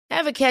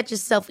Ever catch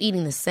yourself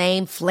eating the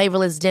same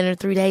flavorless dinner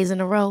 3 days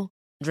in a row?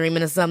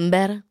 Dreaming of something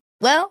better?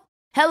 Well,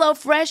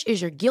 HelloFresh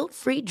is your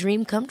guilt-free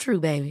dream come true,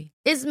 baby.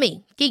 It's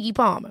me, Keke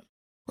Palmer.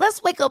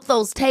 Let's wake up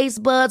those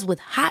taste buds with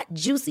hot,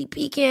 juicy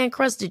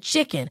pecan-crusted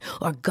chicken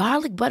or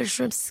garlic butter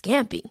shrimp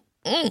scampi.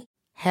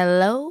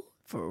 Hello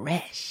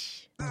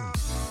Fresh.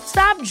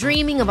 Stop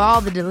dreaming of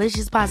all the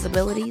delicious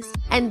possibilities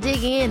and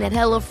dig in at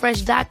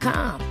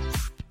HelloFresh.com.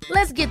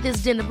 Let's get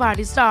this dinner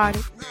party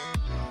started.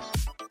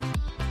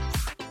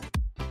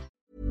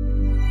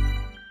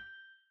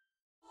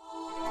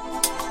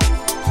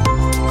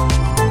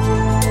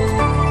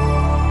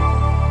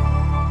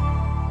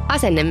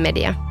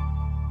 Asennemedia.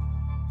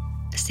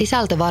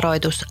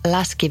 Sisältövaroitus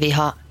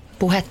läskiviha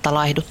puhetta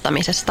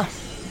laihduttamisesta.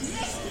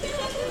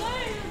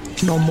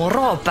 No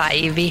moro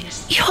Päivi,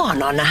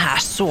 ihana nähdä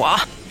sua.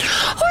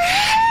 Oi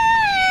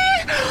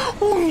hei!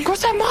 Onko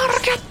se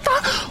Marketta?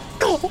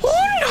 No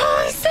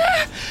onhan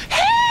se!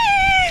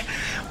 Hei!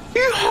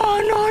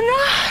 Ihana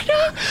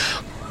nähdä!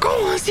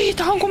 Kauan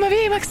siitä on, kun me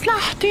viimeksi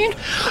nähtiin.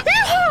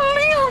 Ihan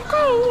liian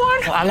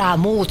kauan. No älä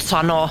muut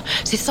sano.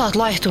 Siis sä oot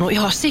laihtunut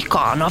ihan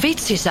sikana.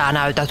 Vitsi sä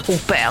näytät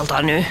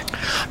upealta nyt.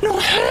 No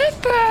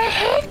höpö.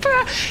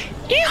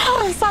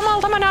 Ihan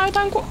samalta mä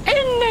näytän kuin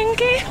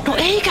ennenkin. No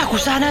eikä, kun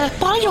sä näytät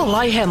paljon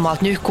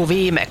laihemmalta nyt kuin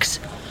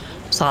viimeksi.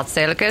 Sä oot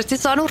selkeästi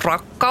saanut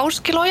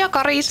rakkauskiloja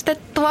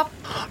karistettua.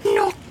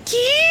 No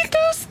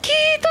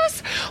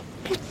kiitos.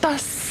 Mutta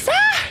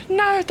sä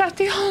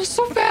näytät ihan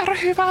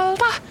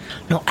superhyvältä.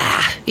 No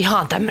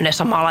ihan tämmönen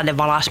samanlainen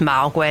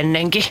valasmää on kuin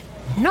ennenkin.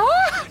 No.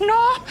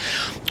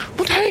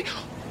 Mut hei,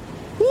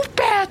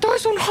 upea toi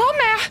sun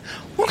hame.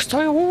 Onks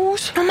toi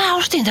uusi? No mä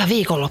ostin tän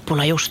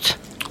viikonloppuna just.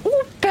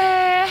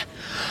 Upea.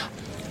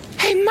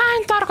 Hei, mä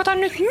en tarkoita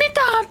nyt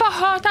mitään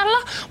pahaa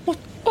tällä, mut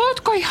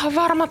ootko ihan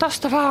varma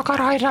tosta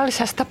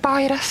vaakaraidallisesta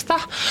paidasta?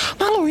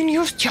 Mä luin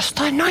just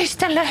jostain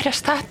naisten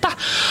lehdestä, että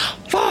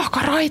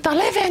vaakaraita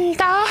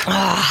leventää.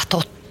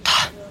 Totta.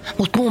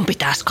 Mut mun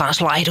pitäis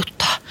kans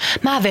laihduttaa.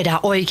 Mä vedän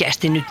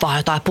oikeesti nyt vaan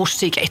jotain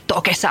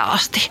pussikeittoa kesään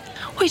asti.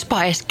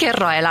 Oispa ees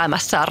kerran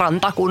elämässään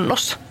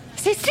rantakunnossa.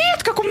 Siis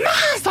tiedätkö, kun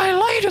mähän sain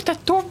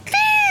laihdutettua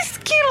 5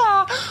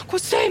 kiloa, kun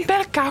söin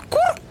pelkkää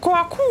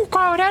kurkkua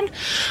kuukauden.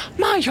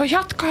 Mä aion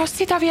jatkaa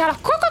sitä vielä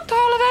koko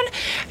talven.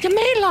 Ja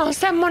meillä on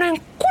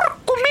semmonen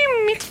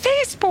kurkkumimmit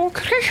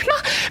Facebook-ryhmä,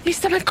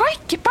 missä me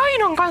kaikki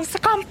painon kanssa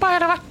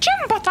kamppailevat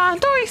tsempataan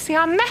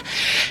toisiamme.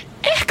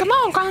 Ehkä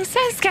mä oon kans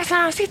ensi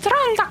kesänä sit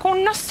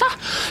rantakunnossa.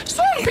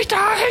 Sun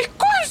pitää hei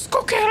kans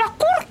kokeilla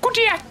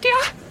kurkkudiettiä.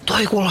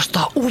 Toi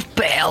kuulostaa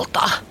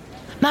upealta.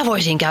 Mä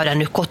voisin käydä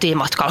nyt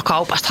kotimatkalla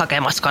kaupasta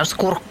hakemassa kans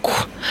kurkkua.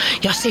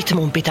 Ja sit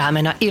mun pitää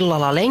mennä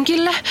illalla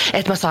lenkille,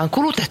 että mä saan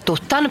kulutettua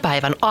tän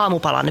päivän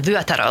aamupalan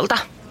vyötäröltä.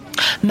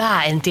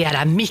 Mä en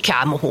tiedä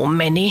mikä muhun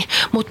meni,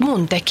 mut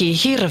mun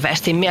teki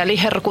hirveästi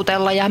mieli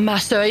herkutella ja mä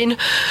söin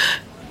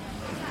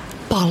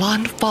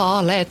palan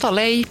vaaleeta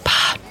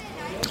leipää.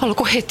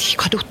 Alko heti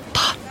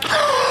kaduttaa.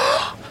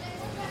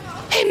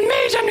 Hei,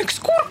 meidän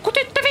yksi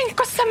kurkkutyttö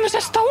vinkkasi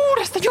semmosesta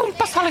uudesta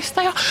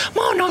jumppasalista ja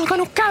mä oon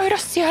alkanut käydä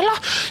siellä.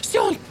 Se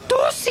on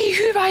tosi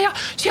hyvä ja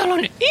siellä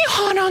on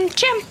ihanan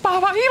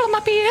tsemppaava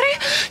ilmapiiri.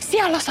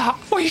 Siellä saa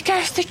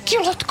oikeesti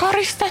kilot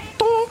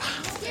karistettua.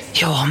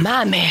 Joo,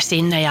 mä menen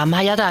sinne ja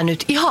mä jätän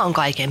nyt ihan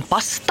kaiken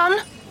pastan,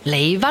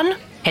 leivän,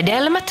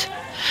 hedelmät.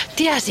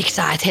 Tiesitkö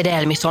sä, että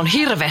hedelmissä on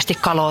hirveästi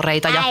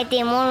kaloreita ja...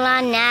 Äiti, mulla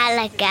on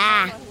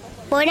nälkää.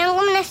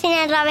 Voidaanko mennä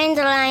sinne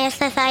ravintolaan,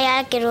 jossa saa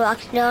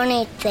jälkiruoksi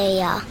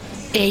donitseja?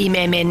 Ei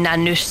me mennä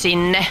nyt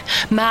sinne.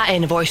 Mä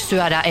en voi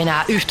syödä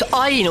enää yhtä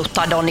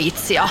ainutta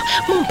donitsia.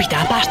 Mun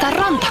pitää päästä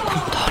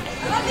rantakuntoon.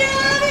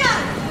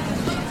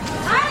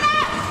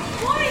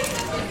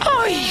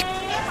 Ai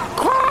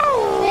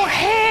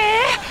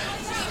kauhee!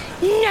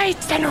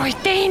 Näitte noi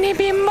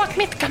teinibimmot,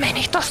 mitkä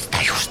meni tosta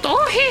just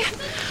ohi?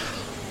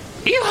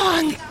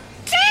 Ihan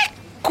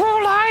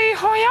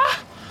tikkulaihoja!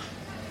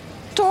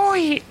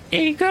 Toi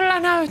ei kyllä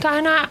näytä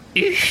enää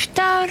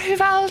yhtään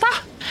hyvältä.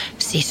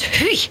 Siis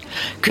hyi,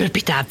 kyllä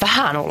pitää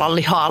vähän olla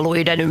lihaa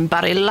luiden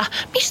ympärillä.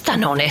 Mistä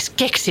ne on edes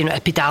keksinyt,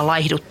 että pitää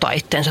laihduttaa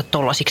itsensä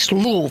tollasiksi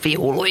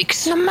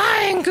luuviuluiksi? No mä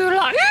en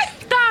kyllä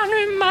yhtään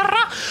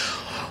ymmärrä.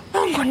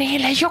 Onko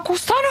niille joku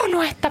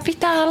sanonut, että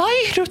pitää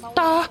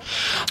laihduttaa?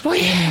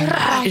 Voi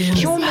herra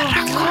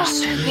jumala.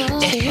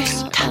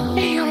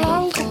 Ei olla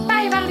oltu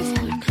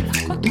päivällisellä kyllä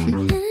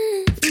kotona.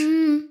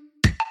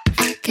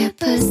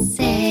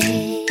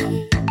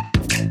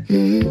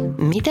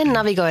 Miten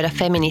navigoida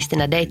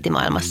feministinä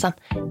deittimaailmassa?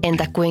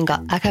 Entä kuinka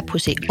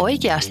äkäpusi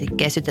oikeasti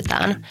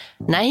kesytetään?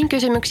 Näihin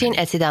kysymyksiin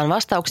etsitään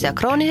vastauksia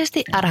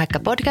kroonisesti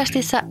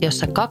Ärhäkkä-podcastissa,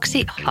 jossa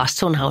 2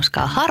 hassun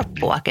hauskaa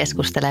harppua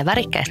keskustelee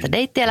värikkäistä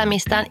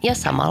deittielämistään ja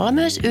samalla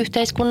myös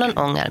yhteiskunnan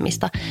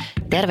ongelmista.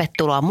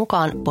 Tervetuloa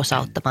mukaan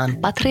posauttamaan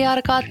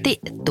patriarkaatti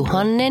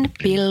 1000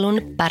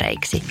 pillun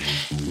päreiksi.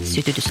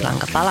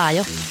 Sytytyslanka palaa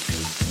jo.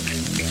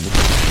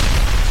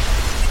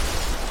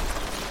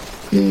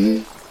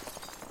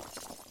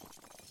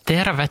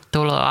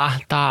 Tervetuloa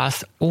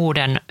taas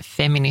uuden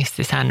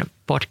feministisen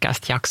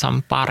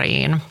podcast-jakson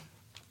pariin.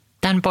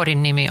 Tämän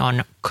podin nimi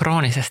on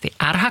Kroonisesti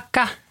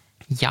ärhäkkä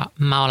ja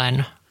mä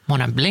olen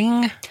Mona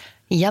Bling.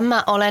 Ja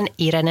mä olen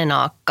Irene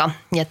Naakka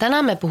ja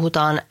tänään me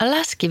puhutaan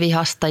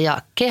läskivihasta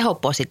ja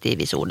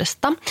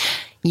kehopositiivisuudesta.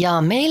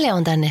 Ja meille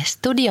on tänne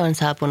studioon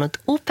saapunut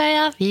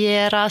upea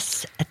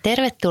vieras.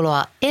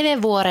 Tervetuloa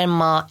Eve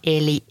Vuorenmaa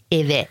eli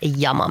Eve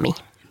Jamami.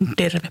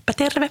 Tervepä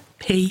terve,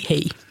 hei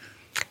hei.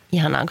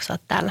 Ihanaa, kun sä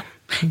oot täällä.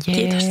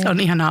 Kiitos, on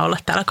ihanaa olla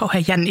täällä,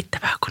 kauhean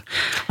jännittävää, kun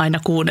aina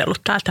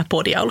kuunnellut täältä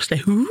podialusta.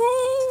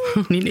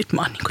 Niin nyt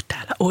mä oon niin kuin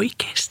täällä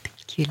oikeasti.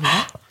 Kyllä.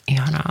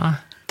 Ihanaa.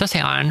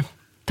 Tosiaan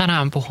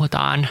tänään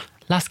puhutaan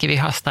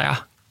läskivihasta ja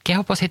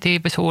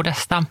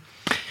kehopositiivisuudesta.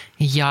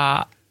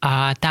 Ja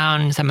tämä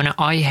on semmoinen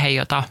aihe,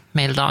 jota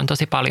meiltä on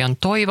tosi paljon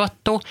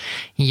toivottu.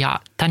 Ja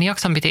tämän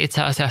jakson piti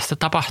itse asiassa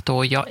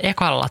tapahtua jo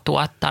ekalla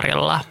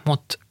tuottarilla,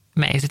 mutta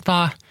me ei sitten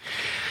vaan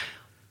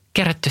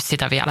kerätty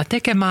sitä vielä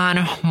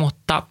tekemään,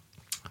 mutta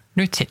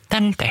nyt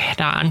sitten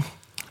tehdään.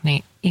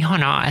 Niin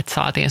ihanaa, että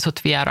saatiin sut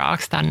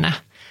vieraaksi tänne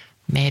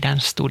meidän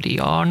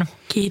studioon.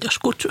 Kiitos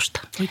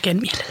kutsusta.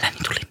 Oikein mielelläni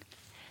tulin.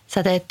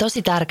 Sä teet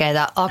tosi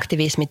tärkeää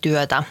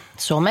aktivismityötä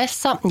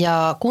somessa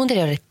ja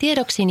kuuntelijoille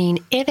tiedoksi,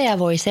 niin Eveä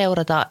voi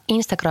seurata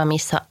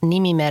Instagramissa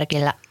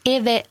nimimerkillä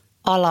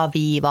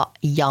Eve_Jamami.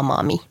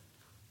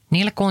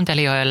 Niille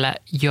kuuntelijoille,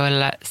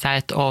 joille sä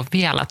et ole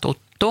vielä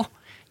tuttu,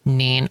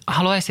 niin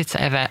haluaisit sä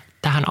Eve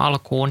tähän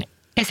alkuun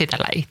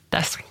esitellä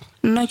itsesi?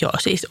 No joo,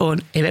 siis oon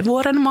Eve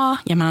Vuorenmaa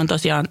ja mä oon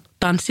tosiaan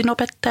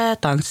tanssinopettaja ja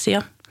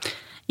tanssija.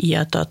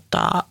 Ja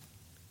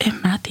en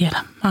mä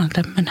tiedä, mä oon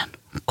tämmönen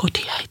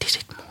kotiäiti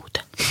sit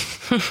muuten.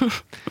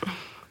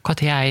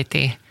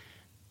 Kotiäiti,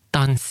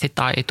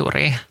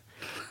 tanssitaituri,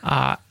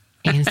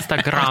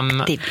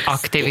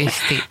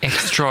 Instagram-aktivisti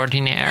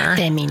extraordinaire.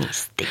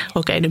 Feministi.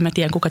 Okei, nyt mä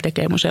tiedän, kuka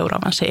tekee mun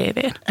seuraavan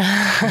CVn.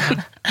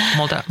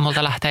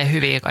 Multa lähtee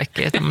hyviä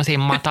kaikkia tämmöisiä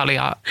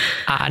matalia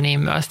ääniä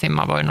myös, niin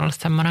mä voin olla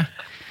semmoinen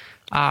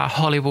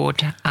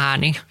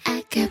Hollywood-ääni.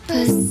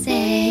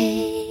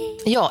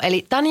 Joo,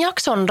 eli tämän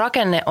jakson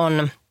rakenne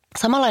on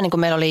samanlainen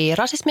kuin meillä oli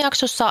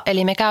rasismijaksossa,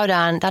 eli me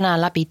käydään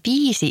tänään läpi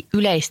 5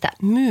 yleistä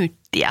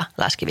myyttiä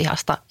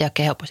läskivihasta ja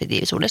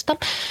kehopositiivisuudesta.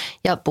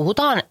 Ja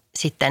puhutaan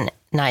sitten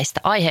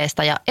näistä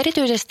aiheista ja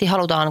erityisesti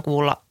halutaan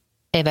kuulla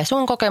Eve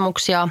sun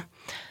kokemuksia,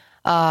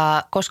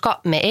 koska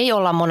me ei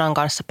olla Monan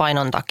kanssa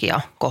painon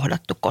takia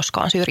kohdattu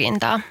koskaan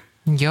syrjintää.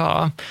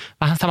 Joo,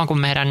 vähän sama kuin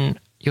meidän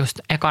just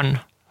ekan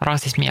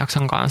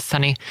rasismijakson kanssa,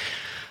 niin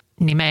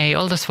me ei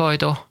oltaisi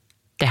voitu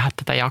tehdä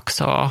tätä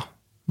jaksoa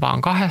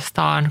vaan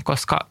kahdestaan,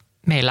 koska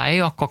meillä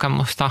ei ole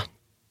kokemusta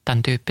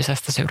tämän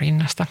tyyppisestä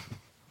syrjinnästä.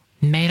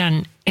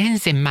 Meidän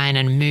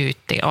ensimmäinen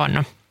myytti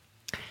on: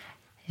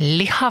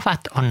 lihavat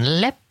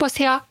on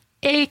lepposia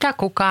eikä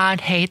kukaan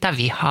heitä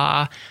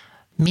vihaa.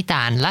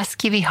 Mitään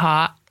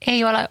läskivihaa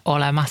ei ole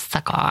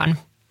olemassakaan.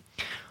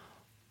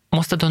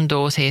 Musta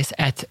tuntuu siis,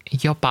 että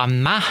jopa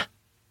mä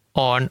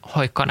oon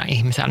hoikkona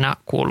ihmisenä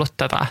kuullut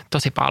tätä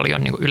tosi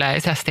paljon niin kuin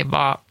yleisesti,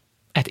 vaan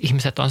että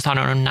ihmiset on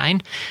sanonut näin.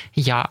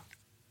 Ja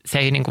se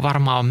ei niin kuin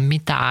varmaan ole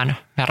mitään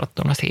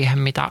verrattuna siihen,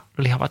 mitä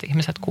lihavat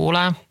ihmiset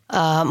kuulee.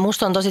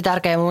 Musta on tosi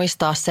tärkeää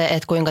muistaa se,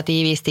 että kuinka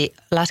tiiviisti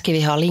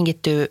läskiviha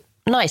linkittyy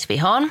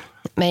naisvihaan.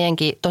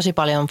 Meidänkin tosi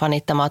paljon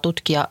fanittama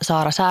tutkija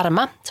Saara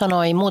Särmä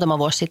sanoi muutama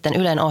vuosi sitten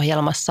Ylen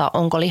ohjelmassa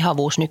Onko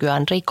lihavuus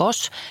nykyään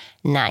rikos?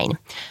 Näin.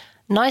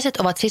 Naiset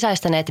ovat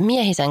sisäistäneet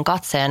miehisen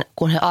katseen,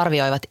 kun he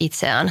arvioivat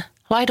itseään.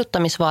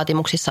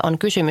 Laihduttamisvaatimuksissa on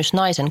kysymys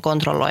naisen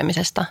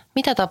kontrolloimisesta.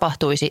 Mitä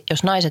tapahtuisi,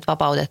 jos naiset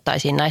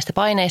vapautettaisiin näistä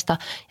paineista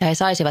ja he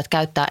saisivat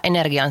käyttää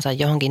energiansa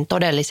johonkin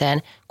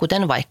todelliseen,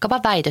 kuten vaikkapa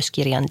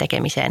väitöskirjan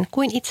tekemiseen,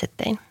 kuin itse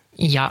tein?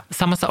 Ja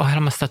samassa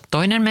ohjelmassa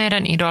toinen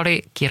meidän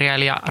idoli,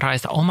 kirjailija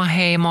Raisa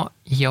Omaheimo,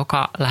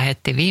 joka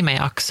lähetti viime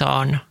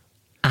jaksoon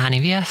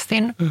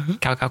ääniviestin.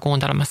 Käykää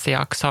kuuntelemassa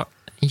jakso,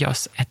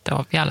 jos ette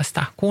ole vielä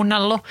sitä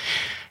kuunnellut.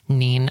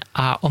 Niin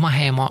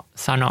Omaheimo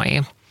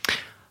sanoi: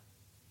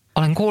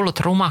 olen kuullut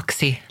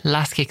rumaksi,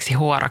 läskiksi,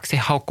 huoraksi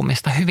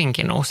haukkumista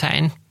hyvinkin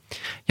usein.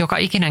 Joka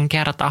ikinen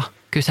kerta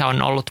kyse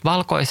on ollut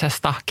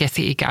valkoisesta,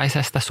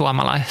 kesi-ikäisestä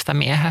suomalaisesta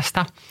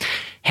miehestä.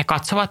 He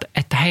katsovat,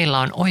 että heillä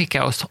on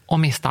oikeus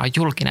omistaa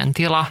julkinen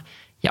tila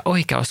ja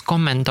oikeus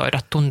kommentoida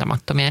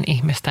tuntemattomien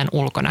ihmisten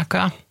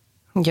ulkonäköä.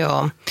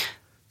 Joo,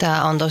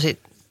 tämä on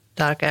tosi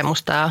tärkeä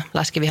musta tämä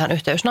läskivihan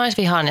yhteys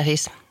naisvihaan ja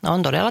siis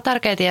on todella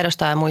tärkeää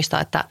tiedostaa ja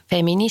muistaa, että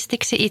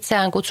feministiksi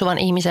itseään kutsuvan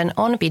ihmisen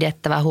on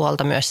pidettävä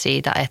huolta myös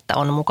siitä, että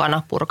on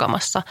mukana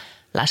purkamassa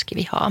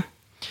läskivihaa.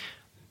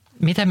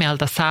 Mitä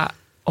mieltä sä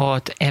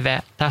oot, Eve,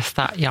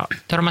 tästä ja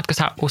törmätkö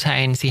sä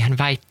usein siihen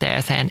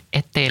väitteeseen,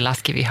 ettei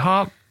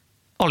läskivihaa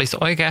olisi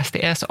oikeasti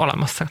edes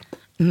olemassa?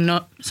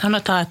 No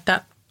sanotaan,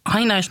 että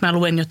aina jos mä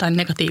luen jotain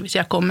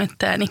negatiivisia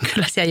kommentteja, niin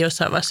kyllä siellä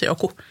jossain vaiheessa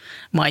joku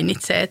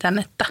mainitsee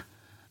tämän,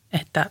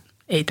 että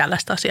ei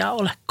tällaista asiaa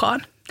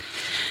olekaan.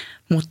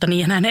 Mutta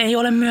niinhän ei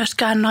ole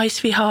myöskään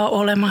naisvihaa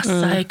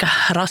olemassa eikä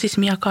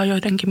rasismiakaan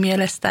joidenkin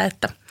mielestä,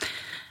 että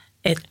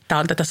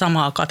on tätä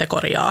samaa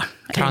kategoriaa.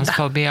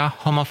 Transfobia,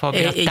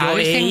 homofobia,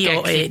 täysin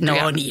keksittyä.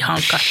 No on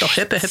ihan, katso,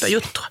 höpö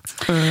juttua.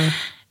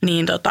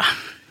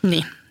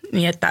 Niin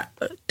niin, että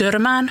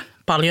törmään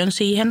paljon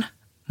siihen,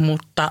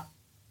 mutta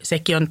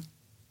sekin on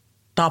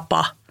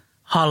tapa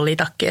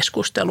hallita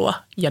keskustelua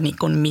ja niin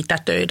kuin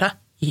mitätöidä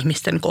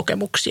ihmisten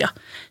kokemuksia.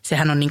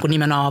 Sehän on niin kuin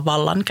nimenomaan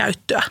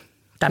vallankäyttöä,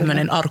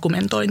 tämmöinen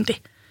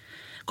argumentointi,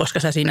 koska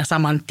sä siinä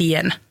saman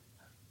tien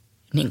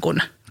niin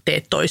kuin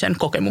teet toisen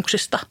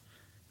kokemuksista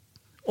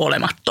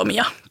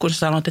olemattomia, kun sä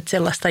sanot, että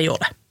sellaista ei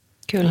ole.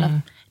 Kyllä.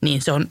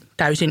 Niin se on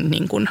täysin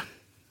niin kuin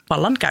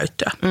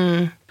vallankäyttöä.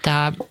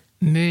 Tämä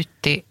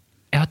myytti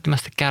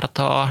ehdottomasti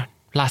kertoo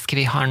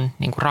läskivihan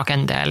niin kuin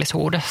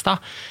rakenteellisuudesta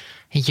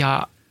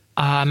ja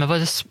me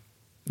voitaisiin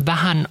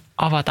vähän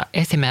avata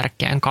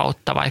esimerkkien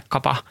kautta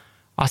vaikkapa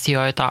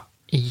asioita,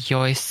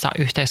 joissa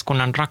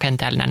yhteiskunnan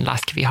rakenteellinen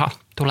läskiviha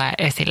tulee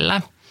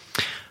esille.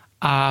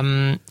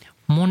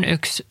 Mun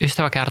yksi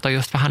ystävä kertoi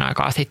just vähän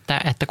aikaa sitten,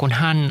 että kun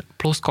hän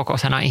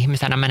pluskokoisena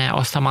ihmisenä menee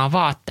ostamaan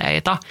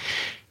vaatteita,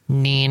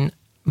 niin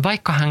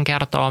vaikka hän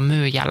kertoo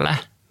myyjälle,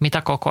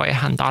 mitä kokoja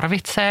hän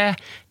tarvitsee,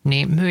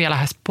 niin myyjä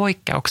lähes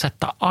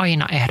poikkeuksetta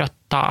aina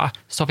ehdottaa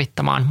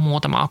sovittamaan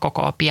muutamaa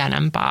kokoa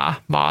pienempää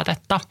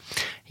vaatetta.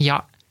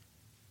 Ja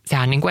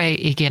sehän niin kuin ei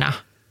ikinä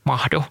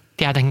mahdu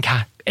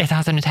tietenkään.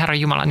 Eihän se nyt Herran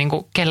Jumala niin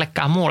kuin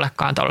kellekään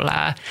muullekaan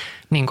tolleen,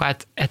 niin kuin,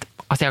 että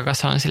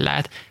asiakas on silleen,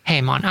 että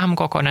hei mä oon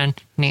M-kokoinen,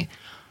 niin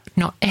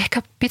no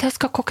ehkä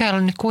pitäisikö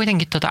kokeilla nyt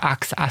kuitenkin tuota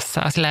XS,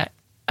 silleen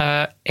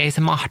ei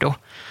se mahdu.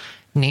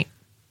 Niin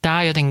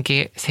tää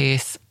jotenkin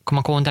siis, kun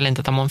mä kuuntelin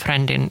tätä mun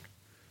friendin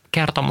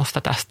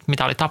kertomusta tästä,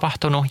 mitä oli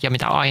tapahtunut ja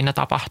mitä aina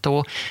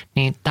tapahtuu,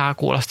 niin tää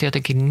kuulosti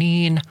jotenkin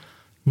niin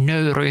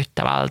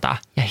nöyryyttävältä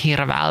ja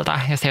hirveältä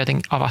ja se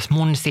jotenkin avasi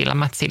mun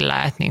silmät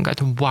sillä, että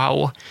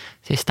wow,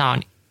 siis tää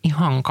on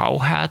ihan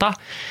kauheata.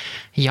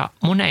 Ja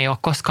mun ei ole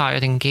koskaan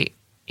jotenkin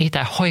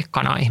itse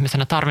hoikkana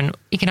ihmisenä tarvinnut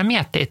ikinä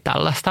miettiä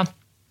tällaista,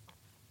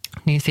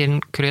 niin siinä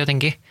kyllä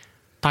jotenkin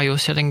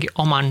tajusi jotenkin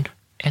oman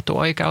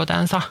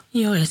etuoikeutensa.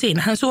 Joo, ja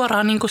siinähän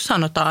suoraan niin kuin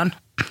sanotaan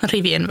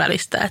rivien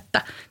välistä,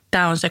 että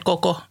tämä on se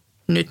koko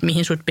nyt,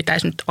 mihin sut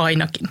pitäisi nyt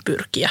ainakin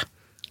pyrkiä.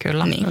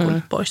 Kyllä. Niin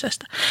kuin pois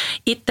tästä.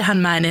 Itsehän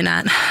mä en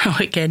enää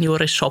oikein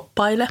juuri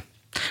shoppaile.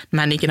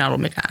 Mä en ikinä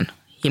ollut mikään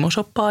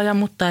himosoppaaja,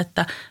 mutta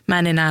että mä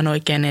en enää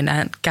oikein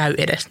käy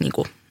edes niin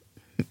kuin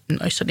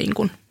noissa niin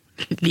kuin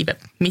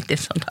miten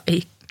sanotaan,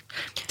 ei.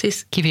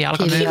 Siis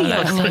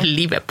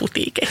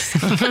live-putiikeissa.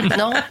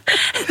 No.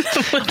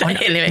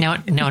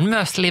 ne on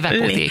myös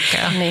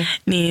live-putiikkeja.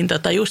 Niin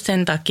just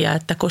sen takia,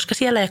 että koska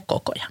siellä ei ole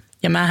kokoja.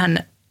 Ja mähän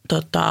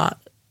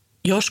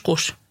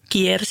joskus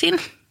kiersin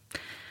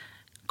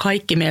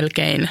kaikki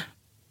melkein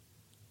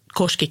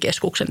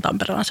Koskikeskuksen,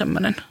 Tampereella on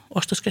semmoinen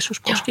ostoskeskus,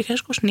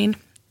 Koskikeskus, niin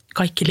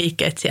kaikki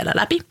liikkeet siellä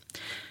läpi.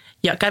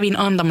 Ja kävin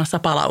antamassa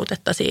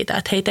palautetta siitä,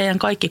 että hei, teidän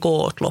kaikki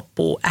koot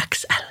loppuu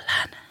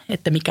XL:ään,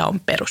 että mikä on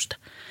perusta.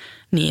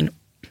 Niin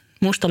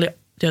musta oli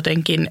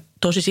jotenkin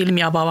tosi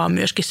silmiä avaavaa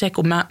myöskin se,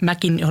 kun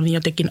mäkin olin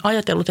jotenkin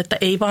ajatellut, että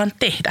ei vaan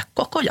tehdä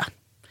kokoja.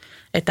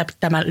 Että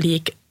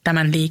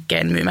tämän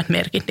liikkeen myymät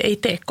merkit ei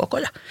tee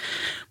kokoja.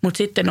 Mutta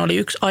sitten oli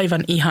yksi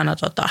aivan ihana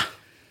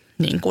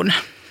niin kuin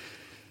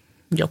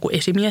joku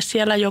esimies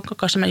siellä, jonka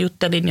kanssa mä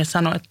juttelin ja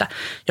sanoi, että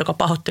joka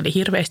pahoitteli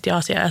hirveästi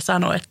asiaa ja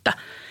sanoi, että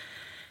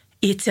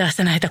itse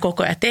asiassa näitä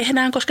kokoja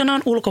tehdään, koska ne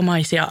on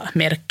ulkomaisia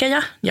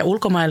merkkejä ja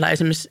ulkomailla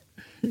esimerkiksi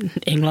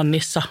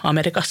Englannissa,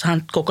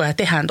 Amerikassahan kokoja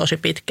tehdään tosi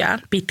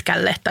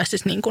pitkälle tai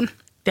siis niin kuin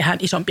tehdään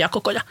isompia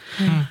kokoja.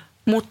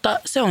 Mutta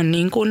se on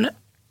niin kuin,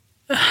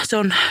 se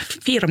on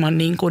firman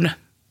niin kuin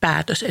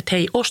päätös, että he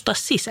ei osta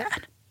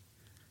sisään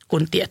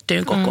kuin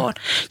tiettyyn kokoon.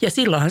 Ja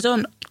silloinhan se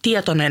on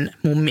tietoinen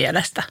mun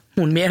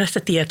mielestä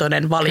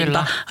tietoinen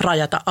valinta Kyllä.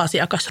 rajata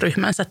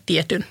asiakasryhmänsä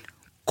tietyn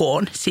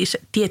koon, siis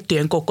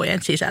tiettyjen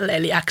kokojen sisälle,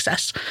 eli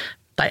XS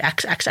tai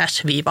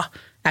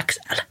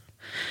XXS-XL.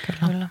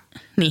 Kyllä.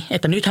 Niin,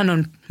 että nythän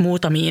on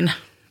muutamiin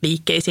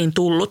liikkeisiin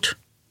tullut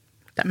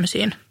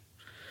tämmöisiin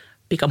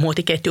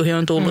pikamuotiketjuihin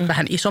on tullut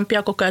vähän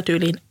isompia kokoja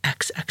tyyliin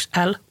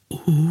XXL.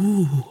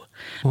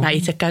 Mä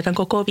itse käytän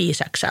koko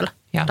 5XL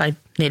tai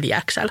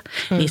 4XL,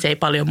 niin se ei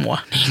paljon mua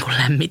niin kuin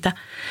lämmitä.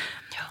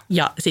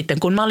 Ja sitten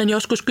kun mä olen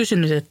joskus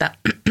kysynyt, että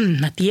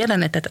mä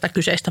tiedän, että tätä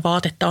kyseistä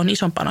vaatetta on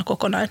isompana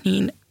kokonaan,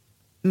 niin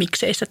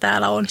miksei se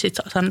täällä on?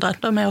 Sitten sanotaan,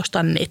 että me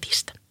ostan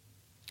netistä.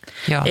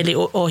 Joo. Eli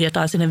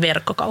ohjataan sinne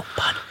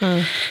verkkokauppaan.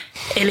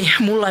 Eli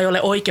mulla ei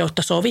ole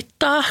oikeutta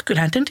sovittaa.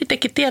 Kyllähän te nyt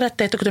itsekin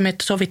tiedätte, että kun te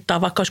menette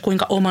sovittaa vaikka olisi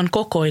kuinka oman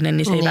kokoinen,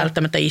 niin se ei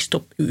välttämättä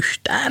istu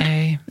yhtään.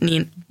 Ei.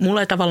 Niin mulla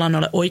ei tavallaan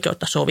ole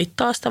oikeutta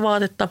sovittaa sitä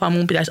vaatetta, vaan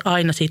mun pitäisi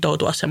aina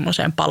sitoutua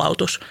semmoiseen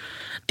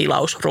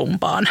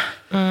palautustilausrumpaan.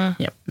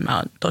 Ja mä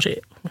oon tosi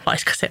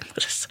laiska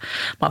semmoisessa. Mä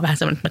oon vähän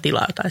semmoinen, että mä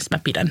tilaan jotain, sitten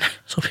mä pidän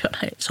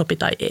sopi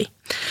tai ei.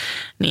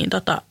 Niin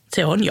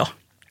se on jo.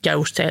 Ja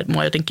just se,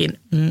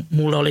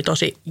 mulle oli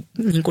tosi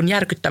niin kuin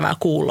järkyttävää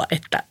kuulla,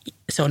 että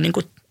se on niin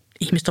kuin,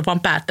 ihmiset on vaan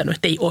päättänyt,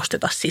 että ei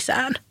osteta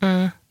sisään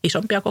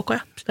isompia kokoja.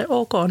 Sitten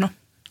ok, no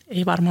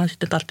ei varmaan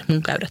sitten tarvitse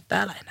mun käydä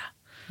täällä enää.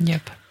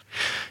 Jep.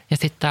 Ja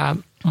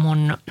sitten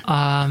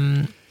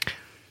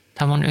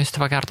tämä mun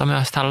ystävä kertoi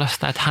myös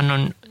tällaista, että hän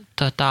on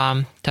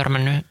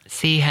törmännyt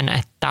siihen,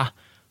 että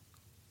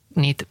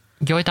niitä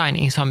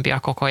joitain isompia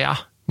kokoja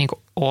niin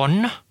kuin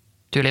on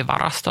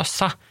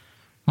tyylivarastossa,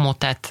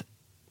 mutta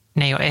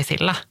ne ei ole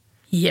esillä.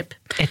 Jep.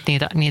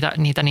 Että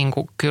niitä niin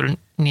kuin, kyllä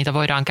niitä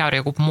voidaan käydä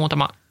joku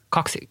muutama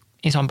 2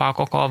 isompaa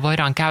kokoa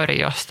voidaan käydä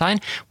jostain,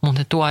 mutta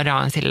ne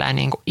tuodaan silleen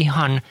niin kuin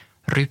ihan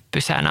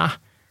ryppysenä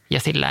ja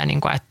silleen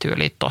niin kuin, että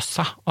tyyli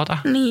tossa ota.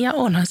 Niin ja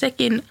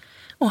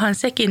onhan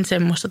sekin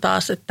semmoista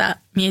taas, että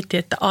miettii,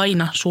 että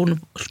aina sun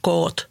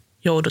koot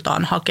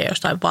joudutaan hakemaan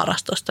jostain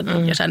varastosta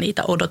ja sä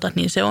niitä odotat,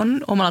 niin se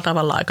on omalla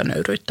tavallaan aika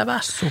nöyryyttävää.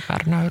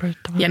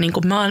 Supernöyryyttävää. Ja niin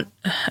kuin mä oon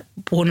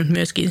puhunut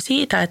myöskin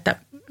siitä, että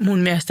mun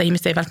mielestä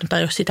ihmiset ei välttämättä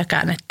ole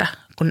sitäkään, että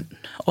kun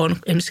on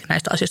esimerkiksi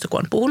näistä asioista, kun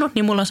on puhunut,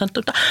 niin mulla on sanottu,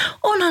 että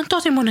onhan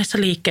tosi monessa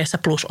liikkeessä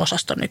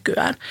plusosasto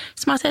nykyään.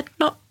 Sitten mä sanoin, että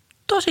no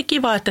tosi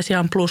kiva, että siellä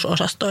on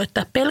plusosasto,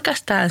 että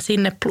pelkästään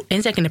sinne,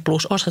 ensinnäkin ne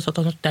plusosastot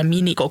on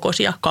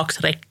minikokoisia, 2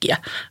 rekkiä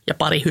ja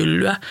 2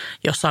 hyllyä,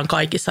 jossa on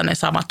kaikissa ne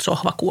samat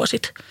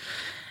sohvakuosit.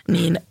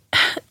 Niin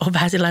on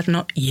vähän sillä, että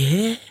no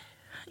jee.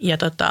 Ja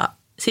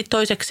sitten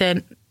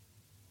toisekseen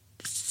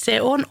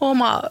se on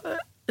oma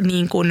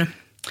niin kuin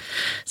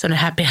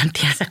sellainen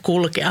häpeäntiensä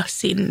kulkea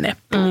sinne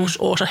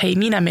plusosa. Hei,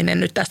 minä menen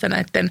nyt tästä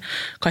näiden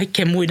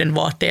kaikkien muiden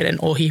vaatteiden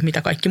ohi,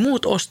 mitä kaikki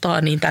muut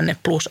ostaa, niin tänne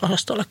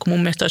plusosastolle, kun mun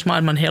mielestä olisi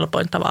maailman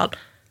helpoin tavalla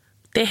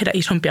tehdä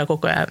isompia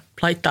kokoja ja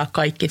laittaa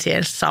kaikki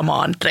siihen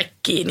samaan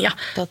trekkiin ja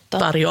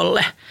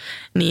tarjolle.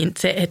 Niin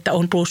se, että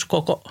on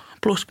pluskoko,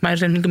 mä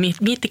niin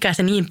miettikää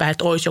se niin päin,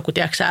 että olisi joku,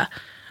 tiedätkö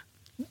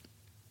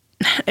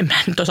en mä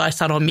nyt osaisi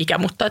sanoa mikä,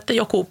 mutta että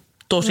joku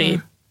tosi,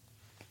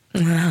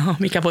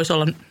 mikä voisi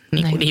olla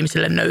niin kuin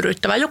ihmisille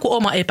nöyryyttävää. Joku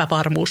oma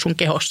epävarmuus sun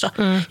kehossa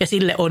ja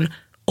sille on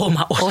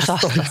oma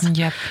osastonsa.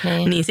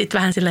 Niin sitten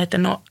vähän silleen, että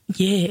no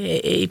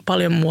ei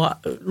paljon mua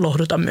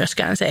lohduta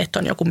myöskään se, että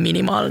on joku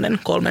minimaalinen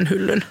 3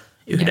 hyllyn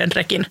 1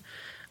 rekin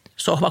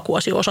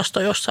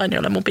sohvakuosiosasto jossain,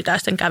 jolle mun pitää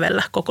sitten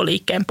kävellä koko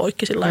liikkeen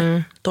poikki sillä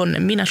tonne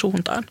minä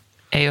suuntaan.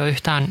 Ei ole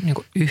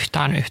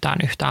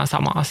yhtään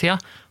sama asia,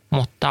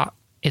 mutta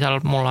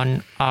itsellä mulla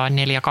on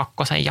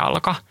 4-2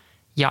 jalka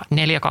ja 4-2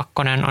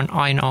 on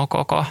ainoa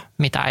koko,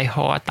 mitä ei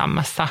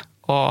H&M:ssä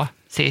ole,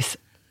 siis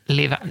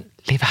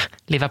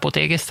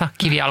liveputiikissa,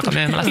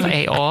 kivijalkamyymälässä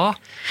ei ole.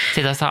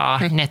 Sitä saa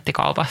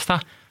nettikaupasta,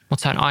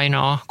 mutta se on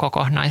ainoa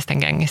koko naisten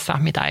kengissä,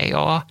 mitä ei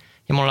ole.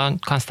 Ja mulla on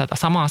myös tätä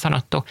samaa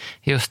sanottu,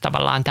 just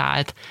tavallaan tämä,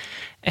 että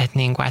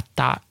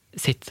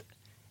sit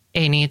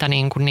ei niitä 4-2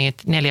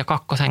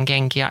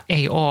 kenkiä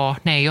ei ole.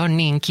 Ne ei ole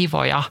niin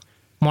kivoja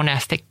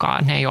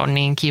monestikaan, ne ei ole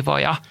niin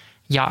kivoja.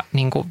 Ja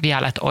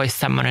vielä, että olisi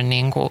semmoinen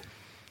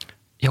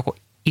joku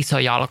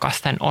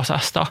isojalkasten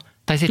osasto.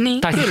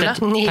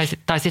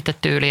 Tai sitten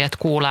tyyli, että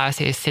kuulee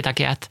siis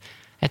sitäkin, että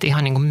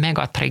ihan niin kuin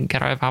mega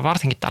triggeröivää,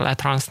 varsinkin tälleen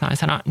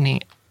transnaisena, niin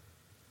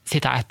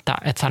sitä, että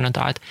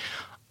sanotaan, että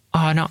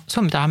no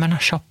sun pitää mennä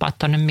shoppaa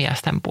tuonne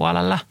miesten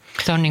puolelle.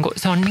 Se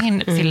on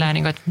niin silleen,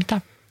 niin kuin, että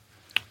mitä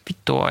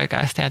vittua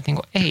oikeasti, että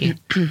ei,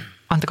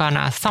 antakaa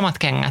nämä samat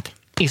kengät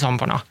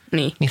isompana.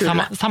 Niin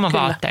sama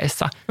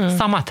vaatteissa,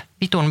 samat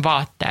vitun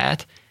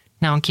vaatteet,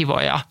 ne on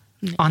kivoja,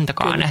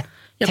 antakaa ne.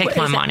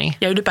 Take my money.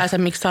 Ja ylipäänsä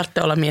miksi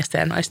tarvitsee olla miesten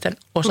ja naisten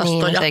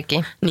osastoja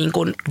niin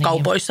kuin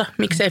kaupoissa.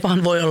 Miksi ei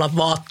vaan voi olla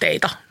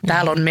vaatteita.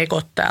 Täällä on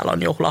mekot, täällä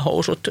on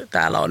juhlahousut,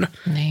 täällä on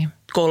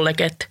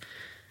kolleget.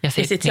 Ja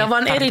sitten siellä on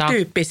vaan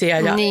erityyppisiä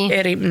ja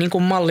eri niin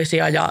kuin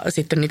mallisia ja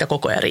sitten niitä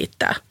koko ajan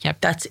riittää. Yep.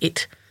 That's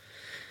it.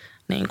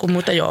 Niin kuin,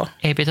 mutta joo.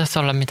 Ei pitäisi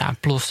olla mitään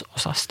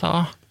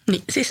plus-osastoa.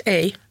 Niin, siis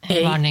ei.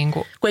 Vaan niin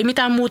kuin kun ei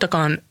mitään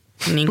muutakaan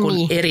niin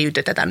kuin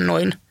eriytetä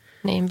noin.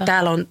 Niinpä.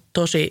 Täällä on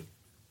tosi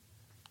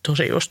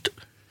just,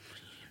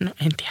 no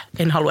en tiedä,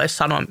 en halua edes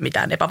sanoa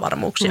mitään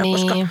epävarmuuksia,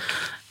 koska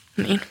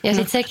niin. Ja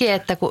sitten sekin,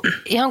 että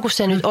ihan kun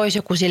se nyt olisi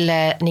joku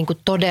silleen, niin kuin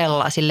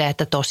todella silleen,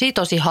 että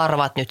tosi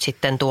harvat nyt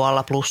sitten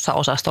tuolla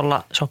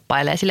plussa-osastolla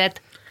shoppailee silleen,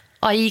 että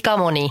aika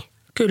moni.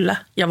 Kyllä,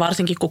 ja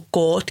varsinkin kun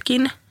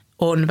kootkin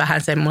on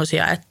vähän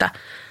semmoisia, että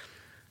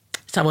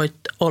sä voit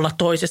olla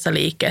toisessa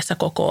liikkeessä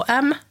koko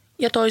M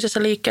ja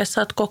toisessa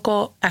liikkeessä oot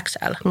koko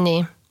XL.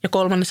 Niin. Ja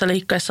 3.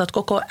 liikkeessä oot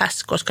koko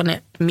S, koska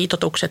ne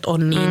mitoitukset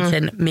on niin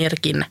sen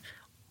merkin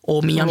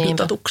omia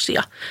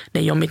mitoituksia. Ne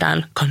ei ole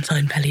mitään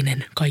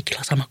kansainvälinen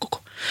kaikilla sama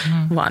koko,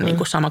 vaan niin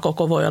kuin sama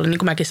koko voi olla. Niin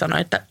kuin mäkin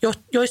sanoin, että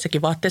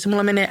joissakin vaatteissa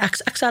mulla menee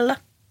XXL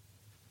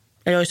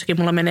ja joissakin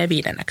mulla menee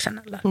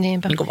 5XL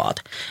niin kuin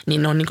vaate.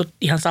 Niin ne on niin kuin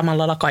ihan samalla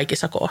lailla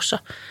kaikissa koossa.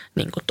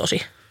 Niin kuin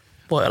tosi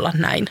voi olla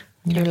näin.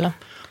 Kyllä.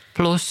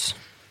 Plus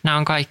nämä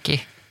on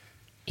kaikki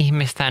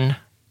ihmisten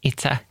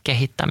itse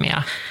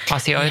kehittämiä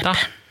asioita.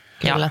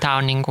 Ja tämä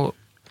on niin kuin,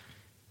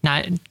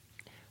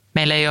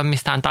 meillä ei ole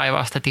mistään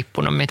taivaasta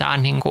tippunut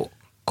mitään niin kuin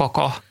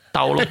koko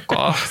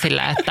taulukkoa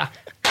sillä, että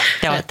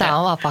tämä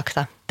on vaan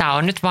fakta. Tämä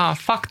on nyt vaan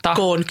fakta.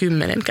 Koon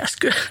 10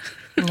 käskyä.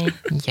 Niin.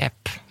 Jep.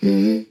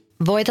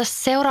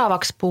 Voitaisiin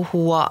seuraavaksi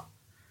puhua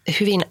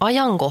hyvin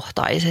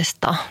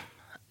ajankohtaisesta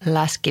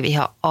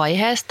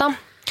läskiviha-aiheesta.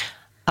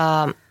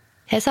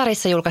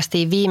 Hesarissa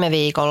julkaistiin viime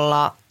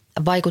viikolla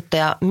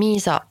vaikuttaja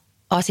Miisa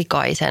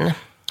Asikaisen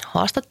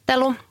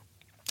haastattelu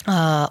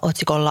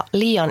otsikolla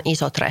Liian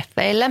iso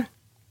treffeille.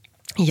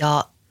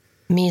 Ja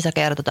Miisa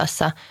kertoi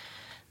tässä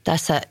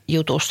tässä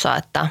jutussa,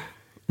 että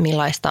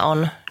millaista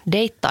on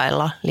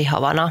deittailla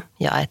lihavana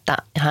ja että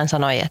hän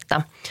sanoi,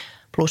 että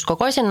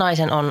pluskokoisen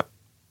naisen on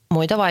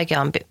muita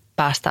vaikeampi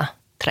päästä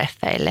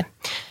treffeille.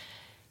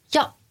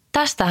 Ja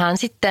tästähän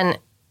sitten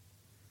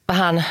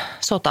vähän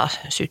sota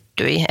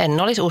syttyi.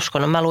 En olisi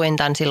uskonut. Mä luin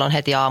tämän silloin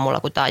heti aamulla,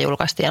 kun tämä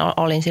julkaistiin.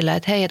 Olin silleen,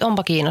 että hei, että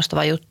onpa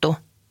kiinnostava juttu.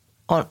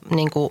 On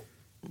niin kuin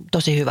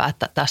tosi hyvä,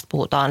 että tästä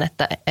puhutaan,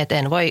 että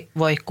en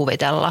voi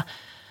kuvitella,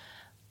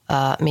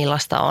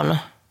 millaista on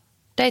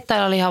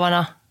deittailla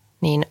lihavana,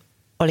 niin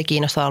oli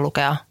kiinnostavaa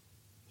lukea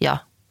ja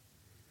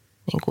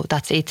niin kuin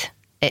that's it.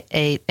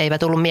 Eipä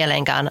tullut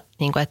mieleenkään,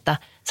 niin kuin, että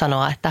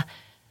sanoa, että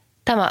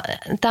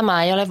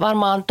tämä ei ole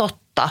varmaan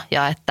totta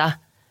ja että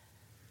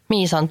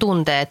Miisan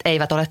tunteet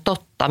eivät ole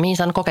totta,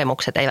 Miisan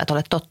kokemukset eivät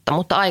ole totta,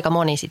 mutta aika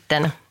moni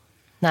sitten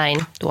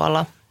näin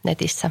tuolla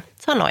netissä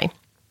sanoi.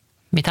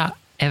 Mitä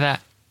Eve,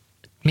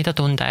 mitä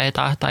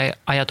tunteita tai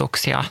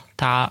ajatuksia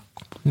tämä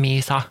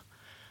Miisa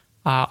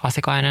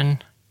Asikainen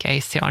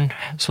keissi on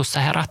sussa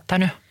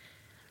herättänyt?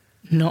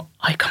 No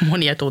aika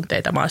monia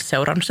tunteita. Mä oon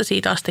seurannut se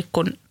siitä asti,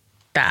 kun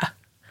tämä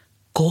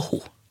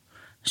kohu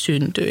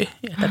syntyi.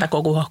 Ja tätä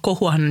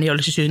kohuahan ei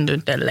olisi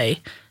syntynyt,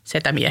 ellei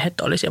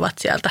setämiehet olisivat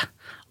sieltä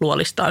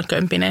luolistaan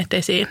kömpineet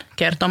esiin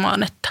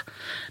kertomaan, että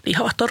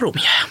lihavat on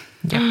rumia.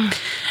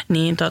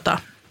 Niin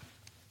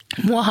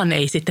muahan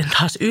ei sitten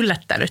taas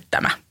yllättänyt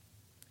tämä,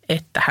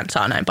 että hän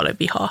saa näin paljon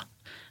vihaa,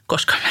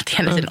 koska mä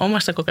tiedän sen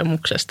omassa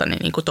kokemuksestani,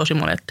 niin kuin tosi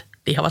monet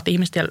lihavat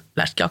ihmiset ja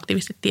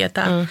läskiaktivistit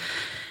tietää,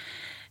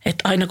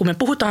 että aina kun me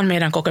puhutaan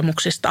meidän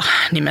kokemuksista,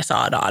 niin me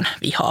saadaan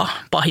vihaa.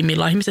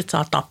 Pahimmillaan ihmiset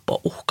saa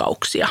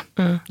tappouhkauksia,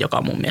 joka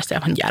on mun mielestä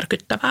aivan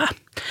järkyttävää.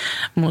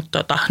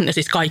 Mutta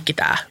siis kaikki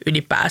tämä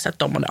ylipäänsä,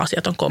 tuommoinen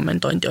asiaton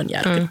kommentointi on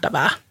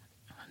järkyttävää.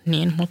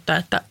 Niin, mutta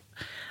että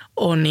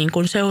olen niin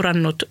kuin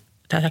seurannut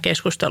tätä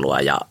keskustelua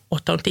ja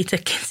ottanut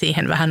itsekin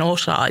siihen vähän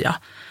osaa ja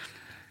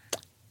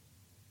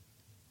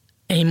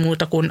ei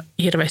muuta kuin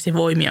hirveästi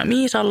voimia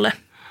Miisalle,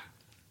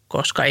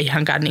 koska ei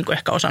hänkään niin kuin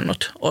ehkä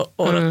osannut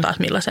odottaa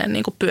millaiseen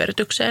niin kuin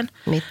pyöritykseen.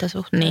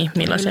 Mittasuhteen. Niin,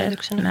 millaiseen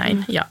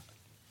näin. Ja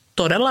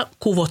todella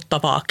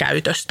kuvottavaa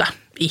käytöstä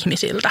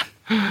ihmisiltä.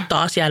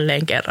 Taas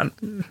jälleen kerran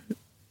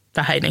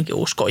vähäinenkin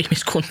usko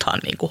ihmiskuntaan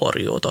niin kuin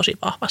horjuu tosi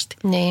vahvasti.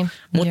 Niin.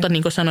 Mutta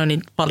niin kuin sanoin,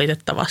 niin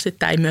valitettavasti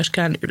tämä ei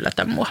myöskään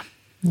yllätä mua.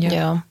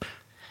 Joo.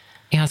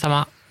 Ihan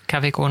sama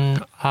kävi,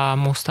 kun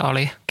musta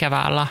oli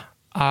keväällä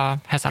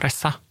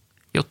Hesarissa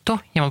juttu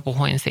ja mä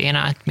puhuin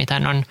siinä, että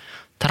miten on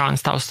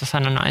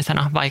transtaustaisena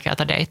naisena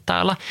vaikeata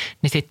deittailla,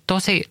 niin sitten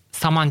tosi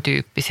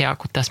samantyyppisiä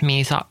kuin tässä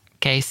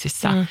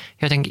Miisa-keississä.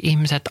 Jotenkin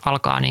ihmiset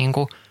alkaa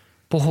niinku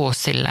puhua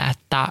silleen,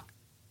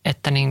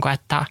 että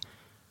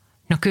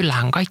no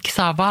kyllähän kaikki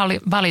saa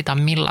valita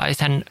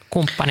millaisen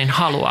kumppanin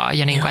haluaa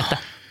ja niinku, että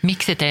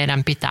miksi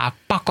teidän pitää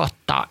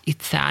pakottaa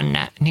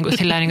itseänne. Niinku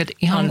silleen, niinku, että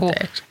ihan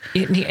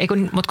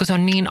kuin, mutta kun se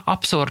on niin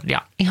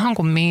absurdia, ihan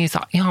kuin Miisa,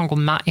 ihan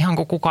kuin mä, ihan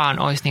kuin kukaan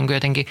olisi niinku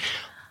jotenkin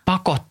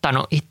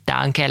pakottanut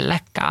itseään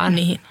kellekään.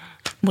 Niin,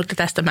 mutta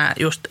tästä mä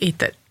just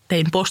itse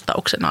tein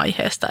postauksen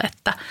aiheesta,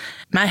 että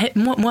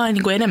mua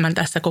niin kuin enemmän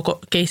tässä koko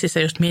keississä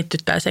just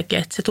miettyttää sekin,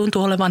 että se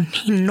tuntuu olevan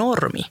niin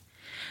normi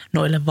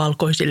noille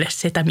valkoisille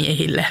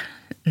setämiehille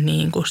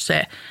niin kuin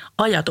se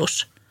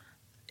ajatus,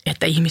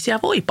 että ihmisiä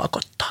voi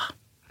pakottaa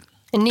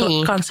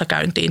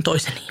kanssakäyntiin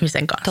toisen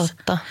ihmisen kanssa.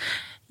 Totta.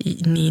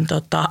 Niin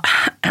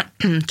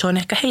se on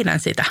ehkä heidän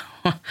sitä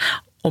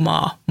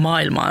omaa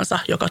maailmaansa,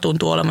 joka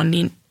tuntuu olevan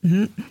niin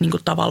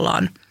kuin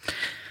tavallaan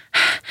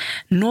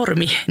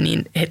normi,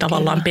 niin he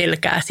tavallaan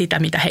pelkää sitä,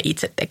 mitä he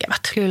itse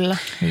tekevät. Kyllä.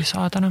 Hyi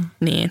saatana.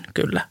 Niin,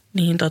 kyllä.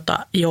 Niin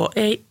joo,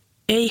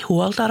 ei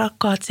huolta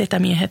rakkaat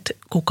setämiehet,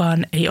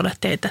 kukaan ei ole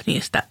teitä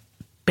niistä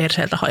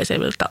perseeltä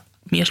haisevilta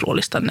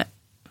miesluolistanne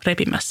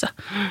repimässä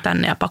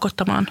tänne ja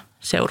pakottamaan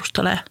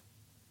seurustelee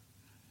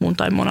mun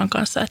tai Monan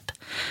kanssa, että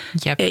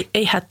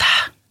ei hätää.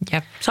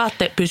 Jep.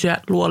 Saatte pysyä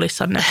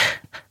luolissanne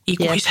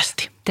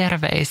ikuisesti.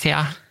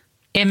 Terveisiä.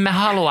 Emme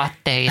halua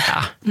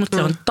teitä. Mutta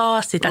se on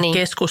taas sitä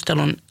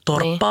keskustelun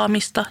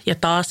torppaamista ja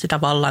taas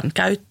sitä vallan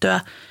käyttöä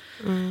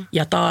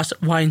ja taas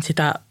vain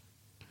sitä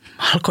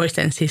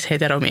valkoisten siis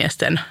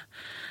heteromiesten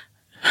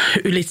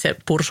ylitse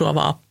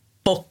pursuavaa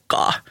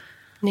pokkaa.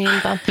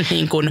 Niinpä.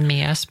 Niin kuin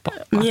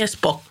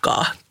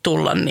Miespokkaa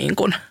tulla niin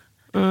kuin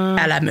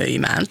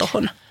älämöimään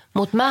tohon.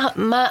 Mutta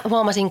mä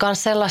huomasin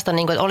myös sellaista,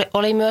 niin kuin, että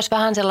oli myös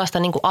vähän sellaista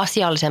niin kuin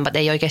asiallisempaa, että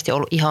ei oikeasti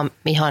ollut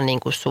ihan niin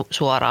kuin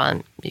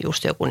suoraan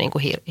just joku niin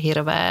kuin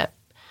hirveä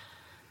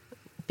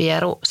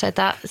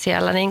pierusetä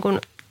siellä niin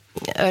kuin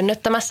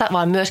önnöttämässä,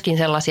 vaan myöskin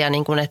sellaisia,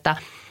 niin kuin, että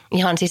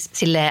ihan siis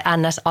silleen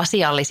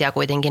NS-asiallisia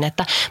kuitenkin,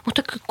 että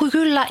mutta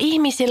kyllä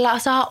ihmisillä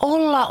saa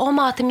olla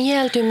omat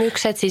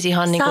mieltymykset, siis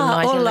ihan niin kuin saa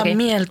naisillakin. olla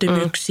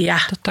mieltymyksiä.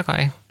 Totta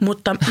kai.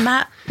 Mutta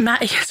mä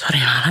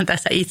olen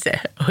tässä itse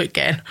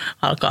oikein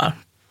alkaa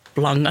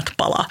langat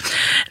palaa.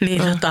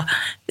 Niin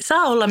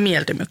saa olla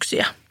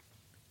mieltymyksiä.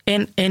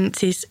 En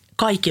siis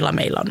kaikilla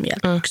meillä on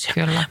mieltymyksiä.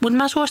 Mutta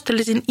mä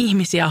suosittelisin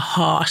ihmisiä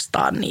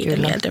haastaa niitä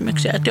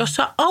mieltymyksiä. Että jos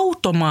sä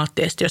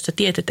automaattisesti, jos sä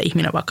tiedät, että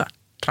ihminen vaikka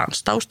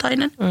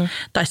transtaustainen,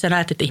 tai sä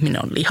näet, että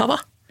ihminen on lihava,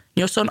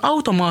 niin jos se on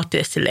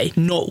automaattisesti silleen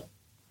no,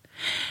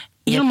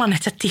 ilman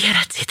että sä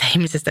tiedät siitä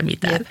ihmisestä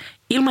mitään,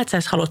 ilman että sä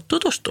edes haluat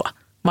tutustua,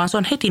 vaan se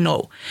on heti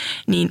no,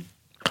 niin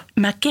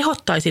mä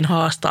kehottaisin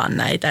haastaa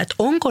näitä, että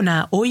onko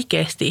nämä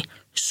oikeasti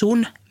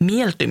sun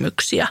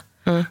mieltymyksiä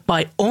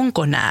vai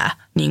onko nämä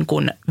niin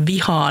kuin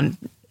vihaan,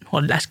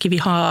 on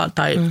läskivihaa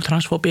tai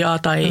transfobiaa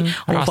tai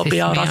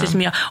homofobiaa,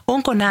 rasismia.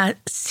 Onko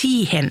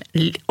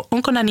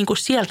nämä niin kuin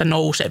sieltä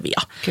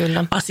nousevia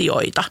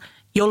asioita,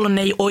 jolloin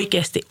ne ei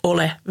oikeasti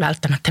ole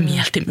välttämättä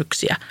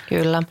mieltymyksiä.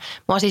 Kyllä.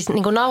 Mua siis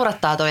niin kuin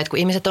naurattaa toi, että kun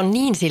ihmiset on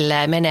niin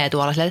silleen, menee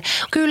tuolla silleen, että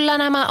kyllä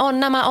nämä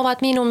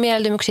ovat minun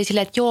mieltymyksiä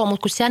silleen, että joo,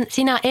 mutta kun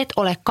sinä et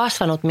ole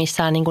kasvanut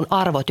missään niin kuin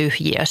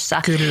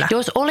arvotyhjiössä. Kyllä.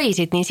 Jos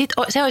olisit, niin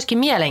se olisikin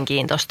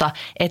mielenkiintoista,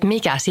 että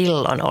mikä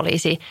silloin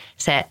olisi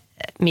se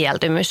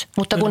mieltymys.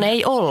 Mutta kun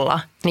ei olla,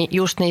 niin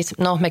just niissä,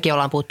 mekin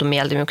ollaan puhuttu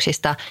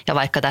mieltymyksistä ja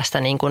vaikka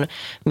tästä niin kuin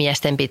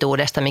miesten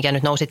pituudesta, mikä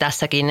nyt nousi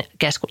tässäkin,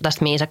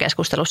 tästä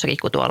Miisa-keskustelussakin,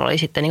 kun tuolla oli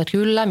sitten, niin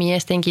kyllä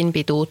miestenkin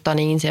pituutta,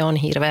 niin se on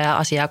hirveä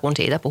asia, kun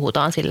siitä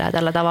puhutaan sillä ja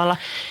tällä tavalla.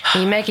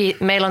 Niin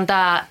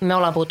me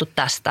ollaan puhuttu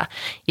tästä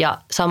ja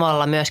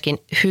samalla myöskin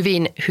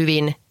hyvin,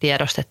 hyvin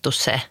tiedostettu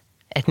se,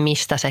 että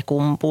mistä se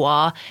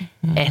kumpuaa,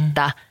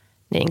 että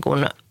niin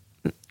kuin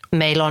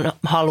meillä on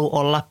halu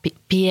olla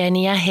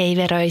pieniä,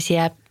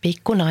 heiveröisiä,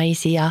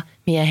 pikkunaisia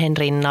miehen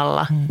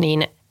rinnalla,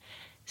 niin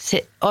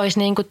se olisi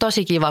niin kuin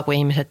tosi kiva, kun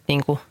ihmiset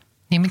niin kuin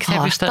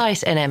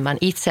haastaisi enemmän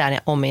itseään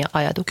ja omia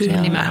ajatuksia.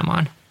 Kyllä,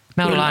 nimenomaan.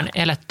 Me ollaan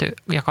eletty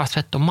ja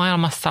kasvettu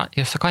maailmassa,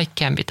 jossa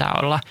kaikkien pitää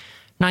olla.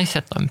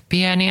 Naiset on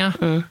pieniä,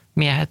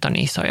 miehet on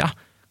isoja.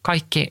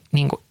 Kaikki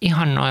niin kuin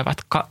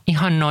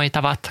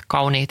ihannoitavat,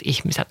 kauniit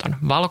ihmiset on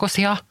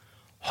valkoisia,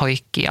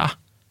 hoikkia.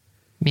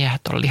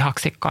 Miehet on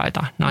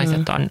lihaksikkaita,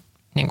 naiset on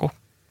niinku.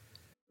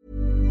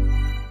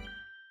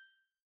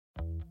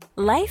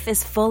 Life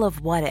is full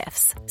of what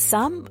ifs.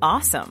 Some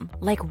awesome,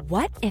 like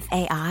what if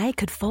AI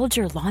could fold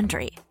your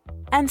laundry?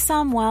 And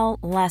some, well,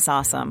 less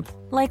awesome,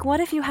 like what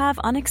if you have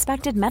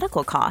unexpected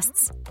medical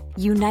costs?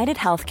 United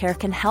Healthcare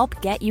can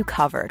help get you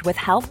covered with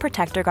Health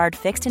Protector Guard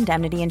fixed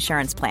indemnity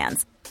insurance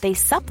plans. They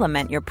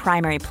supplement your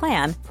primary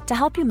plan to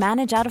help you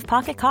manage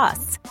out-of-pocket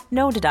costs.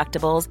 No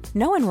deductibles,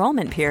 no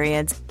enrollment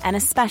periods, and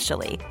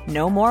especially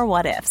no more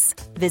what-ifs.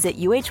 Visit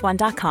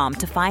uh1.com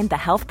to find the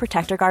Health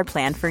Protector Guard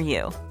plan for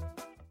you.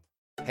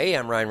 Hey,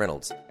 I'm Ryan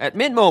Reynolds. At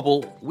Mint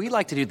Mobile, we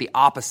like to do the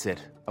opposite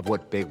of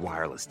what Big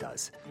Wireless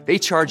does. They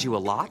charge you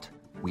a lot,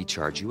 we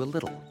charge you a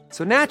little.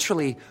 So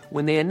naturally,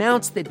 when they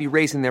announced they'd be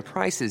raising their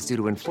prices due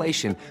to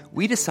inflation,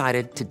 we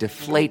decided to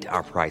deflate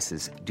our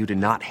prices due to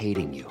not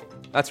hating you.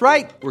 That's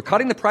right. We're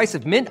cutting the price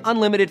of Mint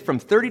Unlimited from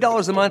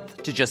 $30 a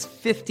month to just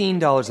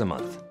 $15 a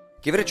month.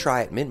 Give it a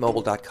try at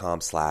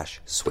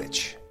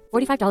mintmobile.com/switch.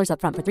 $45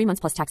 up front for 3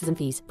 months plus taxes and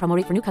fees. Promo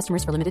rate for new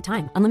customers for limited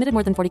time. Unlimited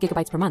more than 40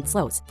 gigabytes per month.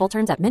 Slows full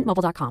terms at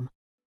mintmobile.com.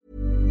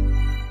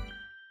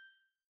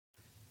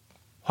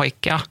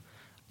 Hoikkea.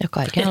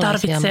 Ja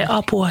tarvitsee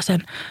apua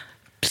sen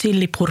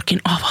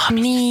sillipurkin avaamisessa.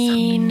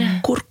 Niin.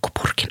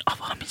 Kurkkupurkin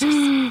avaamisessa.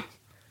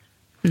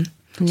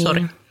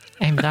 Sori.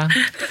 Ei mitään.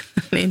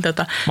 Niin,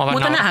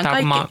 mutta nämähän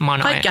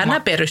kaikkiaan nämä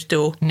perustyy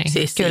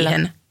siis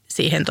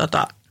siihen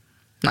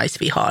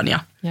naisvihaan ja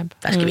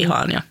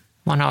läskivihaan. Ja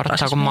mä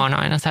naurattaa, kun mä oon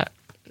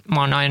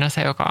aina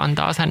se, joka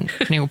antaa sen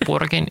niinku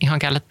purkin ihan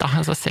kelle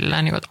tahansa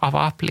silleen, niinku, että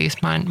avaa please,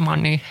 mä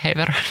oon niin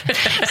heiver.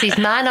 Siis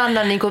mä en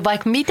anna, niinku,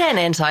 vaikka miten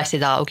en saisi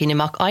sitä auki, niin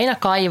mä aina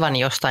kaivan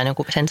jostain,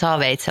 kun sen saa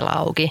veitsellä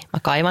auki. Mä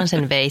kaivan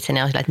sen veitsen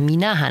ja on sillä, että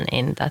minähän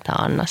en tätä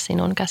anna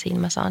sinun käsiin,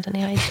 mä saan sen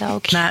ihan itse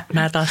auki.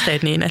 Mä taas tein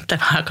niin, että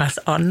mä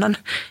kanssa annan.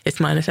 Ja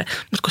sitten mä aina se,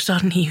 mutta kun sä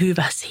oot niin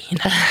hyvä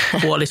siinä.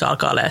 Puoliso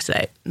alkaa olla ja sä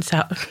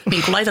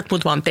niin kun laitat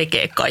mut vaan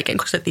tekee kaiken,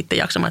 kun sä et itse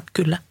jaksamaan, että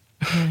kyllä.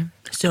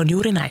 Se on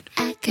juuri näin.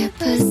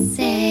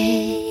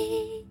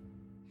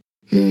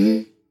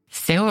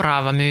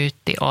 Seuraava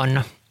myytti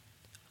on: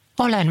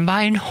 olen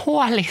vain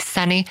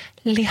huolissani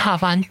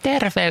lihavan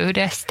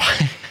terveydestä.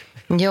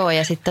 Joo,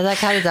 ja sitten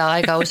tätä käytetään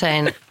aika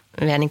usein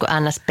vielä niin kuin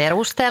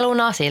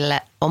NS-perusteluna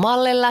sille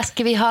omalle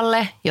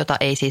läskivihalle, jota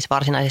ei siis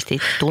varsinaisesti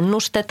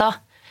tunnusteta.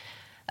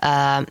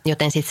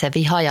 Joten sitten se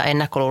viha ja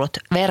ennakkoluulot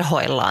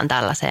verhoillaan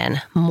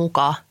tällaiseen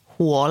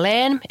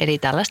muka-huoleen, eli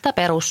tällaista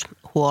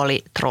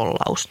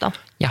perushuolitrollausta.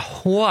 Ja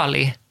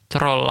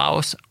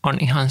huolitrollaus on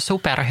ihan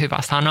superhyvä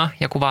sana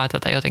ja kuvaa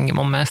tätä jotenkin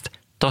mun mielestä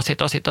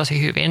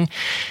tosi hyvin.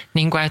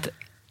 Niin kuin, että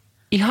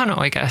ihan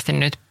oikeasti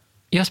nyt,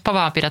 jospa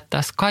vaan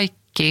pidettäisiin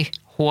kaikki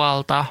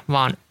huolta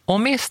vaan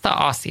omista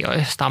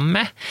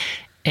asioistamme,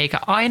 eikä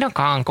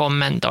ainakaan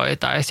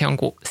kommentoitaisi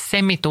jonkun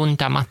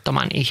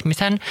semituntemattoman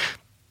ihmisen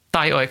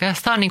tai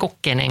oikeastaan niin kuin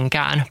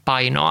kenenkään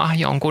painoa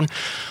jonkun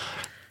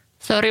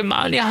sori,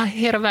 mä oon ihan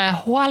hirveän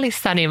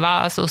huolissani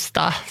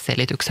Vaasusta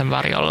selityksen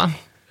varjolla.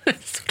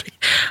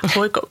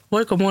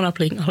 Voiko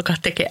Monabling alkaa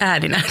tekemään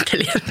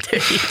ääninäyttelijän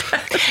töitä?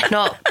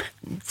 No,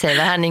 se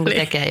vähän niin kuin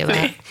tekee jo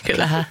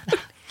vähän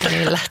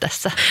välillä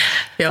tässä.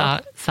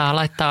 Saa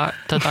laittaa,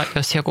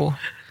 jos joku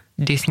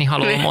Disney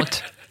haluaa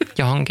mut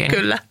johonkin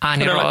Kyllä,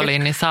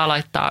 äänirooliin, niin saa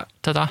laittaa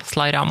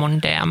slaidaa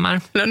mun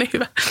DM:ään. No niin,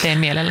 hyvä. Teen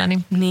mielelläni.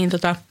 Niin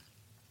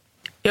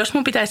jos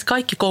mun pitäisi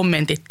kaikki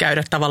kommentit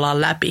käydä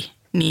tavallaan läpi,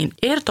 niin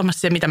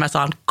ehdottomasti se, mitä mä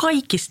saan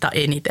kaikista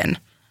eniten,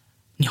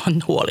 niin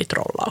on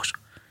huolitrollaus.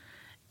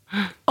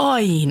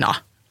 Aina.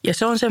 Ja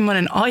se on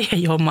semmoinen aihe,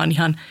 johon mä oon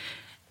ihan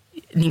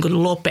niin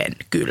kuin lopen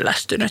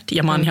kyllästynyt.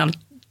 Ja mä oon ihan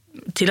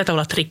sillä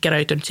tavalla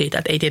triggeröitynyt siitä,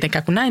 että ei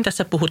tietenkään kun näin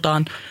tässä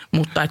puhutaan,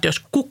 mutta että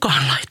jos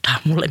kukaan laittaa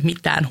mulle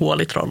mitään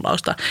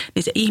huolitrollausta,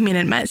 niin se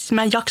ihminen,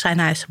 mä en jaksa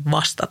enää edes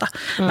vastata.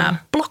 Mä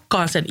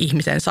blokkaan sen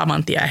ihmisen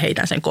saman tien ja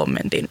heitän sen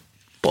kommentin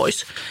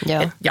pois.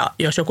 Ja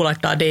jos joku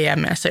laittaa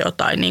DM:ssä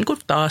jotain, niin kuin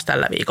taas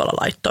tällä viikolla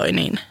laittoi,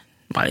 niin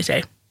mä olin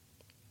se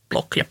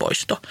blok ja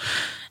poisto.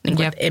 Niin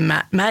kuin,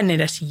 mä en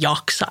edes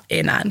jaksa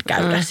enää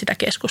käydä sitä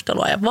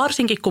keskustelua. Ja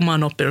varsinkin kun mä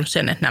oon oppinut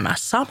sen, että nämä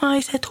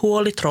samaiset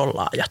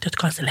huolitrollaajat,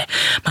 jotka on silleen,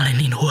 mä olen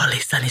niin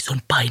huolissani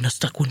sun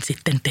painosta kuin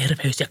sitten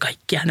terveys ja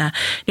kaikkia nämä,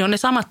 niin on ne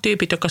samat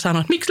tyypit, jotka sanoo,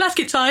 että miksi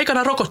läskit saa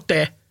ekana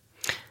rokotteen?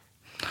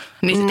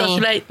 Niin sitten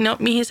silleen, no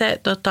mihin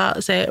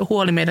se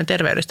huoli meidän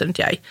terveydestä nyt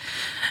jäi?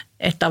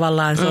 Että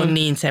tavallaan se on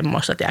niin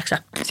semmoista, tiedätkö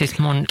siis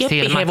mun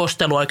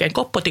keppihevostelu oikein,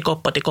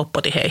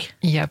 koppoti, hei.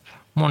 Jep.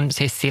 Mun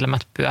siis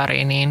silmät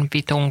pyörii niin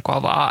vitun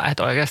kovaa,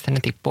 että oikeasti ne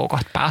tippuu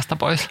kohta päästä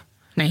pois.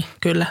 Niin,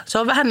 kyllä. Se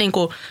on vähän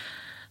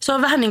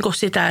niin kuin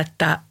sitä,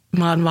 että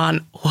mä oon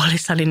vaan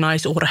huolissani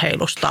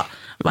naisurheilusta,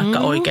 vaikka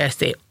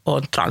oikeasti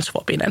on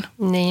transfobinen.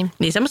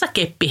 Niin semmoista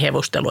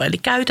keppihevustelua, eli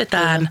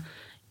käytetään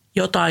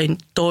jotain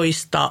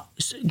toista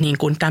niin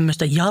kuin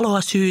tämmöistä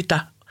jaloa syytä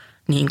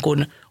niin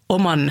kuin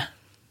oman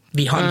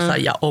vihansa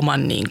ja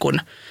oman niin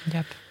kuin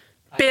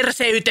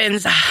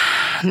perseytensä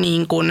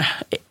niin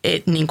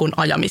kuin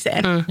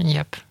ajamiseen.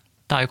 Jep.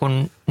 Tai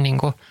kun niin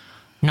kuin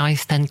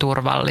naisten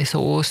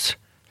turvallisuus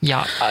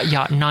ja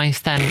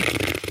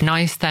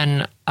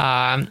naisten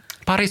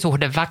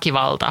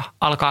parisuhdeväkivalta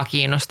alkaa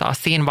kiinnostaa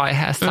siinä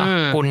vaiheessa,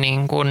 kun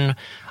niin kuin,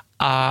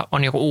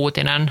 on joku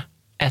uutinen,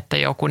 että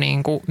joku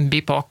niin kuin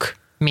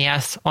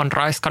BIPOC-mies on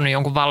raiskannut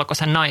jonkun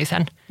valkoisen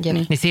naisen,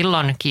 niin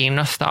silloin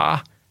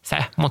kiinnostaa se.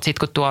 Mutta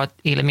sitten kun tuo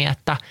ilmi,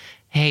 että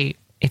hei,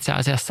 itse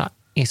asiassa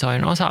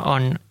isoin osa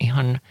on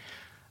ihan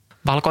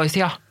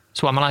valkoisia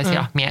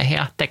suomalaisia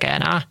miehiä tekee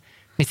nämä,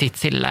 niin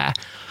sitten silleen,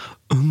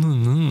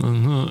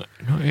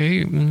 no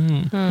ei,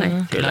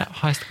 kyllä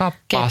haistakaa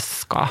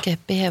paskaa.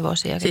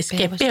 Keppihevosia. Siis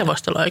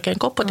keppihevostelu oikein,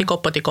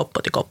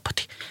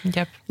 koppoti.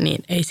 Jep.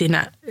 Niin ei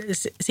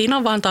siinä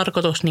on vaan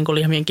tarkoitus niin kuin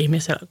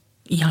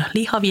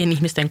lihavien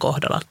ihmisten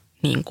kohdalla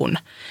niin kuin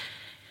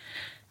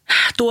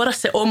tuoda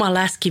se oma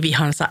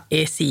läskivihansa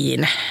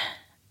esiin,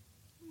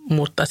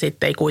 mutta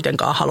sitten ei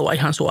kuitenkaan halua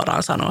ihan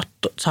suoraan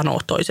sanoa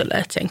toiselle,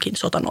 että senkin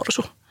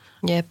sotanorsu.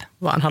 Jep.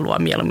 Vaan haluaa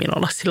mieluummin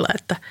olla sillä,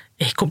 että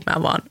ei kun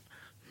mä vaan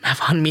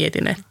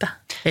mietin, että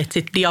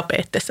sit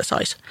diabeettista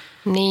saisi.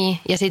 Niin,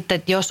 ja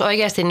sitten jos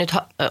oikeasti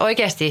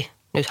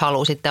nyt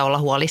haluaa sitten olla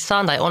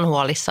huolissaan tai on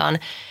huolissaan,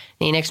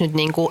 niin eikö nyt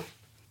niin kuin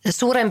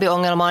suurempi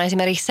ongelma on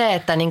esimerkiksi se,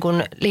 että niin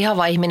kuin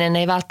lihava ihminen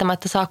ei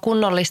välttämättä saa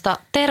kunnollista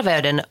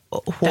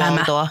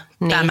terveydenhuoltoa.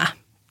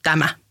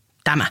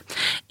 Tämä.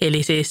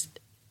 Eli siis,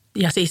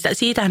 ja siis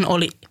siitähän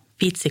oli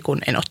vitsi, kun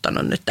en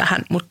ottanut nyt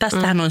tähän, mutta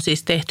tästähän on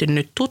siis tehty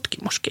nyt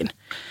tutkimuskin.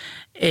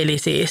 Eli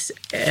siis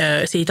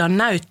siitä on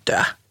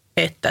näyttöä,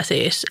 että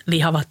siis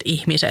lihavat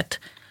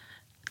ihmiset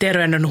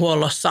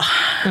terveydenhuollossa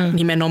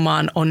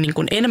nimenomaan on niin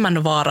kuin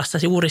enemmän vaarassa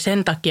juuri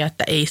sen takia,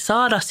 että ei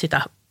saada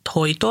sitä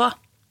hoitoa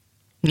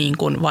niin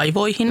kuin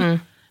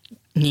vaivoihin,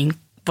 niin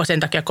sen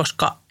takia,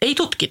 koska ei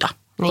tutkita.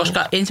 Niin.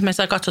 Koska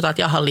ensimmäisenä katsotaan,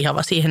 että jahan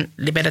lihava, siihen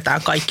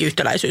vedetään kaikki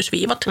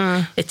yhtäläisyysviivat,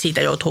 että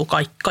siitä joutuu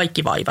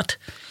kaikki vaivat.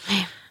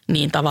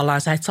 Niin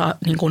tavallaan sä et saa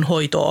niin kuin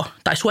hoitoa,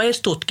 tai sua ei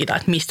edes tutkita,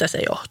 että mistä se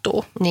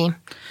johtuu. Niin.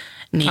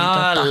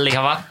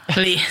 Lihava.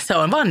 Se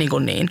on vaan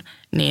niin.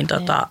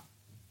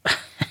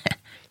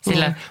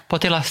 Sille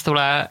potilas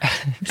tulee,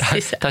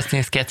 taas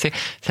niin sketsi,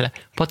 sille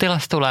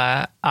potilas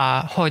tulee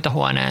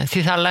hoitohuoneen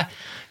sisälle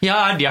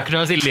ja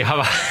diagnoosi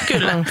lihava.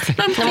 Kyllä. No,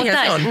 mutta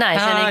näin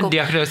se niinku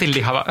diagnoosi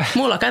lihava.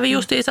 Mulla kävi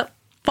justiinsa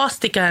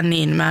vastikään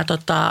niin, mä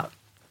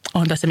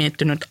olen tässä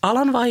miettinyt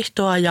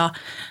alanvaihtoa ja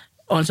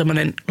on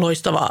semmoinen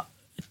loistava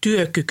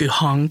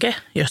työkykyhanke,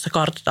 jossa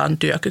kartoitetaan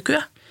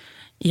työkykyä.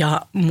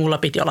 Ja mulla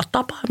piti olla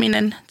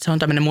tapaaminen. Se on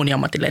tämmöinen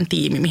moniammatillinen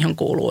tiimi, mihin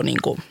kuuluu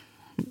niin kuin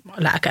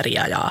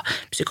lääkäriä ja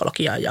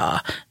psykologia ja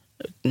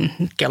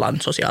Kelan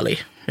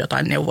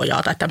jotain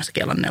neuvojaa tai tämmöistä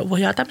Kelan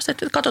neuvojaa. Tämmöistä,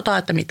 että katsotaan,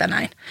 että mitä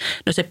näin.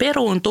 No se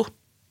peruuntui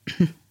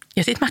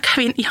ja sitten mä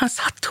kävin ihan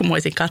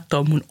sattumoisin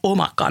katsoa mun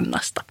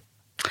omakannasta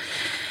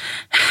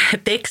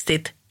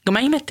tekstit. Kun mä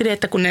ihmettelin,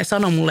 että kun ne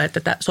sanoi mulle,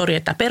 että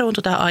että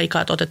peruuntui tämä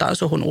aika, että otetaan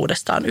suhun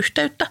uudestaan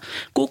yhteyttä.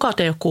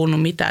 Kuukauteen ei ole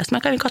kuullut mitään. Sitten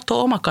mä kävin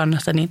katsoa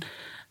omakannasta, niin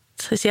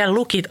siellä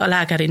luki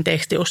lääkärin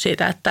tekstius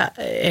siitä,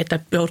 että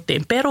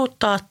jouduttiin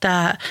peruuttaa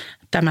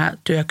tämä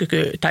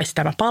työkyky tai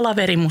tämä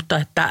palaveri, mutta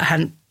että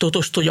hän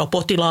tutustui jo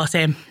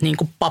potilaaseen niin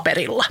kuin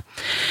paperilla.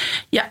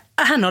 Ja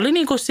hän oli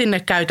niin kuin sinne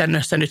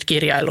käytännössä nyt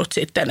kirjaillut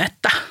sitten,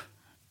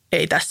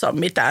 ei tässä ole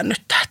mitään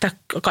nyt. Että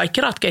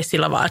kaikki ratkeisi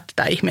sillä vaan, että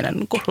tämä ihminen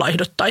niin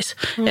laihduttaisi.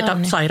 No, että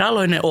niin.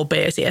 sairaaloinen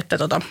obeesi. Että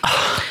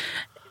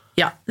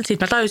Ja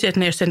sitten mä tajusin, että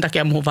ne ei ole sen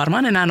takia muuhun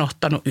varmaan enää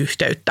ottanut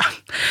yhteyttä.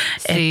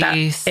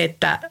 Siis.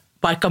 Että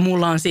vaikka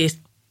mulla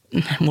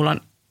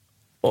on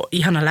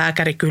ihana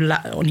lääkäri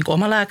kyllä, on niin kuin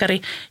oma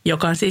lääkäri,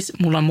 joka on siis,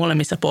 mulla on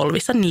molemmissa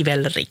polvissa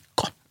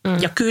nivelrikko.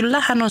 Ja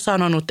kyllä hän on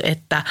sanonut,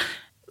 että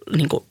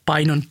niin kuin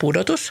painon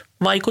pudotus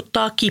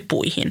vaikuttaa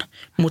kipuihin,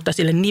 mutta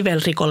sille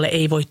nivelrikolle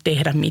ei voi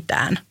tehdä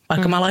mitään.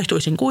 Vaikka mä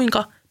laihtuisin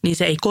kuinka, niin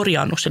se ei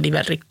korjaannu se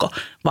nivelrikko,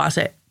 vaan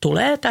se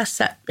tulee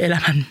tässä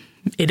elämän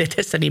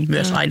edetessä niin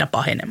myös aina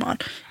pahenemaan.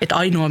 Että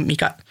ainoa,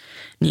 mikä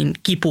niin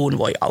kipuun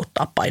voi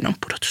auttaa painon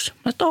pudotus.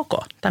 Mä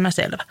ok, tämä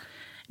selvä.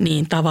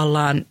 Niin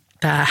tavallaan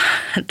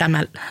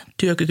tämä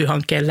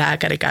työkykyhankkeen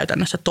lääkäri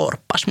käytännössä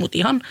torppasi mut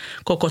ihan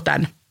koko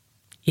tämän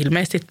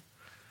ilmeisesti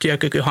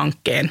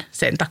työkykyhankkeen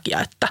sen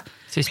takia, että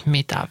Siis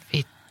mitä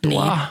vittua?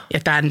 niin, ja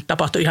tämä nyt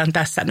tapahtui ihan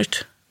tässä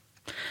nyt.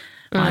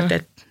 Mä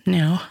ajattelin, että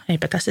joo,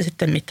 eipä tässä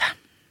sitten mitään.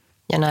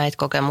 Ja näitä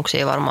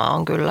kokemuksia varmaan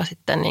on kyllä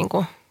sitten niin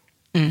kuin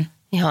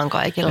ihan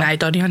kaikilla.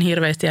 Näitä on ihan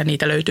hirveästi ja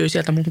niitä löytyy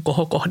sieltä mun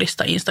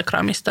kohokohdista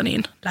Instagramista,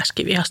 niin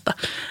läskivihasta,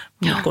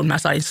 kun mä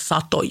sain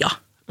satoja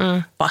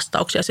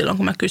vastauksia silloin,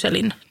 kun mä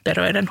kyselin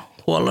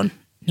terveydenhuollon,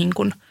 niin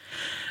kuin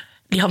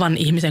lihavan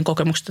ihmisen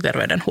kokemuksesta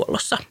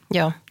terveydenhuollossa.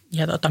 Joo.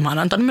 Ja mä oon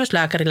antanut myös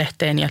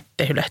Lääkärilehteen ja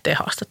Tehy-lehteen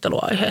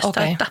haastattelua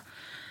aiheesta, että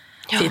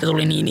siitä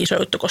tuli niin iso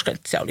juttu, koska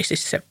se oli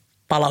siis se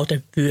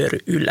palautevyöry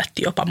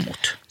yllätti jopa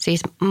mut.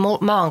 Siis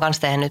mä oon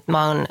kanssa tehnyt,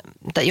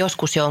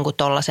 joskus jonkun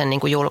tollasen niin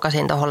kuin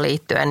julkaisin tuohon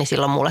liittyen, niin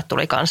silloin mulle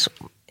tuli kans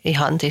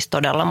ihan siis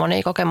todella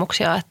monia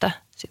kokemuksia, että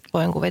sit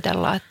voin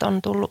kuvitella, että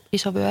on tullut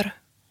iso vyöry.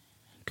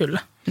 Kyllä,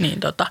 niin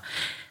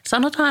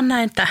sanotaan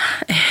näin, että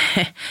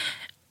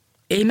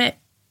me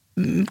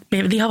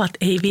lihavat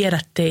ei viedä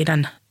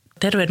teidän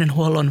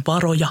terveydenhuollon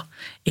varoja,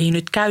 ei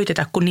nyt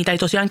käytetä, kun niitä ei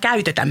tosiaan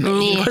käytetä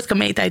meihin, koska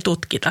meitä ei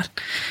tutkita.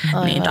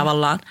 Aivan. Niin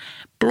tavallaan.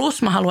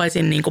 Plus mä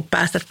haluaisin niin kuin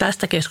päästä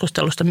tästä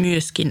keskustelusta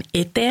myöskin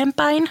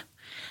eteenpäin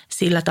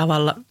sillä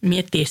tavalla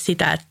miettiä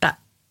sitä, että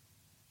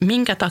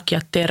minkä takia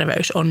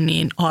terveys on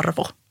niin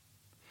arvo.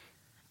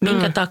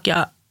 Minkä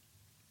takia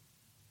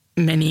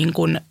me niin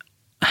kuin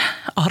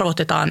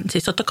arvotetaan,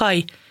 siis totta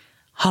kai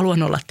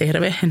haluan olla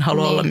terve, en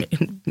halua olla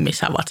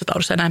missään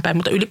vatsataudissa ja näin päin,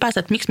 mutta ylipäänsä,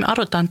 että miksi me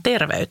arvotetaan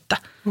terveyttä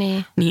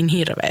niin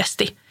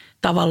hirveästi.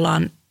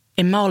 Tavallaan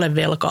en mä ole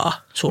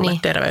velkaa sulle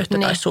terveyttä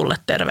tai sulle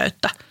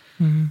terveyttä.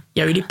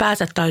 Ja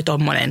ylipäänsä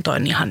tommonen toi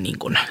ihan niin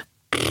kuin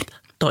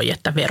toi,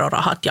 että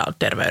verorahat ja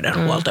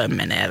terveydenhuoltoon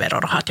menee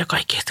verorahat ja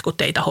kaikki, kun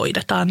teitä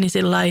hoidetaan, niin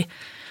sillai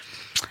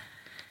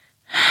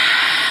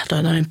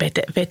toi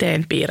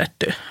veteen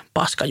piirretty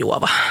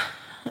paskajuova.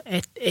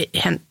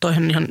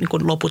 Toihan ihan niin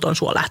kuin loputon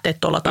sua lähteä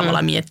tuolla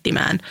tavalla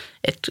miettimään,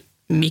 että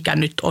mikä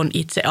nyt on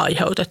itse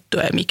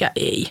aiheutettua ja mikä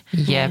ei.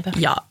 Jep.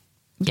 Ja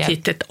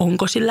sitten, että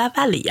onko sillä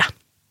väliä.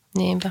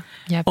 Niinpä.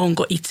 Jep.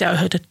 Onko itse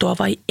aiheutettua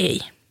vai ei.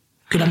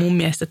 Kyllä mun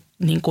mielestä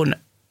niin kuin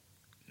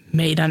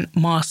meidän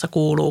maassa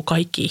kuuluu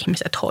kaikki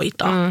ihmiset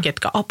hoitaa,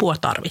 ketkä apua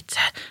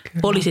tarvitsee.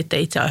 Oli sitten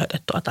itse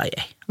aiheutettua tai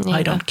ei. Niinpä.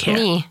 I don't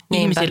care.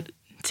 Ihmisille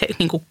se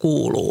niin kuin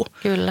kuuluu.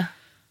 Kyllä.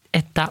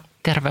 Että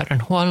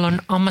terveydenhuollon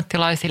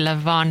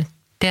ammattilaisille vaan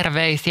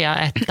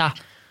terveisiä,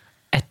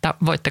 että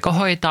voitteko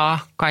hoitaa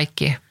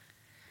kaikki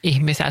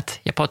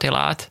ihmiset ja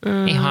potilaat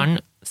ihan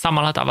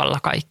samalla tavalla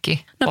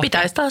kaikki. No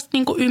pitäisi taas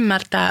niin kuin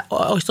ymmärtää,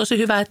 olisi tosi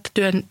hyvä, että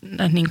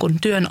niin kuin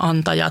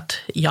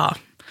työnantajat ja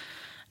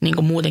niin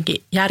kuin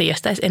muutenkin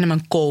järjestäisi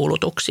enemmän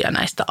koulutuksia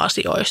näistä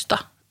asioista.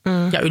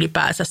 Ja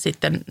ylipäänsä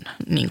sitten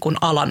niin kuin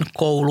alan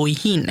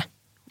kouluihin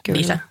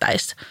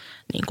lisättäisiin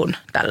niin kuin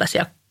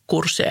tällaisia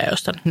kursseja,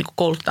 joista niin kuin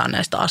koulutetaan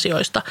näistä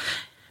asioista,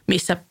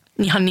 missä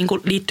ihan niin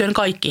kuin liittyen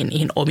kaikkiin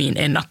niihin omiin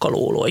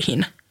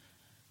ennakkoluuloihin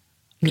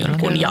niin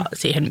kuin, ja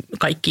siihen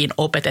kaikkiin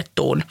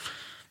opetettuun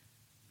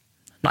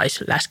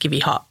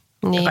naisläskiviha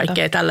ja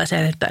kaikkea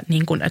tällaiseen, että,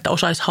 niin kuin, että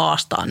osaisi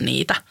haastaa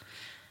niitä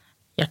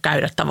ja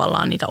käydä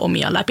tavallaan niitä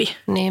omia läpi.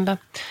 Niinpä.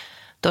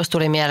 Tuossa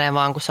tuli mieleen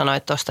vaan, kun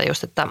sanoit tuosta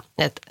just, että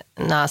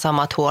nämä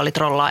samat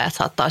huolitrollaajat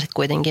saattaa sitten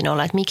kuitenkin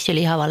olla, että miksi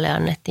lihavalle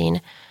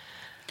annettiin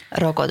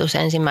rokotus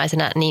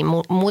ensimmäisenä, niin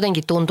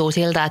muutenkin tuntuu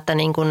siltä, että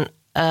niin kuin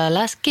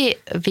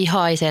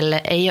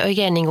läskivihaiselle ei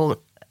oikein niin kuin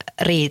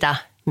riitä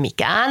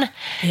mikään.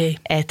 Ei.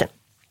 Et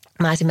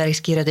mä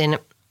esimerkiksi kirjoitin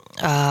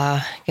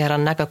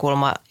kerran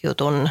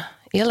näkökulmajutun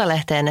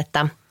Iltalehteen,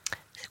 että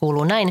se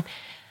kuuluu näin,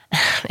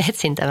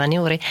 etsin tämän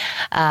juuri.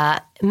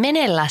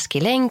 Mene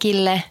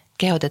läskilenkille,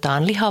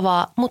 kehotetaan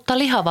lihavaa, mutta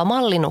lihava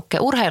mallinukke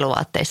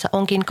urheiluvaatteissa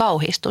onkin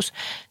kauhistus.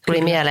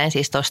 Tuli mieleen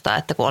siis tuosta,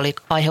 että kun oli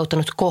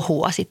aiheuttanut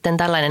kohua sitten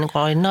tällainen,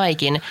 kun oli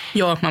Naikin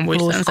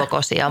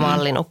pluskokoisia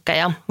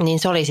mallinukkeja, niin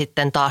se oli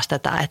sitten taas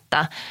tätä,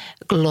 että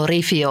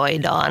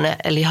glorifioidaan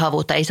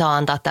lihavuutta, ei saa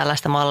antaa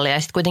tällaista mallia. Ja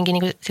sitten kuitenkin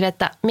niin sille,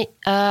 että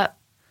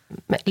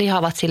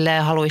lihavat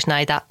silleen haluaisi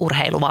näitä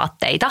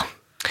urheiluvaatteita,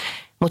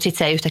 mutta sitten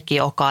se ei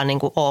yhtäkkiä olekaan niin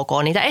kuin ok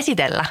niitä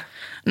esitellä.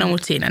 No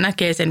mutta siinä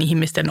näkee sen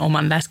ihmisten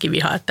oman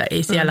läskiviha, että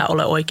ei siellä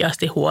ole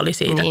oikeasti huoli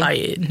siitä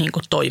tai niin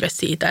kuin toive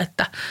siitä,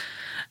 että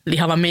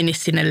lihava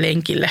menisi sinne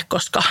lenkille,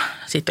 koska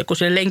sitten kun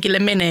sinne lenkille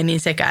menee, niin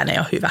sekään ei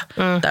ole hyvä.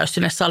 Tai jos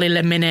sinne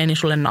salille menee, niin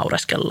sulle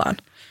naureskellaan.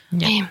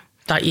 Niin.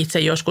 Tai itse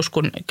joskus,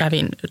 kun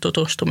kävin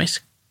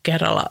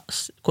tutustumiskerralla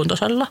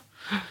kuntosalilla.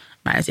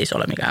 Mä en siis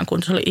ole mikään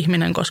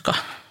kuntosali-ihminen, koska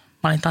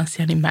mä olin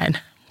tanssija, niin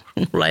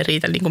mulla ei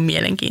riitä niin kuin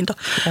mielenkiinto.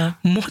 Ja.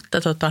 Mutta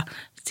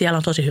siellä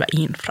on tosi hyvä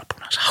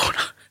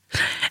infrapunasauna.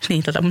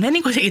 Niin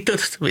menin kuitenkin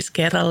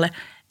tutustumiskerralle,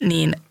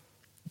 niin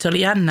se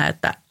oli jännä,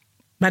 että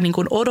mä niin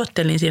kuin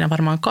odottelin siinä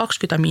varmaan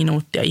 20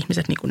 minuuttia.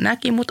 Ihmiset niin kuin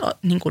näki mut,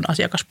 niin kuin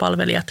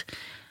asiakaspalvelijat.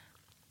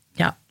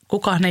 Ja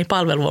kukaan ei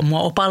palvelua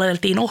mua.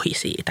 Palveltiin ohi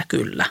siitä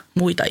kyllä,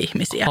 muita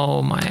ihmisiä.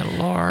 Oh my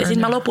lord. Ja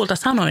sitten mä lopulta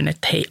sanoin,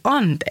 että hei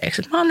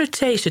anteeksi, että mä oon nyt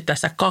seissyt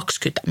tässä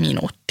 20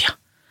 minuuttia.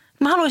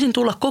 Mä haluaisin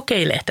tulla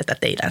kokeilemaan tätä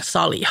teidän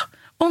salia.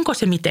 Onko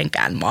se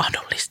mitenkään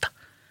mahdollista?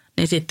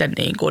 Niin sitten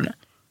niin kuin,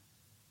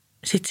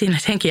 sit siinä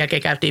senkin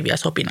jälkeen käytiin vielä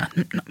sopina,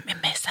 että no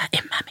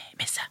en mä mene.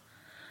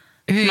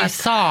 Hyi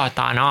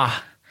saatana.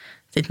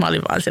 Sitten mä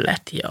olin vaan silleen,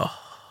 että joo,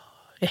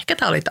 ehkä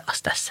tää oli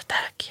taas tässä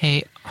tääkin.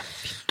 Hei,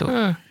 vittu.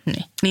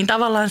 Niin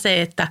tavallaan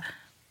se, että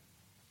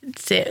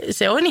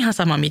se on ihan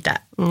sama, mitä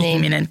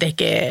ihminen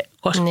tekee,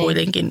 koska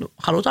kuitenkin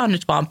halutaan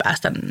nyt vaan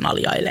päästä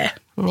naljailemaan.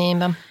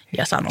 Niinpä.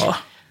 Ja sanoa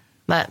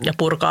ja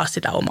purkaa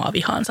sitä omaa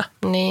vihansa.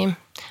 Niin.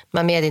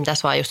 Mä mietin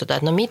tässä vaan just että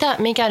no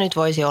mikä nyt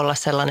voisi olla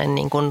sellainen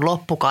niin kuin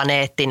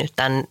loppukaneetti nyt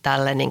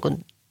tälle niin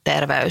kuin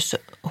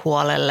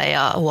terveyshuolelle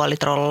ja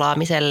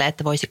huolitrollaamiselle,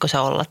 että voisiko se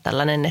olla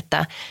tällainen,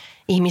 että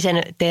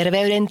ihmisen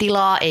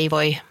terveydentilaa ei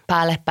voi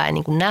päälle päin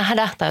niin kuin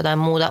nähdä tai jotain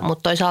muuta,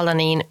 mutta toisaalta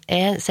niin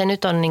eihän se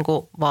nyt on niin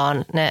kuin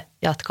vaan ne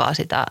jatkaa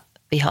sitä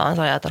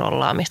vihaansa ja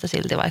trollaamista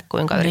silti, vaikka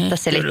kuinka yrittää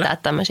selittää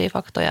tämmöisiä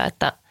faktoja,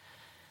 että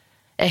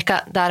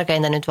ehkä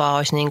tärkeintä nyt vaan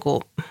olisi niin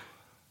kuin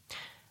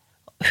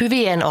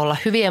olla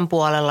hyvien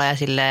puolella ja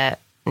silleen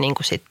niin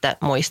kuin sitten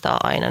muistaa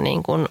aina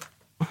niin kuin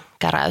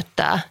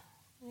käräyttää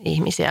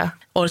ihmisiä.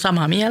 Olen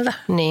samaa mieltä.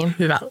 Niin.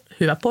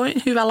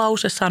 Hyvä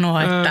lause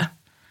sanoa,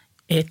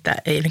 että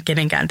ei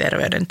kenenkään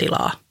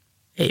terveydentilaa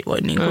ei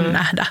voi niin kuin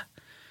nähdä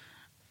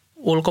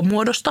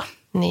ulkomuodosta.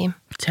 Niin.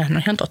 Sehän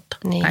on ihan totta.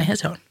 Niin. Näinhän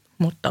se on.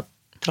 Mutta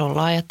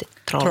trollaajat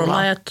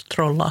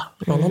trollaa.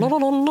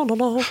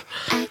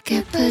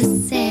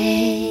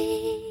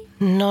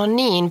 No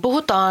niin,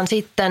 puhutaan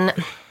sitten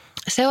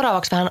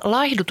seuraavaksi vähän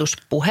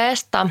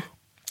laihdutuspuheesta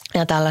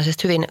ja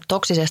tällaisesta hyvin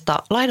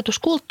toksisesta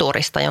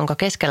laihdutuskulttuurista, jonka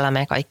keskellä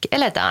me kaikki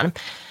eletään.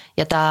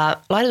 Ja tämä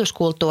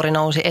laihdutuskulttuuri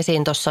nousi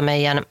esiin tuossa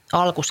meidän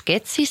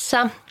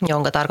alkusketsissä,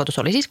 jonka tarkoitus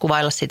oli siis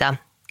kuvailla sitä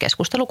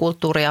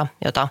keskustelukulttuuria,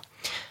 jota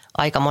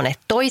aika monet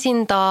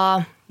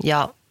toisintaa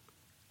ja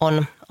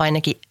on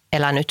ainakin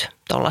elänyt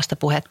tuollaista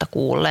puhetta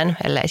kuullen,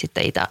 ellei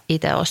sitten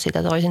itse ole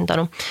sitä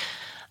toisintanut.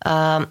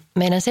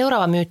 Meidän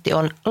seuraava myytti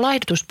on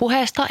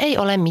laihdutuspuheesta ei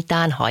ole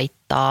mitään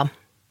haittaa.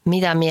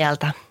 Mitä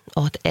mieltä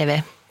oot,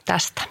 Eve,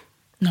 tästä?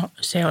 No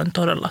se on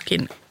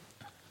todellakin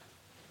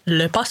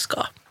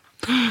löpaskaa.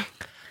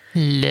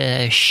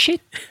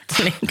 Shit.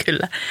 Niin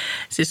kyllä.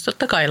 Siis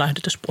totta kai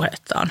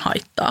laihdutuspuheesta on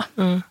haittaa,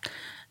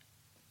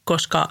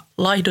 koska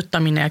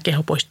laihduttaminen ja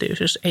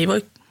kehopositiivisuus ei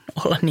voi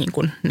olla niin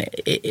kuin,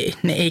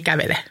 ne ei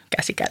kävele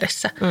käsi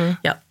kädessä.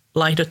 Ja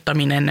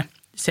laihduttaminen,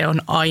 se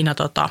on aina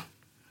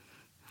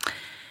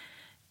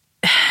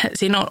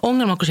siinä on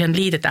ongelma, kun siihen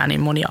liitetään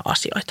niin monia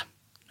asioita.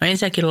 No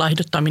ensinnäkin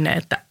laihduttaminen,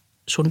 että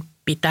sun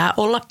pitää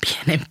olla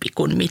pienempi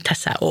kuin mitä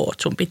sä oot.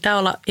 Sun pitää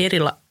olla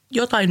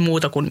jotain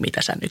muuta kuin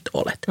mitä sä nyt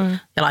olet.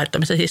 Ja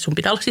laihduttamisen siis sun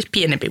pitää olla siis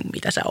pienempi kuin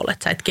mitä sä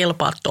olet. Sä et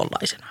kelpaa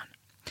tollaisenaan.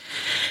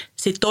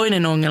 Sitten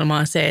toinen ongelma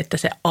on se, että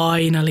se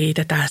aina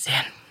liitetään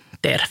siihen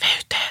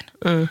terveyteen.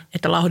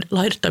 Että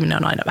laihduttaminen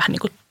on aina vähän niin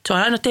kuin, se on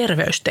aina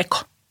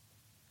terveysteko.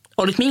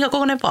 Olit minkä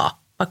kokoinen vaan.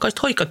 Vaikka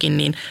olisit hoikkakin,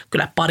 niin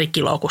kyllä 2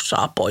 kiloa kun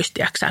saa pois,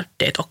 tiedätkö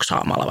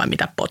detoksaamalla vai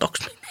mitä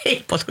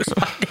ei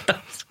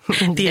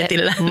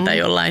tietillä tai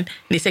jollain.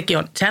 Niin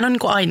sehän on niin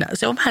kuin aina,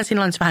 se on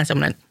vähän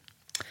semmoinen,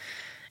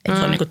 että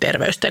se on niin kuin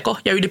terveysteko.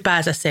 Ja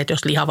ylipäänsä se, että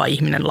jos lihava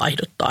ihminen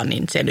laihduttaa,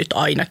 niin se nyt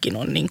ainakin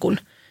on niin kuin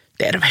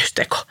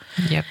terveysteko.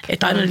 Jep.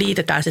 Että aina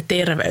liitetään se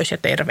terveys ja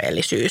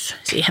terveellisyys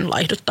siihen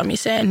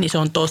laihduttamiseen, niin se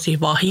on tosi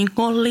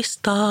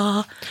vahingollista.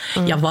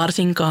 Ja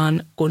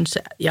varsinkaan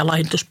ja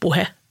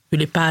laihdutuspuhe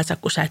ylipäänsä,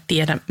 kun sä et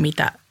tiedä,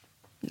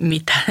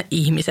 mitä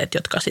ihmiset,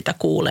 jotka sitä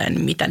kuulee,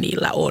 niin mitä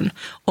niillä on.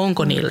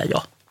 Onko niillä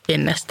jo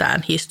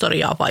ennestään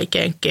historiaa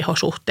vaikean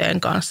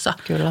kehosuhteen kanssa?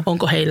 Kyllä.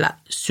 Onko heillä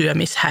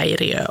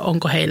syömishäiriö?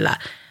 Onko heillä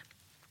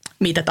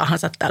mitä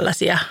tahansa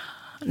tällaisia,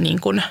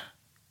 niin kuin,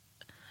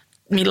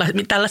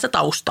 tällaista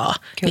taustaa?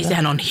 Kyllä. Niin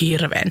sehän on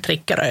hirveän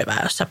triggeröivää,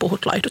 jos sä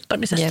puhut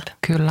laihduttamisesta. Jep.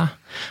 Kyllä.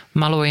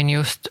 Mä luin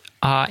just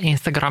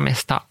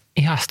Instagramista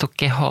Ihastu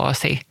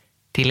kehoosi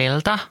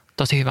 -tililtä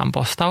tosi hyvän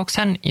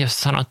postauksen, jossa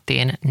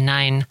sanottiin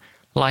näin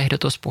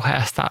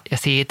laihdutuspuheesta ja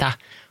siitä,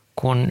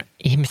 kun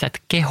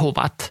ihmiset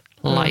kehuvat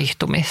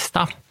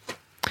laihtumista.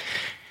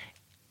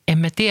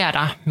 Emme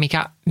tiedä,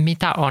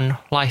 mitä on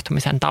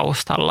laihtumisen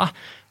taustalla.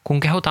 Kun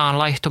kehutaan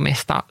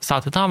laihtumista,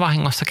 saatetaan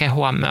vahingossa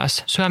kehua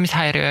myös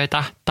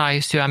syömishäiriöitä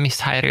tai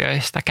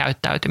syömishäiriöistä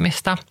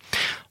käyttäytymistä.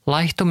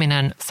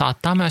 Laihtuminen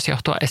saattaa myös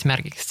johtua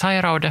esimerkiksi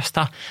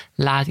sairaudesta,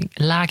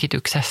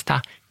 lääkityksestä,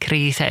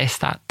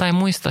 kriiseistä tai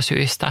muista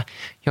syistä,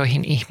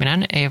 joihin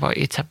ihminen ei voi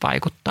itse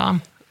vaikuttaa.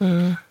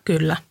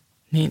 Kyllä.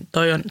 Niin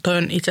toi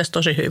on itse asiassa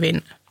tosi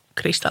hyvin,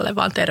 Kristalle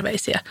vaan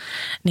terveisiä,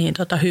 niin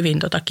hyvin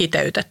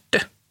kiteytetty,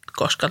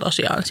 koska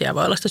tosiaan siellä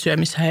voi olla sitä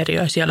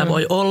syömishäiriöä, siellä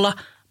voi olla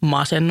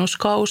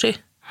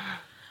masennuskausi,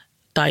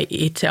 tai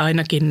itse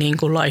ainakin niin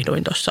kuin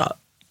laihduin tuossa,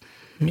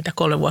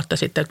 3 vuotta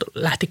sitten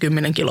lähti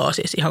 10 kiloa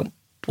siis ihan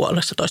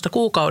 1,5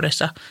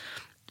 kuukaudessa,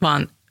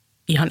 vaan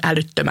ihan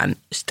älyttömän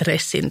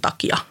stressin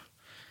takia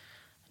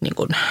niin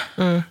kuin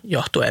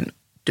johtuen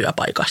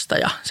työpaikasta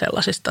ja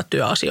sellaisista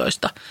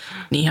työasioista,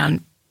 niin ihan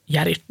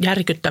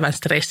järkyttävän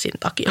stressin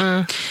takia.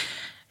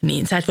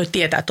 Niin sä et voi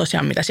tietää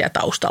tosiaan, mitä siellä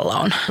taustalla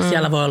on.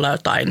 Siellä voi olla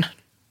jotain,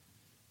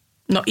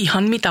 no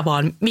ihan mitä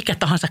vaan, mikä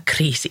tahansa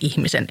kriisi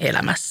ihmisen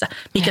elämässä,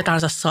 mikä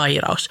tahansa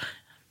sairaus.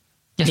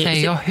 Ja niin se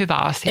ei ole hyvä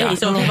asia. Ei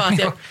se ole hyvä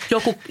asia.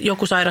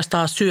 Joku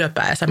sairastaa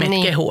syöpää ja sä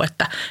menet kehuu,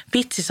 että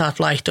vitsi sä oot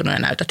laihtunut ja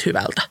näytät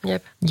hyvältä.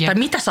 Jep. Tai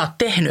mitä sä oot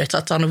tehnyt, että sä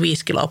oot saanut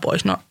 5 kiloa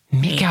pois. No,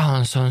 mikä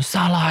on sun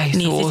salaisuus?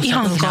 Niin siis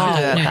ihan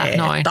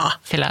kauheeta,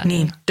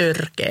 niin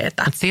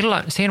törkeetä.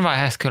 Siinä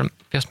vaiheessa kyllä,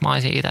 jos mä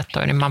olisin itse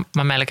toi, niin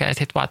mä melkein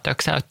sit vaan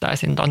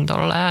töksäyttäisin ton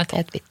tolleen.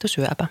 Et vittu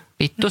syöpä.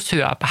 Vittu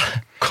syöpä.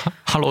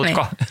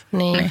 Haluutko?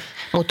 Niin.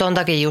 Mutta ton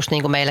takia just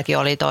niin kuin meilläkin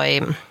oli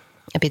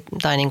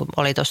tai niin kuin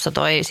oli tuossa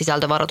toi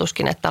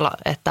sisältövaroituskin,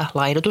 että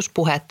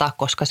laihdutuspuhetta,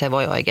 koska se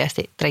voi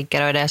oikeasti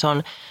triggeröidä ja se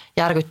on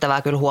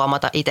järkyttävää kyllä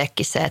huomata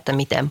itsekin se, että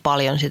miten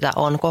paljon sitä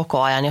on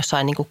koko ajan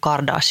jossain niin kuin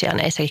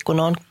Kardashianeissakin, kun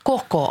ne on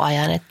koko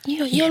ajan, että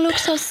you look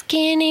so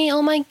skinny,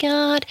 oh my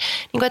god.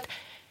 Niin kuin, että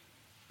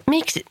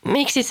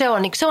miksi se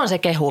on se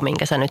kehu,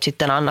 minkä sä nyt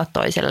sitten annat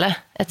toiselle,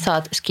 että sä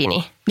oot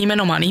skinny?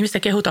 Nimenomaan ihmistä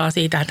kehutaan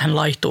siitä, että hän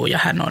laihtuu ja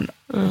hän on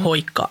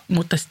hoikka,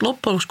 mutta sitten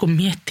loppujen lopuksi kun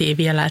miettii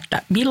vielä,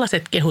 että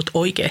millaiset kehut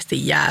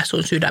oikeasti jää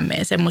sun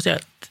sydämeen, semmoisia,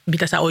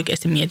 mitä sä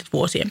oikeasti mietit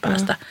vuosien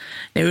päästä,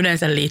 ne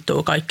yleensä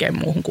liittyy kaikkeen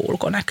muuhun kuin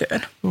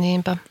ulkonäköön.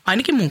 Niinpä.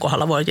 Ainakin mun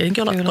kohdalla voi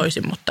tietenkin olla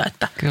toisin, mutta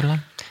että Kyllä.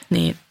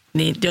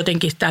 Niin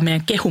jotenkin tämä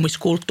meidän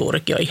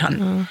kehumiskulttuurikin on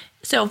ihan,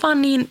 se on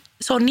vaan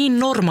niin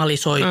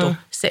normalisoitu,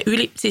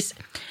 siis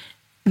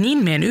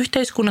niin meidän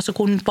yhteiskunnassa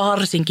kuin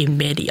varsinkin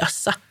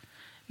mediassa.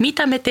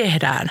 Mitä me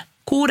tehdään?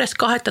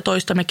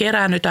 6.12. me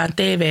keräännytään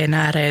TV:n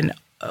ääreen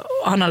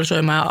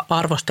analysoimaan ja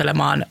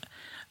arvostelemaan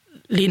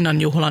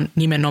linnanjuhlan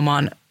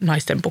nimenomaan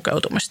naisten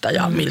pukeutumista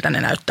ja miltä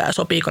ne näyttää,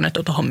 sopiiko ne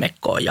tuohon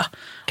mekkoon ja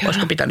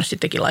olisiko pitänyt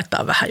sittenkin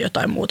laittaa vähän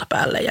jotain muuta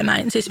päälle ja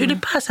näin. Siis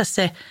ylipäänsä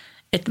se,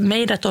 että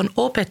meidät on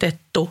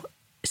opetettu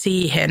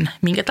siihen,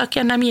 minkä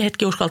takia nämä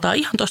miehetkin uskaltaa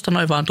ihan tuosta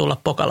noin vaan tulla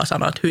pokalla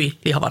sanoa, että hyi,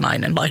 lihava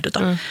nainen, laihduta,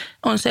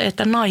 on se,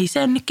 että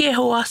naisen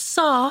kehoa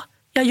saa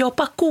ja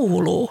jopa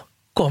kuuluu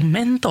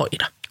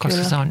kommentoida.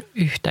 Koska se on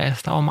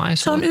yhteistä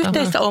omaisuutta. Se on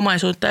yhteistä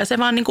omaisuutta ja se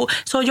vaan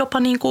se on jopa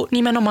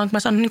nimenomaan, kun mä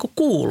sanon,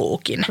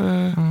 kuuluukin.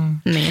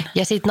 Niin.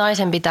 Ja sitten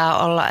naisen pitää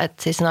olla,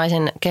 että siis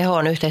naisen keho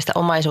on yhteistä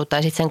omaisuutta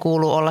ja sitten sen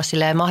kuuluu olla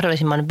silleen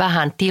mahdollisimman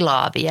vähän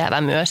tilaa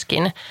vievä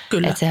myöskin.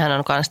 Kyllä. Että sehän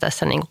on myös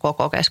tässä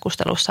koko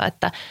keskustelussa,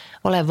 että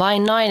ole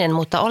vain nainen,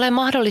 mutta ole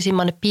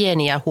mahdollisimman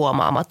pieni ja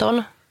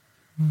huomaamaton.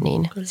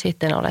 Niin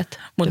sitten olet.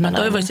 Mutta mä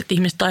toivoisin, että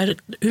ihmiset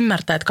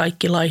ymmärtää, että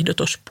kaikki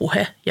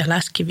laihdutuspuhe ja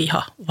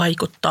läskiviha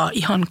vaikuttaa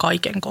ihan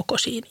kaiken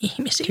kokoisiin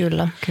ihmisiin.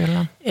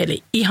 Kyllä.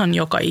 Eli ihan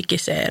joka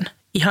ikiseen.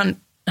 Ihan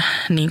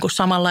niin kuin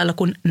samalla lailla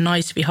kuin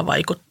naisviha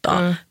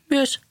vaikuttaa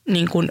myös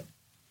niin kuin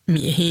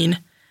miehiin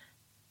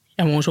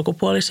ja muun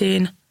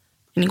sukupuolisiin,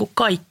 niin kuin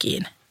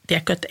kaikkiin.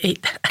 Tiedätkö, että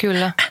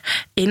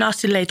ei naa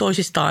silleen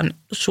toisistaan,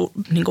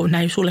 niin kuin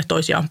näin sulle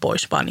toisiaan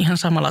pois, vaan ihan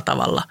samalla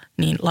tavalla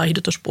niin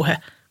laihdutuspuhe,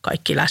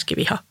 kaikki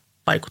läskiviha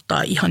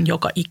vaikuttaa ihan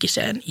joka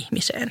ikiseen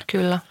ihmiseen.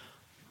 Kyllä.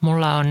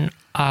 Mulla on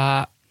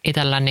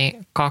itselläni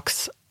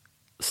 2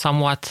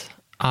 somewhat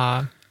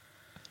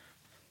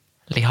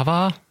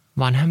lihavaa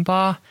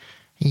vanhempaa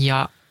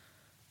ja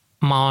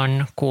mä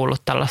oon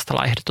kuullut tällaista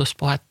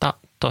laihdutuspuhetta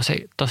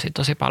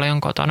tosi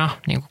paljon kotona,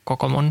 niin kuin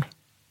koko mun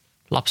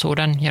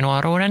lapsuuden ja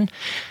nuoruuden.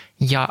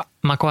 Ja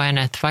mä koen,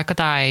 että vaikka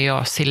tää ei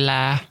ole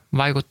sillä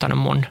vaikuttanut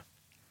mun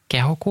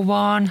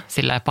kehokuvaan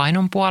sillä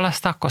painon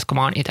puolesta, koska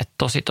mä oon itse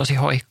tosi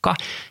hoikka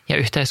ja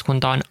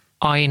yhteiskunta on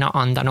aina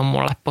antanut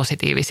mulle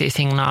positiivisia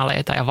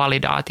signaaleita ja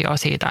validaatioa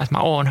siitä, että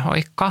mä oon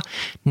hoikka,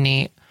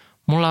 niin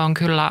mulla on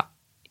kyllä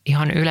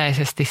ihan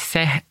yleisesti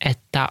se,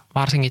 että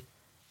varsinkin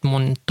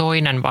mun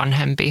toinen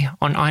vanhempi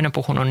on aina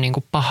puhunut niin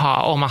kuin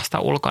pahaa omasta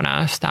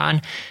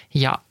ulkonäöstään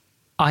ja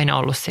aina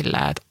ollut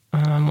sillä, että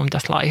mun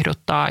pitäisi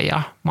laihduttaa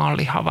ja mä oon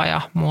lihava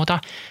ja muuta.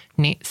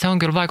 Niin se on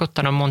kyllä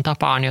vaikuttanut mun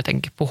tapaan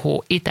jotenkin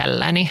puhua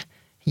itselleni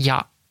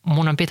ja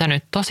mun on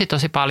pitänyt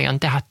tosi paljon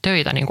tehdä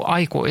töitä niin kuin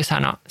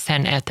aikuisena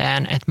sen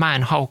eteen, että mä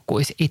en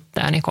haukkuisi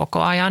itseäni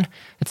koko ajan.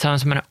 Että se on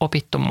semmoinen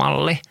opittu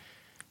malli,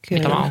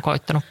 mitä mä oon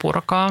koittanut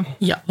purkaa.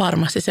 Ja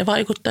varmasti se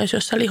vaikuttaisi,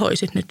 jos sä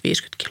lihoisit nyt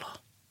 50 kiloa.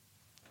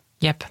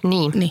 Jep.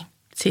 Niin.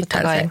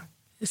 Sittenhän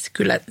se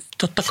kyllä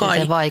totta kai.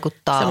 Se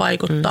vaikuttaa. Se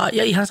vaikuttaa.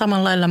 Ja ihan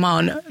samalla lailla mä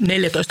oon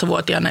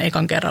 14-vuotiaana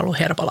ekan kerran ollut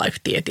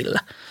Herbalife-dietillä.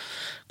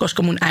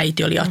 koska mun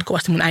äiti oli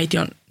jatkuvasti, mun äiti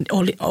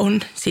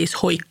on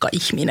siis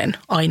hoikka-ihminen,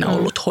 aina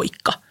ollut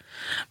hoikka,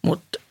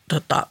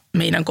 mutta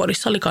meidän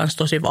kodissa oli myös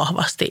tosi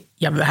vahvasti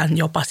ja vähän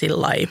jopa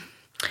sillai,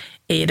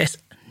 ei edes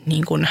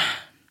niin kuin,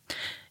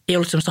 ei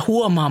ollut semmoista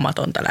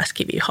huomaamatonta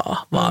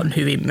läskivihaa, vaan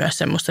hyvin myös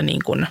semmoista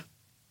niin kuin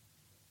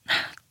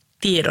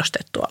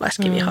tiedostettua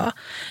läskivihaa.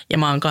 Ja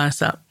mä oon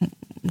kanssa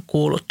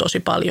kuullut tosi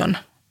paljon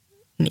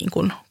niin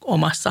kuin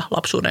omassa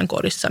lapsuuden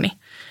kodissani.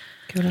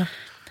 Kyllä.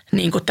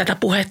 Niin kuin tätä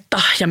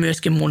puhetta ja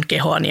myöskin mun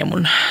kehoani ja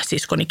mun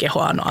siskoni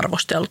kehoa on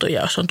arvosteltu.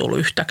 Ja jos on tullut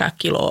yhtäkään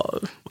kiloa,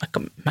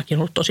 vaikka mäkin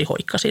ollut tosi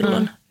hoikka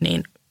silloin,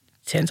 niin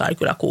sen sai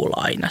kyllä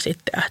kuulla aina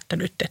sitten, että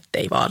nyt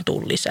ettei vaan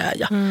tule lisää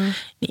ja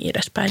niin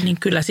edespäin. Niin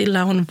kyllä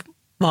sillä on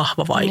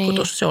vahva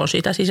vaikutus. Niin. Se on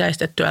sitä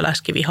sisäistettyä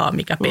läskivihaa,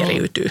 mikä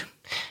periytyy.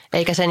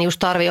 Eikä sen just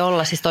tarvi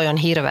olla, siis toi on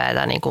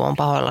hirveetä, niin kuin on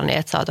pahoillani,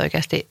 että sä oot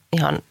oikeasti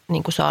ihan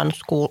niin kuin saanut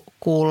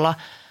kuulla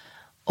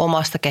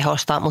omasta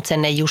kehosta, mutta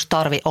sen ei just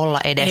tarvi olla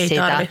edes ei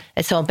sitä.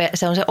 Että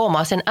se on se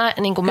oma.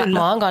 Niin kuin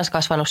mä oon kanssa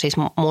kasvanut, siis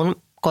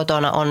mun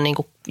kotona on niin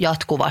kuin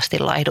jatkuvasti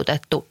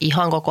laihdutettu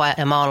ihan koko ajan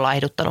ja mä oon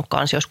laihduttanut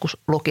kanssa joskus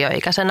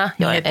lukioikäisenä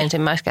jo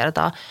ensimmäistä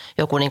kertaa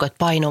joku niin kuin, että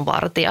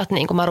painonvartijat,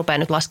 niin kuin mä rupean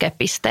nyt laskemaan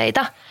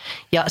pisteitä.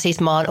 Ja siis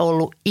mä oon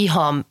ollut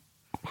ihan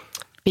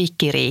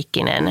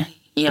pikkiriikkinen.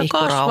 Ja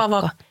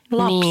kasvava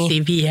lapsi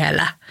niin.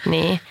 Vielä.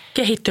 Niin.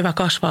 Kehittyvä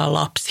kasvaa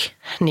lapsi.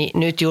 Niin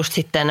nyt just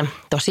sitten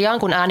tosiaan,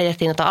 kun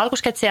äänitettiin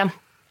alkusketsiä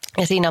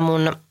ja siinä on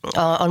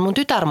mun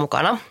tytär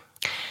mukana,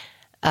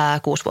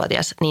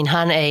 6-vuotias, niin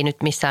hän ei nyt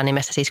missään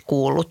nimessä siis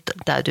kuullut,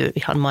 täytyy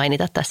ihan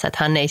mainita tässä, että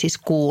hän ei siis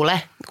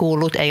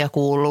kuullut eikä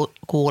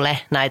kuule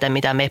näitä,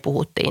 mitä me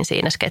puhuttiin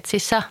siinä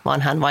sketsissä,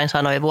 vaan hän vain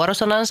sanoi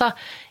vuorosanansa,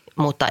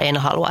 mutta en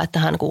halua, että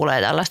hän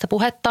kuulee tällaista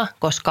puhetta,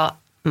 koska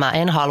mä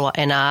en halua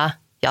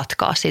enää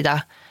jatkaa sitä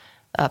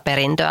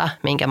perintöä,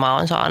 minkä mä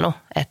oon saanut,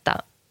 että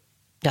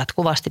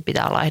jatkuvasti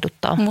pitää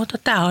laihduttaa. Mutta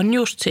tämä on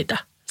just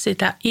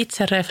sitä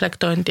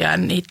itsereflektointia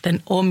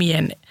niiden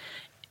omien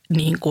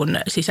niin kuin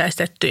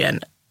sisäistettyjen,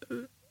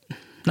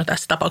 no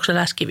tässä tapauksessa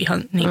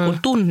läskivihan niin kuin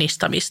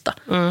tunnistamista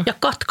ja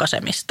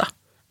katkaisemista.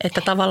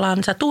 Että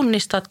tavallaan sä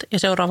tunnistat ja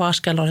seuraava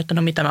askel on, että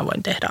no mitä mä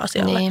voin tehdä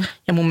asialle. Niin.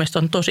 Ja mun mielestä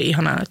on tosi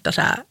ihanaa, että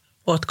sä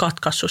oot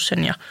katkaissut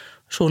sen ja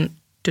sun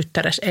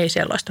tyttäres ei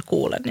sellaista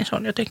kuule, niin se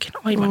on jotenkin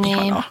aivan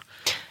ihanaa.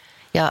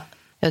 Ja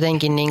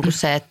jotenkin niin kuin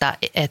se,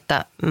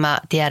 että mä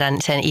tiedän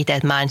sen itse,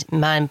 että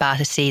mä en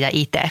pääse siitä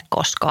itse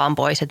koskaan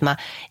pois. Että mä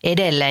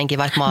edelleenkin,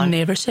 vaikka mä oon...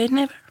 Never say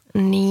never.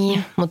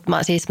 Niin, mutta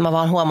mä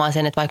vaan huomaan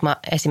sen, että vaikka mä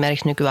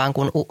esimerkiksi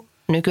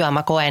nykyään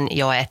mä koen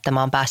jo, että mä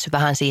oon päässyt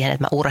vähän siihen,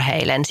 että mä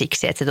urheilen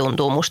siksi, että se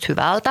tuntuu musta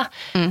hyvältä,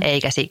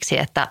 eikä siksi,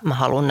 että mä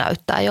haluan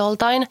näyttää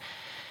joltain.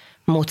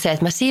 Mutta se,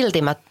 että mä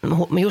silti, mä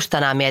just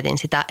tänään mietin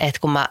sitä,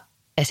 että kun mä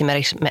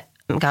esimerkiksi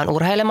käyn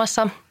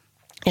urheilemassa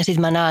ja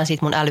sitten mä näen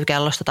siitä mun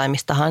älykellosta tai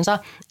mistä tahansa,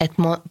 että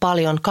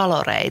paljon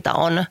kaloreita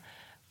on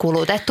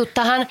kulutettu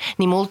tähän,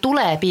 niin mulla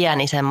tulee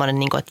pieni semmoinen,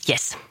 niin kuin, että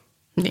jes.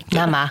 Niin,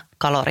 nämä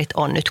kalorit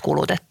on nyt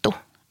kulutettu.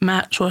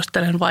 Mä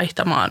suosittelen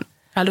vaihtamaan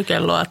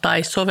älykelloa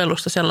tai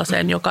sovellusta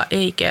sellaiseen, joka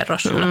ei kerro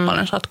sulle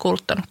paljon sä oot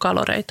kuluttanut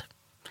kaloreita.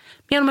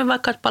 Mieluummin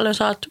vaikka, että paljon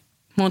sä oot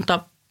monta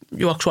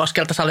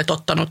juoksuaskelta sä olet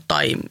ottanut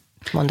tai...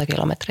 Monta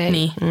kilometriä.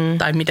 Niin,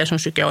 tai miten sun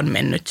syke on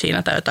mennyt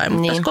siinä tai jotain.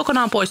 Mutta niin.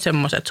 Kokonaan pois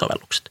semmoiset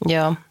sovellukset.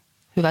 Joo,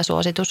 hyvä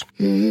suositus.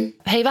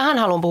 Hei, vähän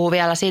haluan puhua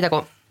vielä siitä,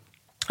 kun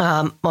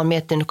mä oon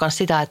miettinyt myös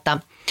sitä, että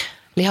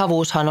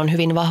lihavuushan on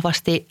hyvin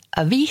vahvasti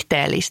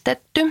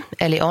viihteellistetty,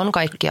 eli on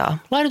kaikkia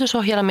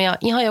laihdutusohjelmia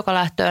ihan joka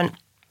lähtöön.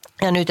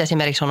 Ja nyt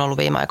esimerkiksi on ollut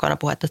viime aikoina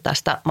puhetta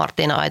tästä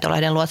Martina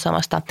Aitolehden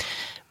luotsaamasta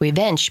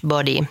Revenge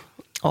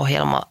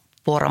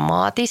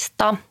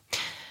Body-ohjelmaformaatista.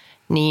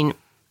 Niin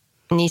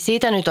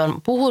siitä nyt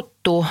on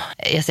puhuttu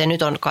ja se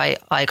nyt on kai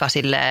aika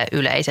silleen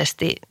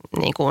yleisesti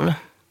niin kuin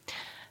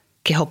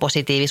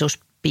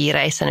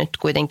kehopositiivisuuspiireissä nyt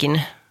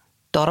kuitenkin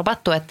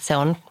torpattu, että se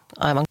on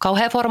aivan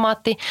kauhea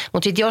formaatti,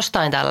 mutta sitten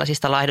jostain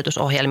tällaisista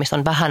laihdutusohjelmista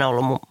on vähän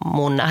ollut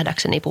mun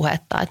nähdäkseni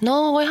puhetta, että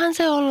no voihan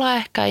se olla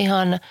ehkä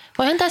ihan,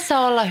 voihan tässä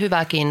olla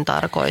hyväkin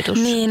tarkoitus.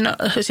 Niin, no,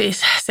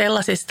 siis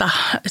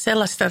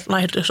sellaisista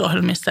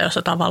laihdutusohjelmista,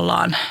 jossa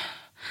tavallaan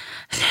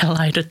sen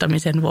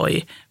laihduttamisen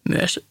voi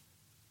myös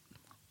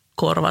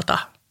korvata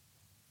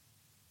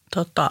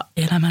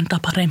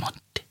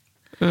elämäntaparemontti.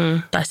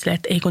 Tai silleen,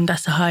 että ei kun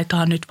tässä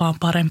haetaan nyt vaan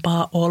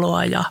parempaa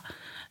oloa ja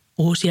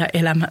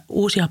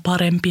uusia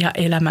parempia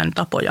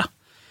elämäntapoja,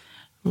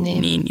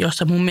 niin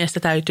jossa mun mielestä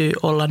täytyy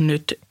olla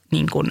nyt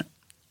niin kuin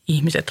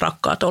ihmiset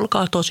rakkaat,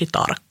 olkaa tosi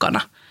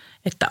tarkkana,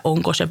 että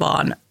onko se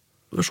vaan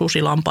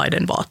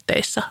susilampaiden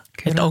vaatteissa, kyllä.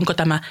 Että onko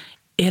tämä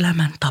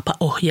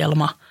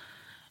elämäntapaohjelma,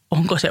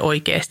 onko se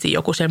oikeasti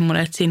joku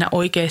semmoinen, että siinä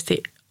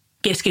oikeasti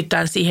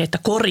keskitytään siihen, että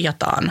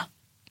korjataan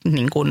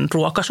niin kuin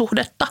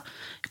ruokasuhdetta,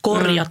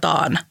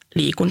 korjataan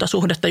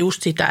liikuntasuhdetta,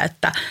 just sitä,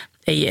 että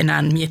ei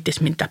enää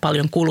miettisi, mitä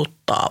paljon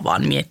kuluttaa,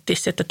 vaan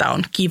miettisi, että tämä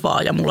on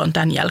kivaa ja mulla on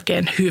tämän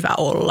jälkeen hyvä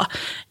olla.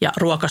 Ja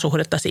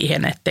ruokasuhdetta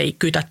siihen, että ei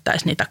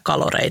kytättäisi niitä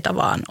kaloreita,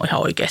 vaan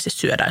ihan oikeasti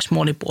syödäisi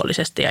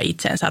monipuolisesti ja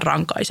itsensä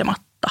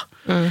rankaisematta.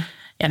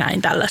 ja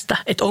näin tällaista.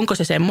 Että onko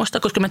se semmoista,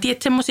 koska mä tiedän,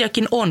 että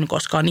semmoisiakin on,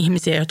 koska on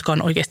ihmisiä, jotka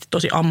on oikeasti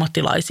tosi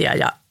ammattilaisia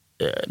ja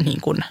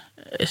niin kuin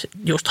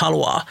just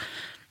haluaa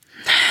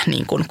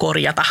niin kuin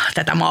korjata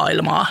tätä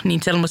maailmaa,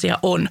 niin sellaisia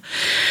on.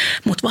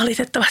 Mutta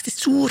valitettavasti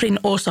suurin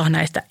osa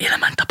näistä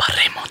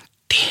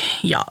elämäntaparemontti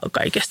ja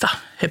kaikesta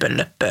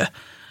höpönlöppöä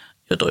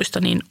jutuista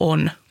niin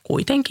on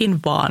kuitenkin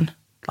vaan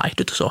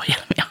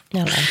laihdutusohjelmia.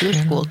 Ja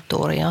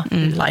laihdutuskulttuuria.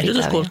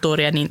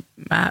 Laihdutuskulttuuria, niin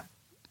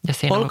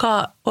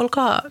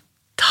olkaa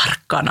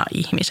tarkkana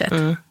ihmiset.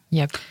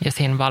 Jep. Ja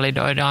siinä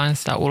validoidaan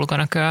sitä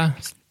ulkonäköä,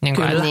 niin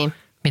kuin,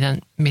 että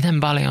miten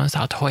paljon sä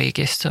oot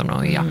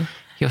hoikistunut ja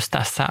just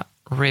tässä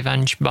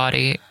Revenge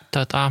Body,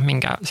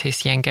 minkä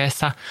siis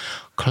Jenkeissä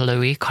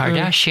Khloe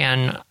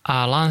Kardashian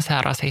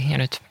lanseerasi ja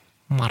nyt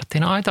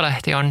Martina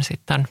Aitolehti on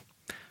sitten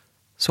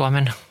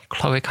Suomen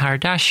Khloe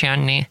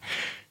Kardashian, niin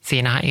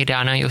siinähän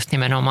ideana just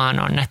nimenomaan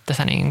on, että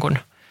sä niin kuin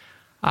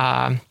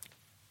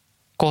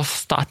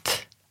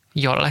kostat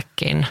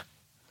jollekin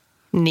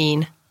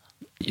niin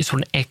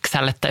sun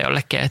exälle tai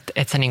jollekin,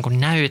 että sä niin kuin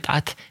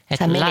näytät,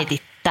 että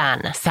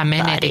sä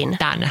menetit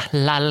tän.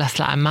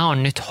 Lälläslää, mä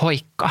oon nyt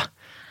hoikka.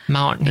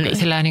 Mä oon niin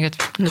sillä niin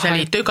kuin, no se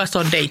liittyy myös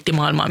tuon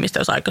deittimaailmaan, mistä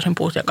jos aikaisemmin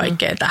puhut ja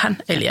kaikkeen tähän.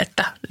 Eli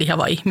että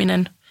lihava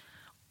ihminen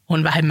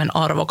on vähemmän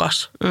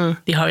arvokas.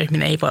 Lihava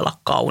ihminen ei voi olla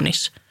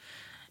kaunis.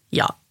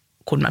 Ja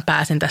kun mä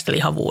pääsen tästä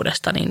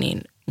lihavuudesta,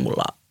 niin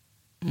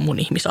mun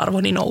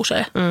ihmisarvoni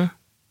nousee.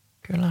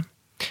 Kyllä.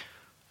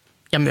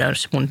 Ja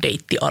myös mun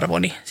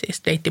deittiarvoni,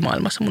 siis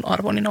deittimaailmassa mun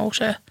arvoni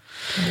nousee.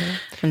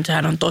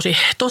 Sehän on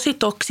tosi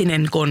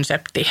toksinen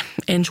konsepti.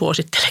 En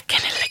suosittele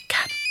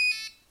kenellekään.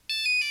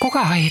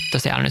 Kuka hitto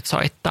siellä nyt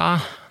soittaa?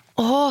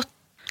 Oho,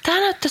 tää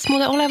näyttäisi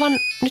muuten olevan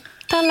nyt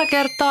tällä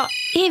kertaa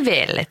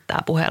Ivelle tää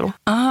puhelu.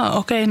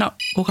 Okei, no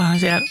kukahan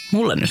siellä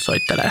mulle nyt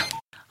soittelee?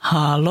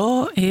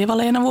 Haloo,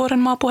 Eeva-Leena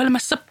Vuorenmaa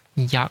puhelimessa.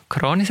 Ja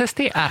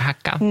kroonisesti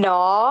ärhäkkä.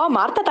 No,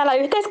 Martta täällä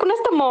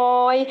yhteiskunnasta,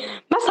 moi.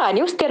 Mä sain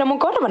just tiedon mun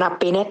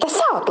korvanappiin, että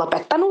sä oot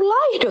lopettanut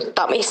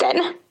laihduttamisen.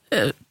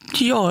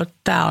 Joo,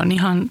 tää on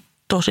ihan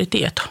tosi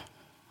tieto.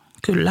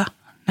 Kyllä,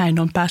 näin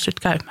on päässyt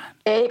käymään.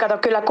 Ei kato,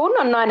 kyllä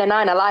kunnon nainen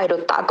aina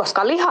laihduttaa,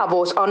 koska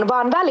lihavuus on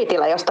vaan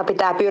välitila, josta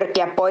pitää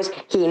pyrkiä pois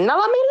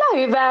hinnalla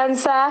millä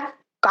hyvänsä.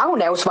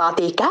 Kauneus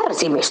vaatii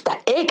kärsimystä,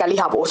 eikä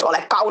lihavuus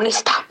ole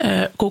kaunista.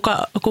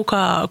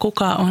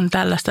 Kuka on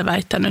tällaista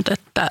väittänyt,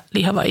 että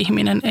lihava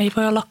ihminen ei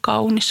voi olla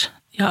kaunis?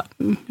 Ja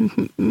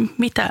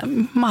mitä,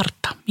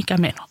 Martta, mikä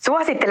meno?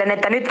 Suosittelen,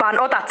 että nyt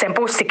vaan otat sen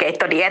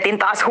pussikeittodietin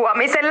taas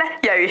huomiselle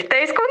ja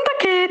yhteiskunta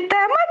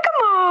kiittää. Moikka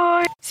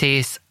moi!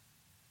 Siis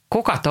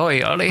kuka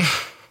toi oli?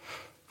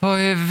 Voi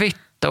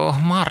vittu,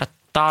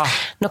 Martta.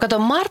 No kato,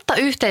 Martta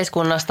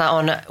yhteiskunnasta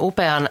on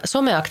upean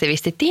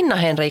someaktivisti Tinna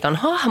Henriikan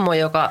hahmo,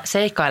 joka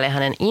seikkailee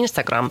hänen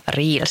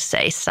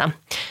Instagram-reelseissä.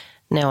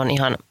 Ne on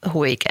ihan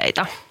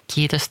huikeita.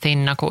 Kiitos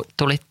Tinna, kun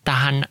tulit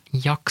tähän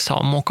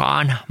jaksoon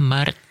mukaan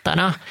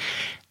Marttana.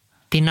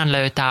 Tinnan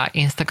löytää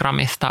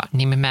Instagramista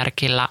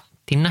nimimerkillä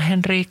Tinna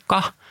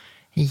Henriikka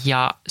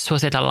ja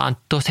suositellaan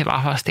tosi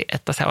vahvasti,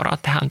 että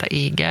seuraatte häntä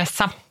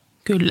IG:ssä.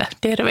 Kyllä,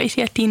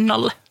 terveisiä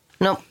Tinnalle.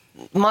 No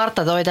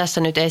Martta toi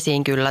tässä nyt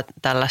esiin kyllä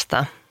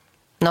tällaista,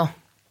 no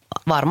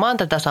varmaan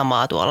tätä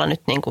samaa tuolla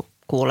nyt niin kuin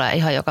kuulee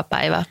ihan joka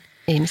päivä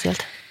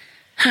ihmisiltä.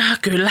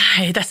 Kyllä,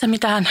 ei tässä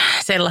mitään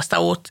sellaista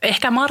uutta.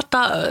 Ehkä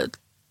Martta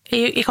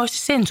ei kauheasti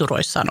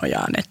sensuroi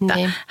sanojaan, että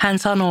hän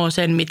sanoo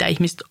sen, mitä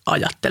ihmiset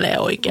ajattelee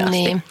oikeasti.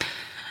 Niin.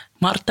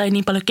 Martta ei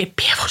niin paljon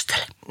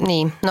keppievustele.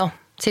 Niin, no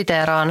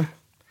siteeraan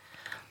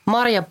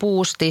Marja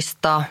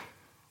Puustista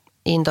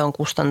Inton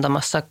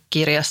kustantamassa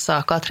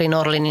kirjassa, Katri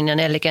Norlinin ja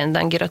Nelli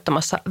Kentän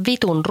kirjoittamassa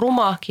Vitun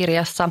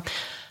ruma-kirjassa.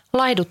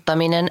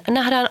 Laiduttaminen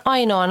nähdään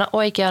ainoana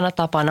oikeana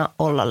tapana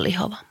olla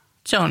lihava.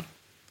 Se on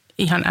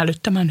ihan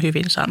älyttömän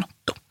hyvin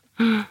sanottu.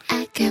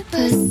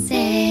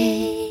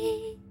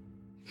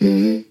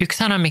 Yksi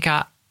sana,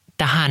 mikä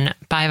tähän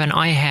päivän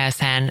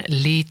aiheeseen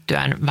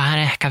liittyen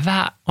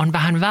on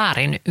vähän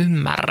väärin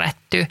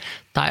ymmärretty,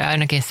 tai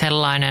ainakin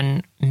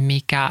sellainen,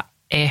 mikä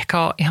ei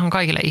ehkä ole ihan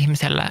kaikille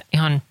ihmisille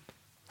ihan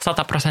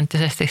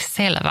 100%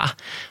 selvä,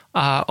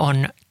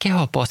 on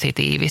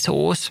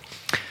kehopositiivisuus.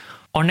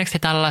 Onneksi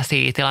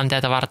tällaisia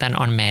tilanteita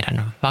varten on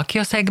meidän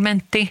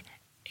vakiosegmentti,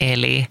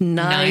 eli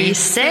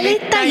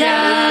Naisselittäjä!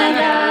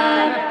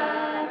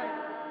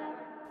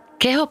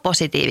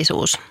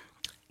 Kehopositiivisuus.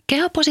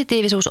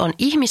 Kehopositiivisuus on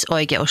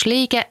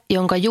ihmisoikeusliike,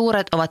 jonka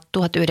juuret ovat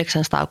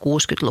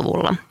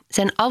 1960-luvulla.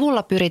 Sen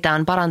avulla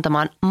pyritään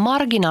parantamaan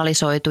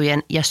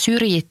marginalisoitujen ja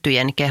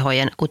syrjittyjen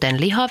kehojen,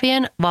 kuten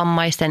lihavien,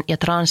 vammaisten ja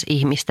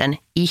transihmisten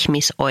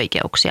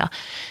ihmisoikeuksia.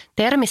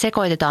 Termi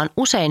sekoitetaan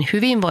usein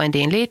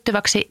hyvinvointiin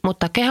liittyväksi,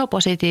 mutta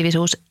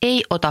kehopositiivisuus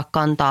ei ota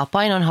kantaa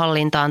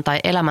painonhallintaan tai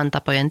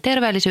elämäntapojen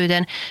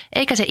terveellisyyteen,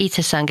 eikä se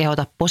itsessään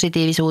kehota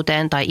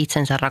positiivisuuteen tai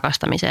itsensä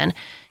rakastamiseen.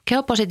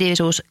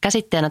 Kehopositiivisuus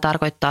käsitteenä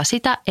tarkoittaa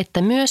sitä,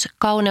 että myös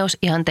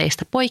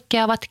kauneusihanteista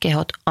poikkeavat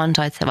kehot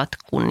ansaitsevat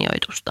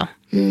kunnioitusta.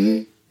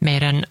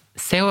 Meidän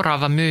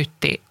seuraava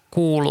myytti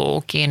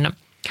kuuluukin: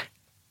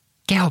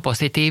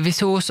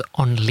 kehopositiivisuus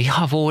on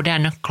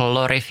lihavuuden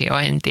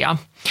glorifiointia.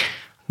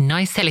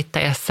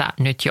 Naisselittäjässä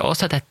nyt jo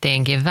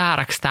osoitettiinkin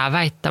vääräksi tämä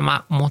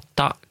väittämä,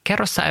 mutta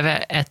kerro sä, Eve,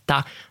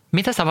 että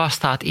mitä sä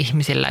vastaat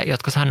ihmisille,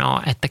 jotka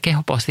sanoo, että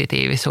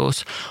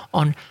kehopositiivisuus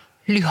on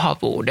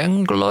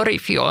lihavuuden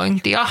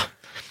glorifiointia?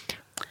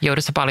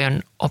 Joudutko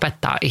paljon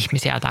opettaa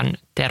ihmisiä tämän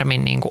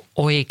termin niin kuin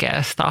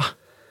oikeasta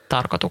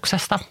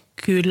tarkoituksesta?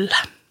 Kyllä,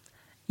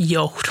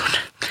 joudun.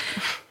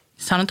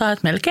 Sanotaan,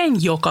 että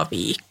melkein joka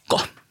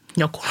viikko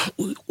joku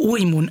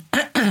ui mun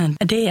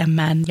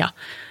DM:ään ja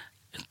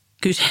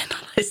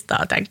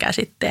kyseenalaistaa tämän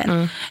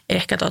käsitteen.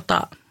 Ehkä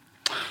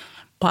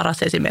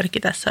paras esimerkki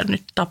tässä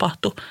nyt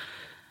tapahtui,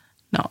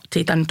 no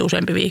siitä nyt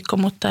useampi viikko,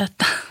 mutta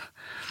että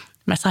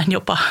mä sain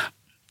jopa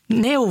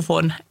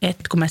neuvon,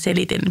 että kun mä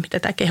selitin, mitä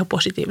tämä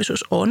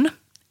kehopositiivisuus on,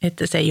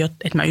 että se ei ole,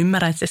 että mä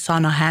ymmärrän, että se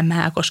sana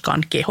hämää, koska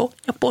on keho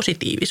ja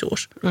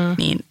positiivisuus,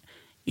 niin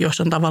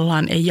jos on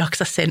tavallaan ei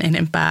jaksa sen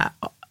enempää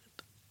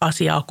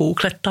asiaa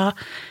googlettaa,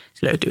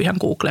 se löytyy ihan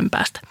Googlen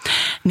päästä,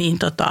 niin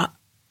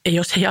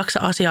jos ei jaksa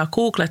asiaa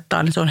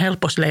googlettaa, niin se on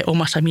helppo silleen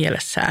omassa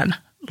mielessään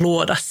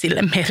luoda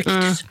sille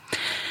merkitys.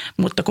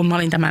 Mutta kun mä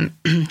olin tämän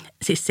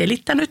siis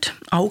selittänyt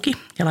auki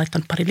ja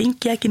laittanut pari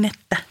linkkiäkin,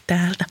 että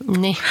täältä,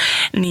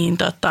 niin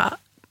tää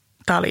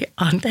oli,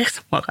 anteeksi,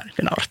 mä alkaa nyt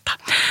naurattaa.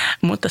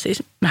 Mutta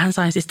siis mähän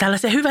sain siis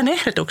tällaisen hyvän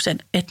ehdotuksen,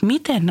 että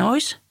miten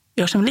olisi,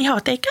 jos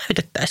lihavat ei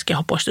käytettäisi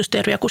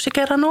kehopositiivisuustermiä, kun se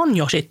kerran on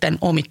jo sitten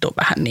omittu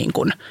vähän niin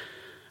kuin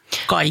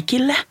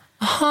kaikille.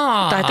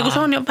 Ahaa. Tai että kun se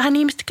on jo vähän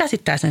ihmiset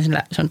käsittää sen,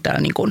 se on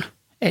täällä niin kuin,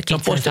 että se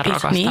on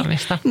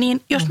positiivista.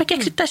 Niin jos me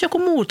keksittäisiin joku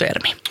muu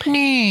termi.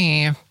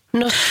 Niin.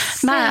 No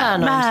mä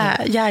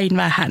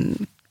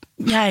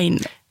jäin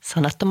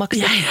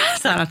sanattomaksi.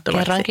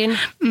 Kerrankin.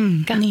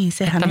 Niin,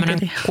 sehän tämmöinen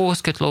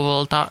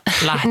 60-luvulta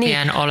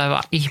lähtien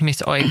oleva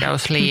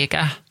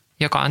ihmisoikeusliike,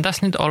 joka on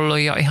tässä nyt ollut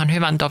jo ihan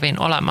hyvän tovin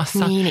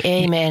olemassa. Niin,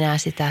 ei me enää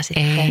sitä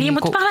sitten. Niin,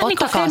 mutta vähän niin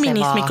kuin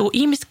feminismi, kun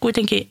ihmiset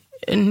kuitenkin,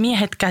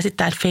 miehet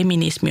käsittää, että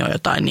feminismi on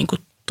jotain niin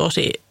kuin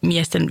tosi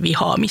miesten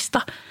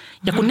vihaamista.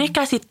 Ja kun ne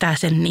käsittää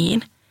sen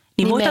niin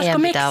voitaisiko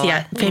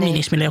meksiä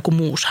feminismille joku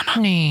muu sana?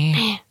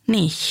 Niin.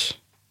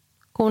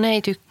 Kun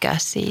ei tykkää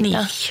siitä.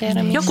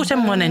 Niin. Joku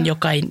semmoinen,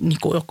 joka ei, niin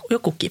kuin,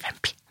 joku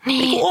kivempi.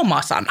 Niin kuin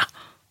oma sana.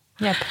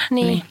 Jep.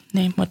 Niin,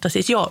 mutta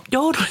siis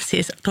joudun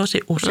siis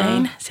tosi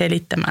usein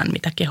selittämään,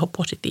 mitä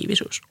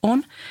kehopositiivisuus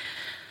on.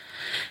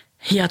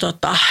 Ja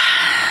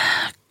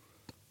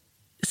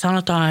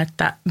sanotaan,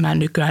 että mä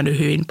nykyään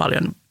hyvin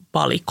paljon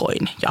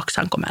valikoin,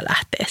 jaksanko mä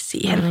lähteä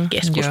siihen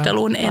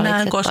keskusteluun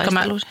enää, koska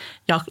mä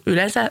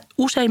yleensä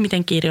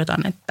useimmiten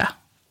kirjoitan, että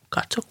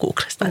katso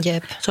Googlesta.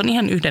 Se on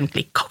ihan yhden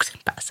klikkauksen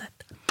päässä,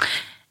 että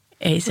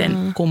ei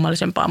sen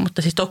kummallisempaa,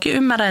 mutta siis toki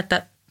ymmärrän,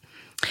 että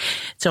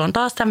se on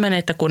taas tämmöinen,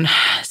 että kun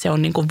se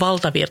on niin kuin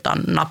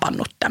valtavirtaan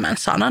napannut tämän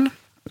sanan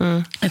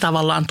ja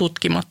tavallaan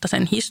tutkimatta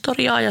sen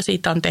historiaa ja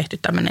siitä on tehty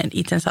tämmöinen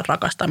itsensä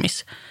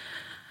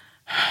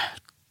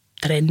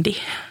rakastamistrendi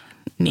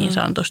niin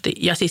sanotusti.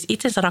 Ja siis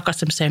itsensä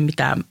rakastamiseen ei ole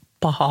mitään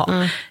pahaa.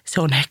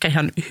 Se on ehkä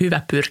ihan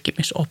hyvä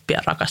pyrkimys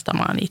oppia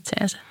rakastamaan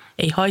itseensä.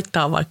 Ei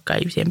haittaa, vaikka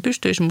ei siihen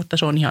pystyisi, mutta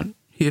se on ihan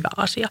hyvä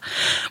asia.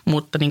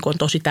 Mutta niin kuin on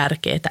tosi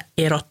tärkeää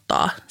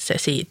erottaa se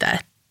siitä,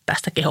 että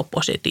tästä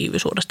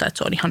kehopositiivisuudesta, että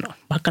se on ihan,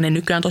 vaikka ne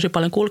nykyään tosi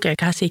paljon kulkee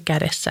käsi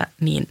kädessä,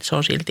 niin se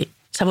on silti,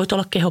 sä voit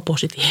olla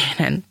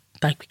kehopositiivinen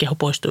tai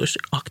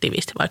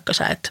kehopositiivisuusaktivisti, vaikka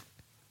sä et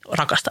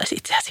rakastaisi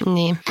itseäsi.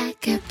 Niin.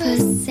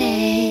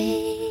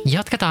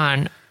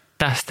 Jatketaan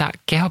tästä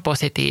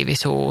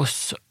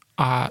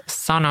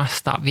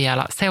kehopositiivisuus-sanasta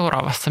vielä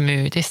seuraavassa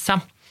myytissä.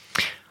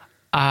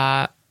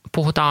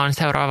 Puhutaan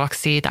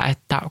seuraavaksi siitä,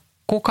 että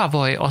kuka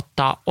voi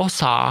ottaa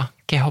osaa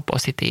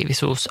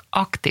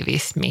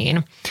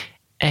kehopositiivisuusaktivismiin.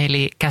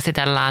 Eli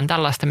käsitellään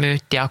tällaista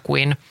myyttiä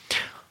kuin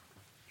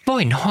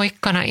voin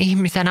hoikkana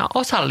ihmisenä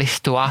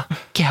osallistua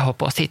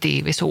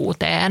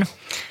kehopositiivisuuteen.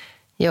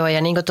 Joo,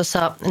 ja niin kuin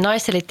tuossa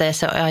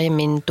naisselittäjässä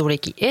aiemmin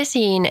tulikin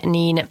esiin,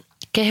 niin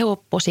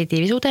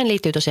kehopositiivisuuteen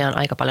liittyy tosiaan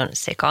aika paljon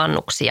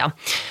sekaannuksia.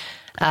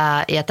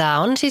 Ja tämä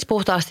on siis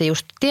puhtaasti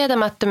just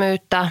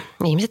tietämättömyyttä.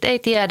 Ihmiset ei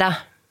tiedä,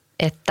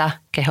 että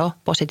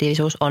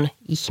kehopositiivisuus on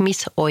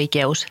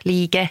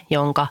ihmisoikeusliike,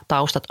 jonka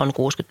taustat on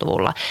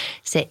 60-luvulla.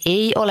 Se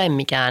ei ole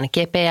mikään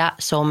kepeä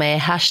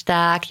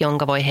some-hashtag,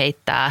 jonka voi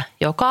heittää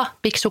joka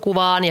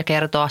piksukuvaan ja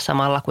kertoa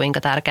samalla,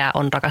 kuinka tärkeää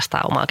on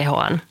rakastaa omaa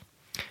kehoaan.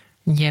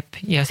 Jep,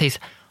 ja siis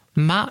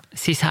mä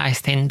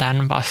sisäistin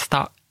tämän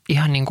vasta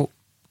ihan niin kuin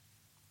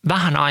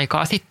vähän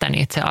aikaa sitten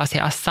itse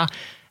asiassa,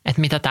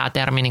 että mitä tämä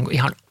termi niin kuin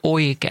ihan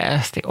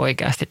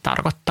oikeasti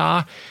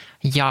tarkoittaa.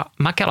 Ja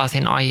mä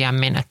kelasin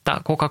aiemmin,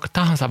 että kuka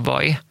tahansa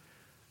voi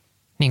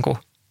niin kuin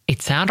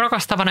itseään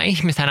rakastavana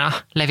ihmisenä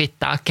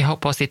levittää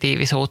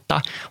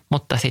kehopositiivisuutta,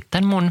 mutta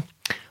sitten mun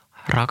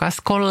rakas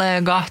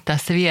kollega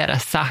tässä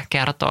vieressä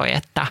kertoi,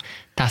 että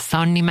tässä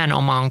on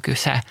nimenomaan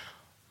kyse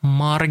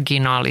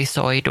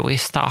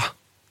marginalisoiduista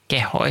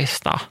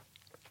kehoista.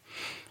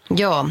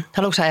 Joo,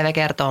 haluatko sä Eve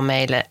kertoa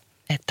meille,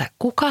 että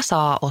kuka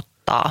saa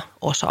ottaa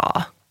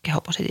osaa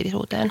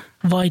kehopositiivisuuteen?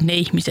 Vain ne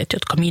ihmiset,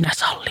 jotka minä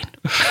sallin.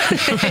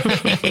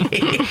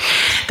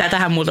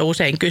 Tätähän multa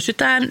usein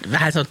kysytään,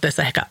 vähän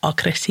sanottaessa ehkä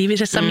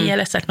aggressiivisessa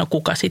mielessä, että no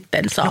kuka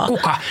sitten saa. No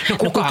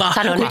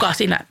kuka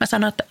sinä? Mä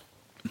sanon, että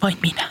vain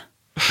minä.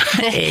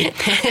 Ei.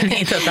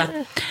 Niin,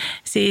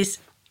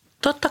 siis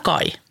totta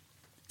kai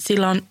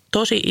sillä on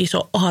tosi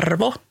iso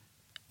arvo,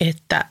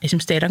 että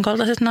esimerkiksi teidän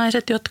kaltaiset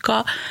naiset,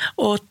 jotka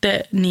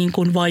olette niin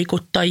kuin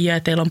vaikuttajia ja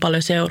teillä on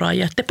paljon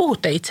seuraajia, te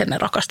puhutte itsenne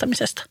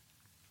rakastamisesta.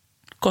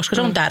 Koska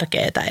se on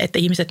tärkeää, että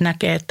ihmiset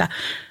näkee, että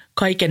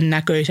kaiken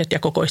näköiset ja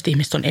kokoiset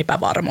ihmiset on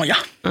epävarmoja.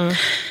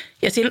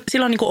 Ja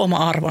sillä on niin kuin oma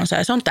arvonsa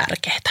ja se on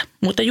tärkeää.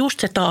 Mutta just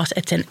se taas,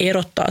 että sen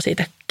erottaa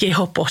siitä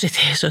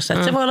kehopositiivisuudesta.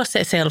 Että se voi olla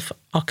se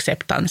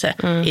self-acceptance,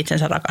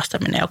 itsensä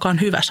rakastaminen, joka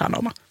on hyvä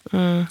sanoma.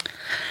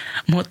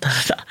 Mutta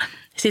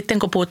sitten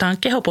kun puhutaan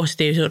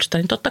kehopositiivisuudesta,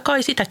 niin totta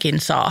kai sitäkin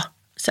saa.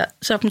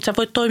 Sä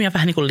voit toimia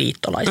vähän niin kuin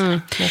liittolaisena.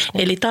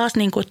 Eli taas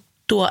niin kuin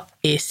tuo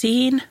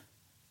esiin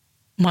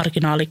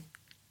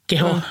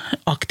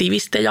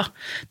marginaalikehoaktivisteja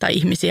tai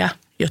ihmisiä,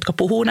 jotka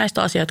puhuu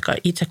näistä asioista, jotka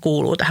itse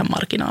kuuluu tähän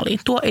marginaaliin.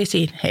 Tuo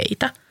esiin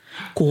heitä,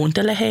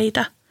 kuuntele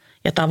heitä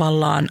ja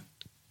tavallaan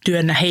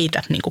työnnä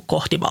heitä niin kuin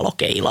kohti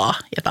valokeilaa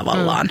ja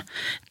tavallaan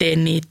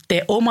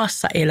tee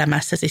omassa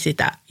elämässäsi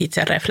sitä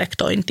itse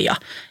reflektointia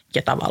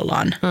ja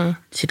tavallaan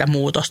sitä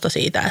muutosta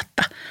siitä,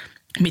 että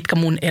mitkä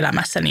mun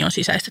elämässäni on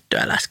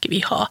sisäistettyä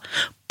läskivihaa.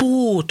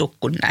 Puutu,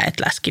 kun näet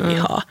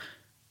läskivihaa,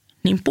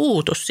 niin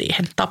puutu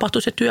siihen.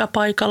 Tapahtu se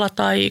työpaikalla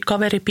tai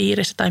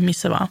kaveripiirissä tai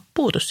missä vaan,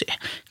 puutu siihen.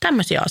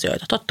 Tämmöisiä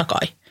asioita, totta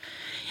kai.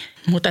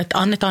 Mutta että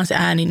annetaan se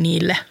ääni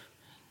niille.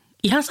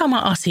 Ihan sama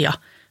asia,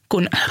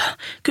 kun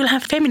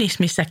kyllähän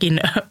feminismissäkin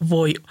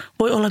voi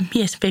olla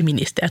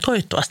miesfeministejä.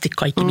 Toivottavasti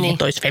kaikki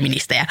miehet olisi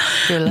feministejä.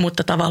 Kyllä.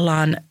 Mutta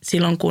tavallaan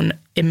silloin, kun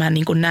en mä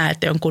niin kuin näe,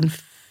 että jonkun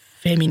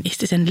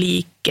feministisen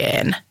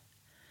liikkeen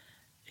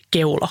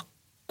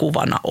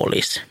keulakuvana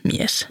olisi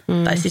mies.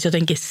 Tai siis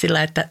jotenkin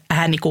sillä, että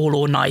ääni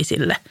kuuluu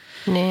naisille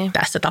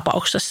tässä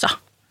tapauksessa.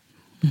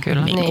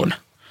 Kyllä. Niin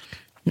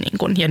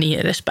kuin, ja niin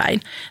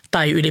edespäin.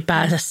 Tai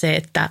ylipäänsä se,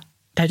 että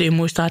täytyy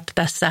muistaa, että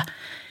tässä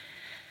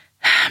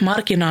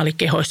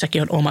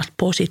marginaalikehoissakin on omat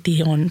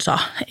positionsa.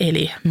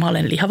 Eli mä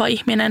olen lihava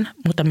ihminen,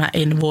 mutta mä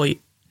en voi,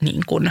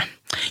 niin kuin,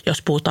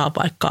 jos puhutaan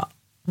vaikka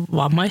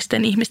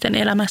vammaisten ihmisten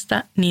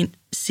elämästä, niin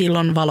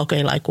silloin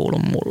valokeila ei kuulu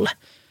mulle.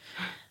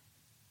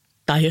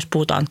 Tai jos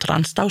puhutaan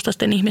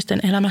transtaustaisten ihmisten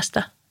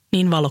elämästä,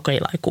 niin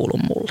valokeila ei kuulu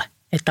mulle.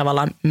 Että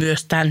tavallaan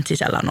myös tämän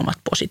sisällä on omat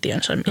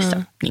positionsa,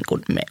 missä niin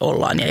kuin me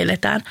ollaan ja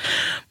eletään.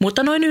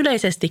 Mutta noin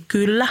yleisesti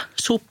kyllä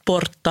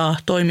supporttaa,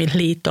 toimi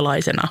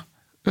liittolaisena,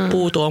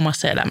 puutu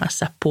omassa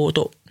elämässä,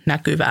 puutu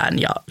näkyvään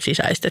ja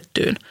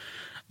sisäistettyyn.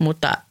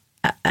 Mutta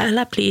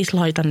älä please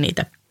laita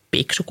niitä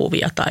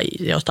piksukuvia tai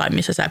jotain,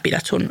 missä sä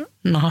pidät sun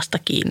nahasta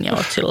kiinni ja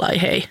oot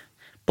sillai hei.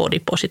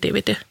 Body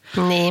positivity.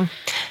 Niin,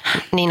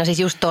 no siis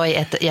just toi,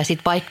 että ja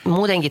sitten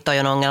muutenkin toi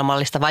on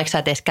ongelmallista, vaikka sä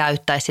et edes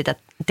käyttäisi sitä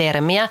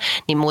termiä,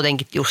 niin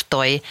muutenkin just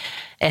toi,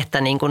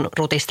 että niin kun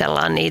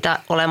rutistellaan niitä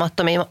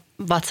olemattomia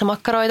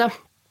vatsamakkaroita.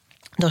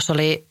 Tuossa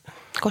oli,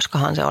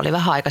 koskahan se oli,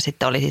 vähän aika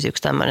sitten oli siis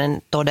yksi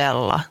tämmöinen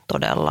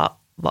todella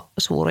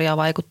suuri ja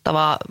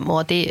vaikuttava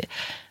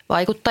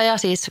muotivaikuttaja,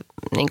 siis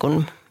niin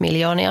kuin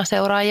miljoonia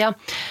seuraajia,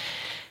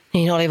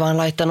 niin oli vaan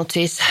laittanut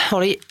siis,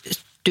 oli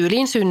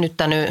tyyliin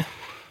synnyttänyt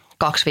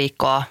 2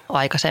 viikkoa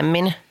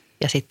aikaisemmin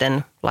ja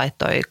sitten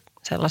laittoi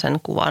sellaisen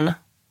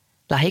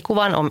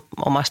lähikuvan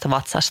omasta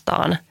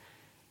vatsastaan,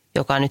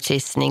 joka nyt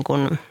siis niin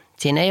kuin,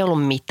 siinä ei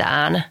ollut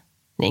mitään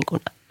niin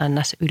kuin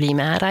ns.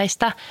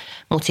 Ylimääräistä,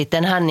 mutta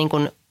sitten hän niin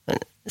kuin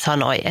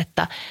sanoi,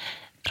 että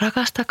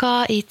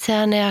rakastakaa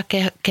itseänne ja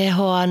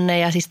kehoanne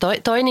ja siis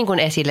toi niin kuin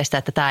esille sitä,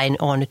 että tämä ei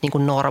ole nyt niin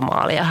kuin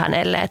normaalia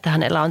hänelle, että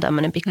hänellä on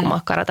tämmöinen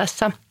pikkumakkara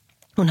tässä,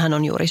 kun hän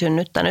on juuri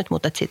synnyttänyt,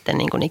 mutta sitten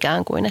niin kuin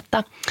ikään kuin,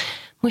 että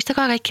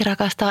muistakaa kaikki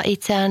rakastaa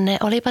itseänne,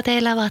 olipa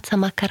teillä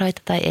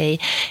vatsamakkaroita tai ei.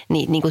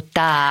 Niin kuin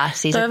tämä.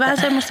 Siis toi on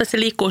vähän semmoista, että se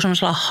liikkuu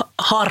semmoisella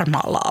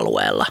harmaalla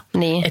alueella.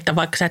 Niin. Että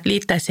vaikka sä et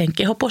liittäisi siihen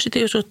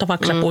kehopositiivisuutta,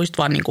 vaikka sä puhuisit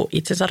vaan niin kuin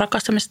itsensä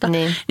rakastamista,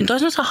 niin toi on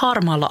semmoisella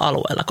harmaalla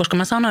alueella. Koska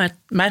mä sanoin, että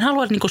mä en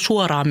halua niin kuin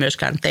suoraan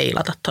myöskään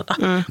teilata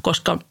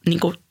koska niin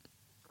kuin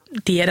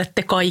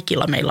tiedätte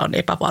kaikilla meillä on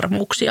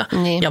epävarmuuksia.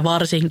 Niin. Ja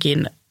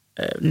varsinkin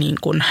niin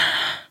kuin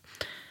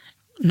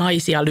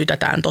naisia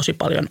lytätään tosi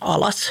paljon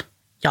alas.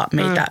 Ja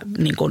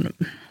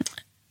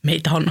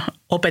meitä on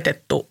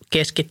opetettu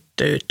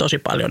keskittyä tosi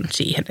paljon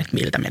siihen, että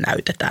miltä me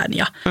näytetään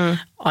ja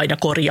aina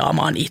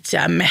korjaamaan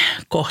itseämme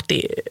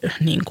kohti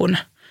niin kuin.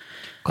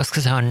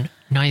 Koska se on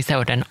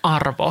naiseuden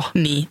arvo.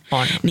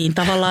 Niin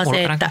tavallaan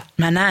se, että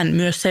mä näen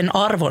myös sen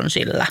arvon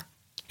sillä,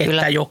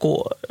 että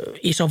joku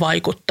iso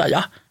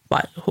vaikuttaja,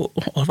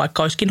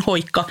 vaikka olisikin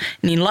hoikka,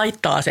 niin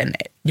laittaa sen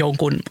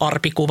jonkun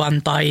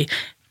arpikuvan tai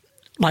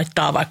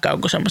laittaa vaikka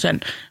jonkun semmoisen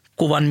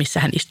kuvan, missä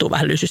hän istuu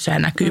vähän lysyssä ja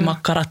näkyy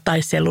makkarat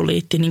tai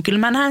selluliitti, niin kyllä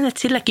mä näen,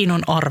 että silläkin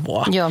on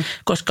arvoa. Joo.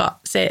 Koska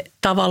se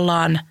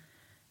tavallaan,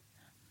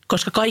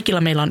 koska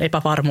kaikilla meillä on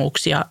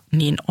epävarmuuksia,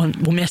 niin on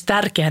mun mielestä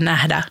tärkeää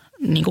nähdä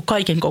niin kuin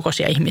kaiken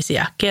kokoisia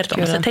ihmisiä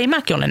kertomassa, että hei,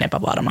 mäkin olen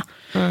epävarma.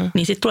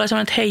 Niin sitten tulee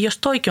sellainen, että hei, jos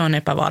toikin on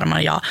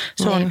epävarma ja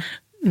se on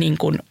niin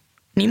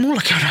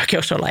mullakin on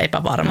oikeus olla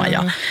epävarma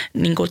ja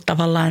niin kuin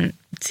tavallaan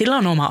sillä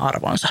on oma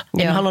arvonsa.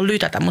 En halua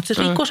lytätä, mutta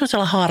se liikkuu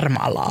sellaisella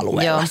harmaalla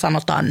alueella,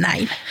 sanotaan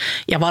näin.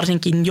 Ja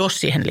varsinkin jos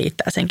siihen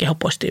liittää sen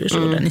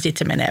kehopositiivisuuden, niin sitten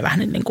se menee vähän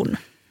niin kuin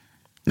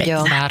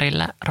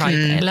väärillä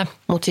raiteille.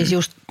 Mutta siis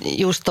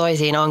just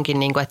toisiin onkin,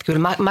 niin kuin, että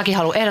kyllä mäkin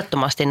haluan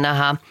ehdottomasti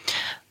nähdä.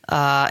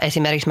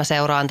 Esimerkiksi mä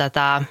seuraan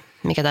tätä,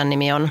 mikä tämän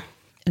nimi on,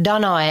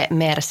 Danae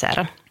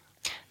Mercer,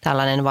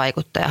 tällainen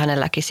vaikuttaja.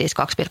 Hänelläkin siis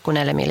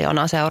 2,4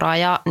 miljoonaa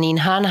seuraajaa, niin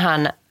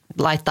hän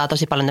laittaa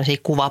tosi paljon tämmöisiä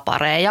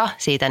kuvapareja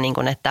siitä, niin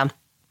kuin, että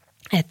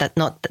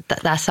no,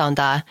 tässä on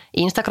tämä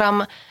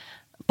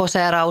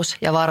Instagram-poseeraus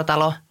ja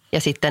vartalo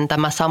ja sitten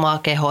tämä sama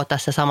keho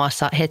tässä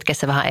samassa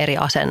hetkessä vähän eri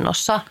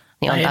asennossa.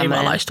 Niin on eri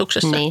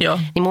valaistuksessa, joo.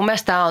 Niin mun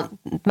mielestä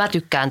mä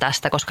tykkään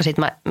tästä, koska sit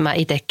mä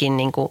itekin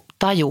niinku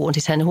tajuun,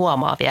 siis sen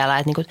huomaa vielä,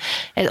 että niinku,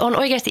 et on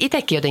oikeasti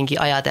itsekin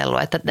jotenkin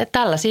ajatellut, että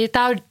tällaisia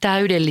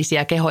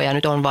täydellisiä kehoja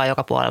nyt on vaan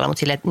joka puolella, mutta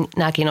sille, että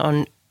nämäkin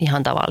on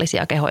ihan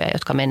tavallisia kehoja,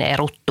 jotka menee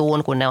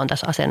ruttuun, kun ne on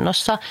tässä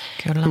asennossa.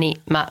 Kyllä.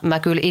 Niin mä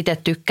kyllä itse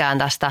tykkään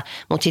tästä,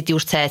 mutta sitten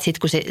just se, että sit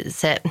kun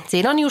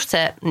siinä on just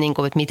se, niin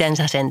kuin, että miten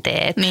sä sen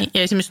teet. Niin,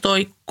 ja esimerkiksi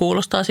toi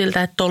kuulostaa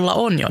siltä, että tuolla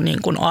on jo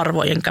niin kuin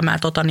arvo, enkä mä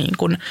niin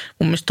kuin,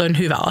 mun mielestä toi on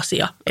hyvä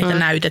asia, että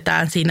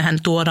näytetään. Siinähän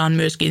tuodaan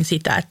myöskin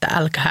sitä, että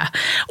älkää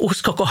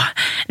uskoko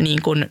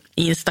niin kuin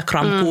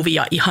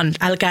Instagram-kuvia ihan,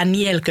 älkää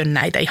nielkö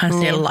näitä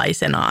ihan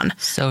sellaisenaan.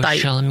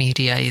 Social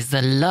media is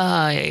a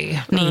lie.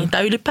 Niin,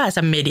 tai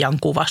ylipäänsä median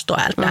kuvasto,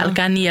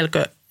 älkää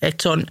nielkö,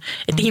 että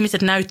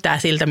ihmiset näyttää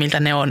siltä, miltä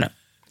ne on,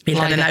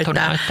 miltä ne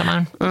näyttää.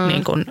 Näyttämään.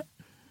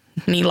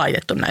 Niin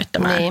laitettu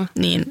näyttämään.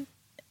 Niin.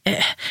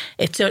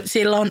 Että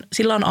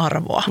sillä on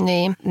arvoa.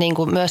 Niin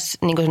kuin myös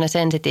niin kuin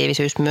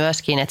sensitiivisyys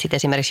myöskin, että sitten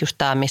esimerkiksi just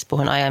tämä, mistä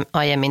puhun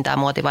aiemmin, tämä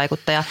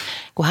muotivaikuttaja,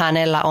 kun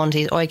hänellä on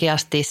siis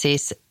oikeasti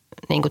siis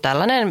niin kuin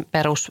tällainen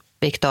perus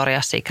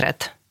Victoria's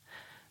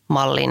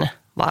Secret-mallin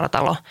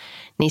vartalo,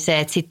 niin se,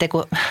 että sitten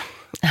kun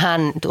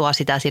hän tuo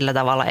sitä sillä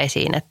tavalla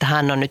esiin, että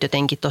hän on nyt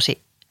jotenkin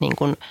tosi niin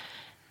kuin,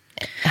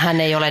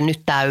 hän ei ole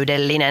nyt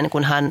täydellinen,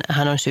 kun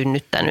hän on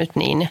synnyttänyt,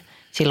 niin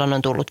silloin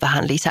on tullut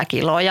vähän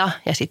lisäkiloja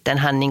ja sitten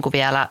hän niin kuin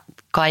vielä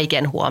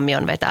kaiken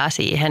huomion vetää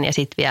siihen ja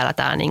sitten vielä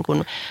tämä niin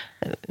kuin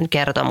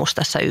kertomus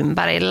tässä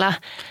ympärillä.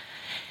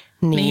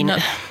 Niin no,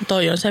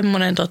 toi on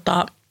semmoinen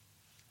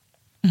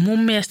mun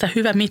mielestä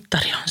hyvä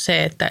mittari on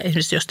se, että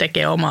esimerkiksi jos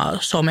tekee omaa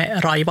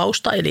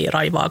some-raivausta, eli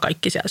raivaa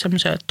kaikki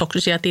semmoisia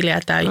toksisia tilejä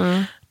tai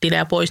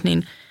tilejä pois,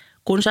 niin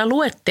kun sä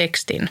luet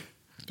tekstin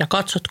ja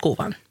katsot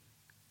kuvan,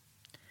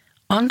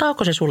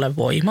 antaako se sulle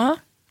voimaa?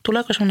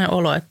 Tuleeko sellainen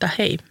olo, että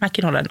hei,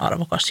 mäkin olen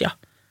arvokas ja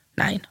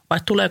näin? Vai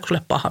tuleeko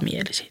sulle paha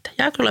mieli siitä?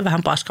 Jääkö sulle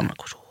vähän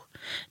paskamaku suuhun?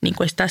 Niin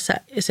kuin tässä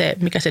se,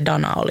 mikä se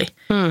Dana oli,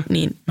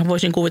 niin mä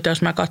voisin kuvitella,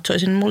 jos mä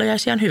katsoisin, niin mulle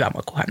jäisi ihan hyvä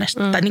maku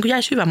hänestä. Tai niin kuin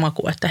jäisi hyvä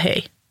maku, että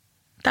hei,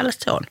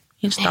 tällaista se on.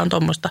 Insta on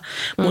tuommoista,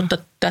 mutta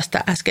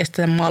tästä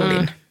äskeistä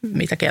mallin,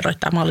 mitä kerroit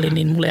tämä mallin,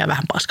 niin mulle jää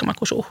vähän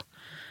paskamaku suuhun.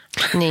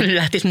 Niin.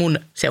 Lähtisi mun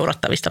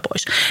seurattavista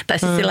pois. Tai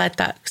siis sillä,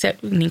 että se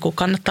niin kuin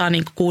kannattaa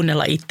niin kuin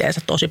kuunnella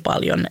itteensä tosi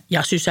paljon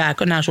ja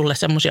sysääkö nämä sulle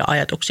semmoisia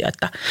ajatuksia,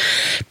 että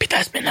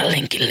pitäisi mennä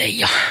lenkille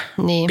ja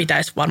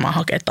pitäisi varmaan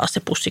hakea taas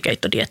se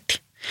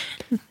pussikeittodietti.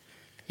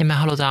 Ja me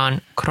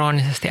halutaan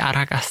kroonisesti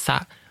ärhäkässä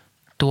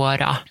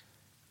tuoda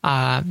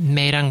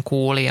meidän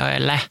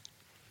kuulijoille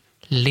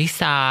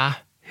lisää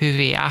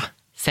hyviä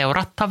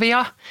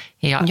seurattavia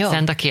ja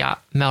sen takia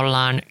me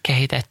ollaan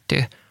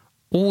kehitetty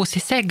uusi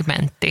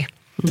segmentti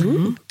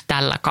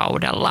tällä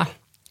kaudella.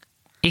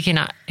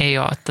 Ikinä ei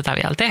ole tätä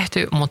vielä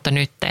tehty, mutta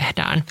nyt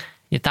tehdään.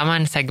 Ja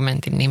tämän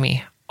segmentin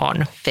nimi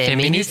on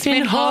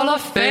Feminismin Hall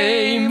of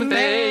Fame.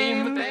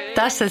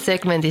 Tässä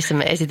segmentissä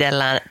me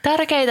esitellään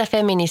tärkeitä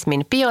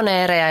feminismin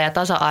pioneereja ja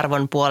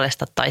tasa-arvon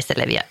puolesta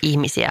taistelevia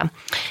ihmisiä.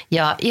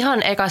 Ja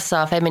ihan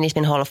ekassa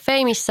Feminismin Hall of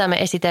Fameissa me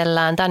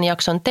esitellään tämän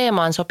jakson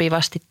teemaan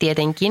sopivasti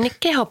tietenkin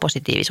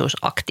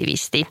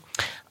kehopositiivisuusaktivisti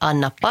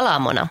Anna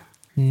Palamona.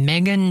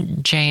 Megan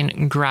Jane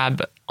Grab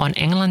on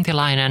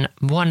englantilainen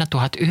vuonna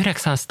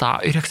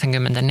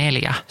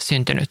 1994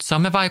 syntynyt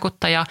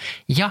somevaikuttaja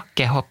ja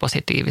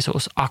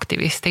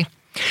kehopositiivisuusaktivisti.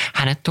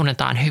 Hänet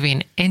tunnetaan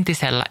hyvin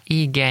entisellä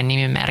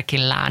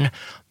IG-nimimerkillään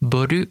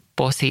Body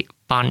Posi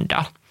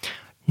Panda.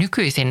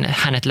 Nykyisin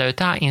hänet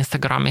löytää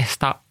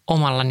Instagramista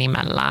omalla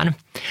nimellään.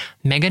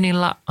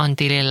 Meganilla on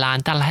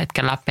tilillään tällä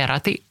hetkellä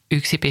peräti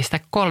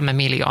 1,3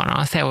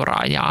 miljoonaa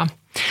seuraajaa.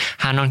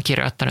 Hän on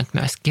kirjoittanut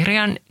myös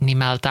kirjan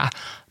nimeltä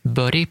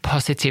Body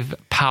Positive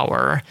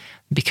Power,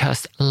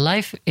 because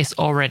life is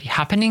already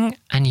happening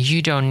and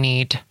you don't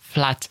need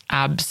flat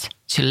abs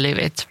to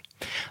live it.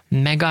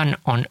 Megan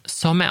on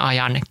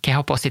someajan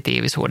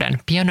kehopositiivisuuden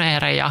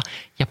pioneereja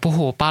ja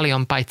puhuu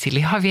paljon paitsi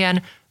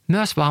lihavien,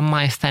 myös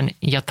vammaisten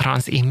ja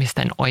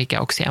transihmisten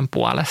oikeuksien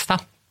puolesta.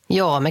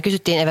 Joo, me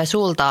kysyttiin Eve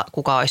sulta,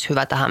 kuka olisi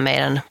hyvä tähän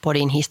meidän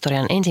podin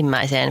historian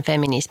ensimmäiseen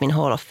Feminismin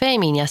Hall of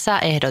Fameen ja sä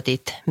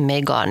ehdotit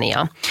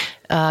Megania.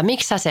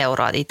 Miksi sä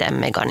seuraat itse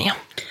Megania?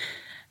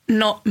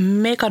 No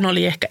Megan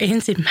oli ehkä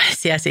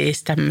ensimmäisiä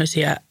siis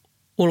tämmöisiä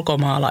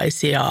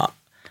ulkomaalaisia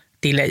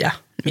tilejä,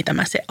 mitä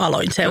mä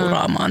aloin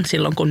seuraamaan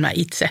silloin, kun mä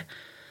itse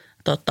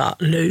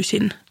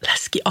löysin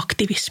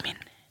läskiaktivismin.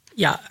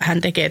 Ja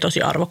hän tekee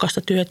tosi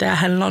arvokasta työtä ja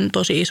hänellä on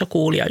tosi iso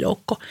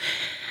kuulijajoukko.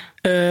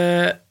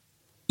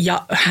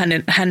 Ja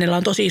hänellä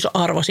on tosi iso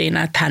arvo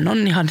siinä, että hän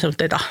on ihan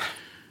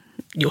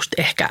just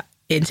ehkä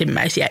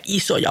ensimmäisiä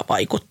isoja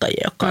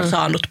vaikuttajia, jotka on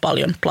saanut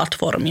paljon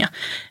platformia.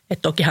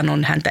 Et tokihan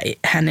on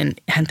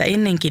häntä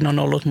ennenkin on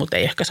ollut, mutta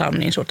ei ehkä saanut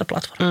niin suurta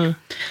platformia.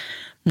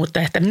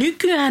 Mutta että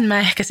nykyään mä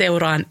ehkä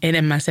seuraan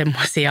enemmän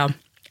semmoisia,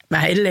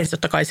 mä edelleen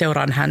totta kai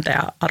seuraan häntä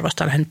ja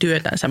arvostan hänen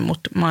työtänsä,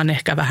 mutta mä oon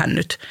ehkä vähän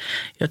nyt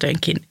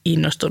jotenkin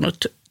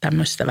innostunut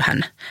tämmöistä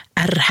vähän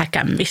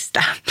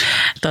ärhäkämmistä.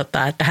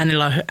 Että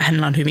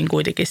hänellä on hyvin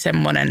kuitenkin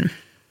semmoinen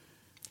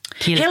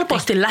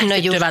helposti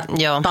lähestyvä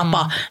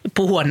tapa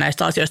puhua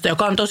näistä asioista,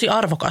 joka on tosi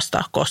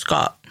arvokasta,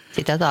 koska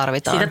sitä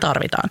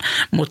tarvitaan.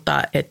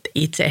 Mutta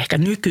itse ehkä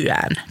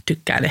nykyään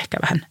tykkään ehkä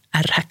vähän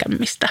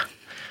ärhäkämmistä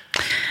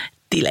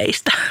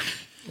tileistä.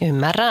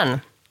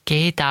 Ymmärrän.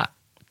 Keitä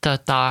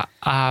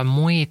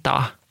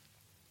muita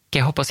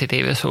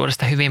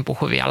kehopositiivisuudesta hyvin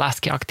puhuvia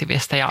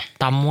läskiaktivisteja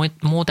tai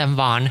muuten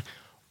vaan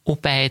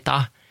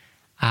upeita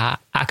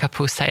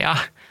äkäpusseja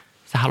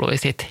sä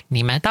haluaisit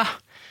nimetä?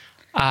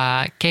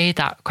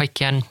 Keitä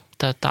kaikkien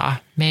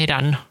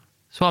meidän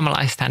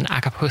suomalaisten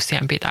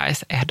äkäpussien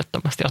pitäisi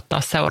ehdottomasti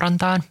ottaa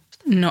seurantaan?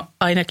 No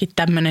ainakin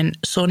tämmöinen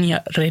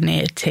Sonja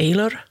Renee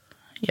Taylor,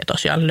 ja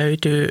tosiaan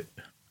löytyy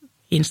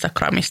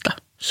Instagramista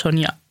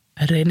Sonja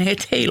Renee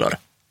Taylor.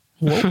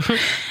 Wow.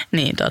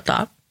 Niin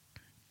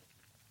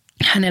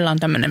hänellä on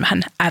tämmöinen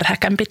vähän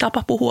ärhäkämpi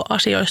tapa puhua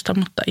asioista,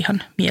 mutta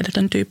ihan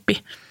mieletön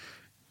tyyppi.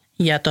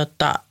 Ja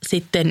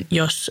sitten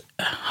jos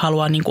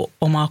haluaa niinku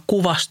omaa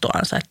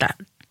kuvastoansa, että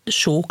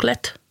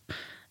Chocolate,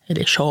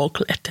 eli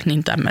Chocolate,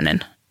 niin tämmöinen,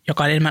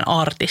 joka on enemmän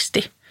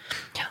artisti.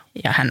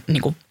 Ja hän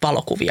niinku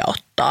valokuvia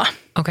ottaa.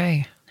 Okei.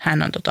 Okay.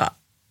 Hän on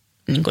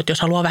niin kuin,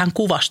 jos haluaa vähän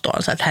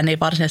kuvastoansa, että hän ei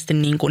varsinaisesti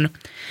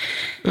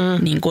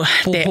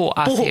puhu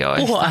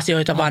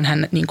asioita, vaan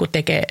hän niin kuin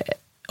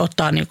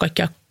ottaa niin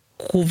kaikkia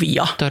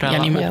kuvia. Todella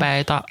ja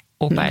upeita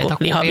niin kuvia.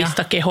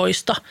 Lihavista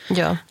kehoista.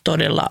 Joo.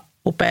 Todella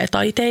upea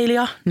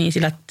taiteilija. Niin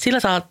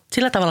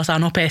sillä tavalla saa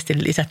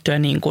nopeasti lisättyä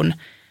niin kuin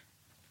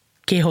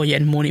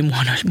kehojen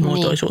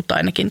monimuotoisuutta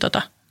ainakin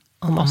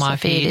omaa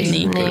fiilistä.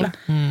 Niin, kyllä.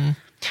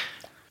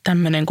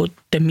 Tämmöinen kuin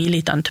The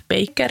Militant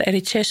Baker,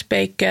 eli Jess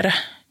Baker,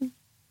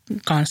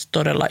 kans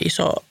todella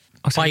iso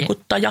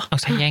vaikuttaja. Onko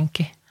se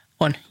jenkki?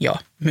 On, joo.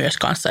 Myös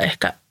kanssa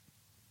ehkä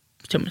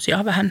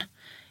semmoisia vähän,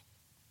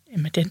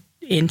 en mä tiedä,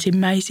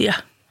 ensimmäisiä,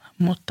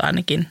 mutta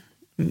ainakin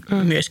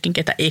myöskin,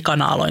 ketä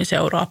ekana aloin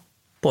seuraa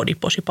Body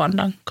Posi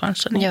Pandan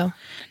kanssa. Niin. Joo.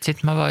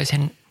 Sitten mä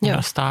voisin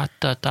nostaa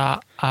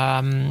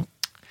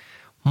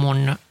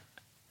mun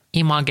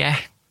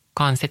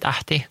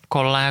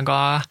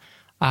Image-kansitähti-kollegaa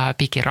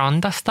Piki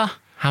Rantasta.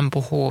 Hän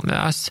puhuu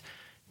myös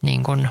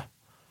niin kuin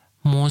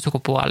muun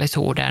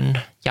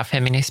sukupuolisuuden ja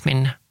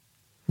feminismin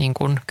niin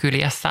kuin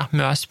kyljessä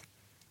myös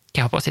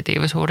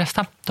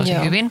kehopositiivisuudesta tosi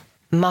hyvin.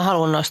 Mä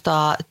haluan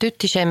nostaa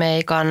Tytti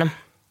Shemeikan.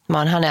 Mä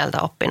oon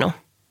häneltä oppinut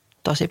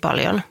tosi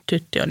paljon.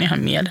 Tytti on ihan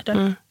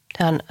mieletön.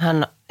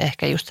 Hän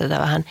ehkä just tätä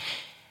vähän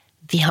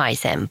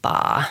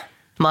vihaisempaa.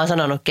 Mä oon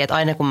sanonutkin, että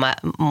aina kun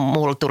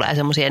mulla tulee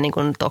semmoisia niin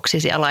kuin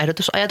toksisia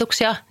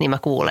laihdutusajatuksia, niin mä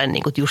kuulen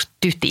niin kuin just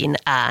Tytin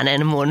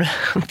äänen mun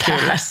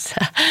päässä.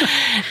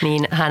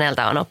 Niin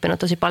häneltä on oppinut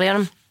tosi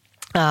paljon.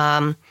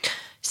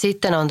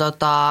 Sitten on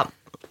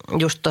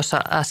just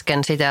tuossa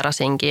äsken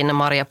siteerasinkin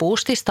Marja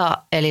Puustista,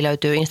 eli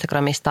löytyy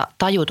Instagramista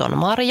Tajuton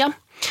Marja.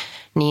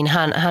 Niin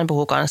hän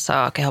puhuu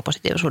kanssa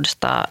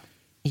kehopositiivisuudesta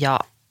ja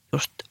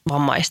just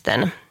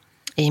vammaisten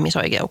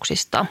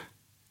ihmisoikeuksista.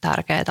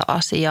 Tärkeää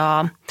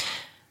asiaa.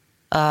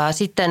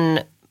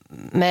 Sitten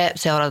me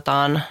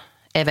seurataan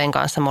Even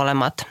kanssa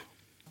molemmat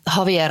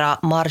Javiera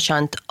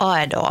Marchant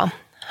Aedoa.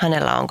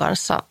 Hänellä on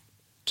kanssa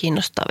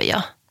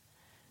kiinnostavia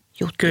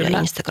juttuja Kyllä.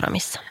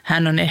 Instagramissa.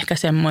 Hän on ehkä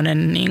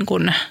semmoinen, niin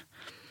kuin,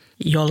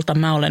 jolta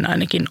mä olen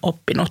ainakin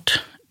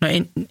oppinut, no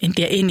en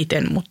tiedä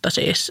eniten, mutta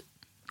siis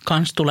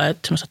kans tulee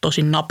semmoista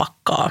tosi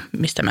napakkaa,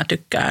 mistä mä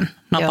tykkään,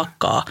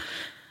 napakkaa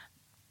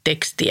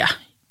tekstiä,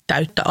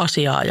 täyttä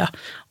asiaa ja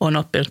on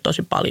oppinut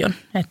tosi paljon,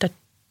 että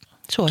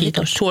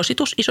kiitos.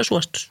 Suositus, iso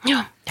suositus.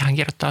 Joo. Ja hän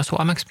kirjoittaa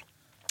suomeksi.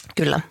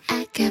 Kyllä.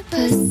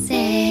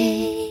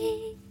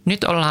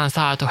 Nyt ollaan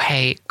saatu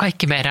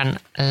kaikki meidän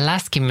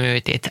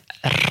läskimyytit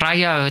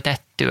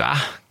räjäytettyä.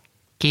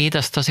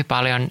 Kiitos tosi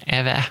paljon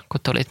Eve,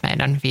 kun tulit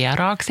meidän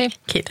vieraaksi.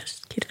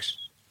 Kiitos.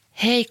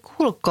 Hei,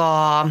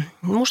 kuulkaa.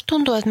 Musta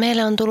tuntuu, että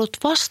meille on tullut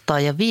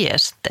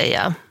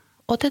vastaajaviestejä.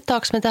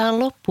 Otetaanko me tähän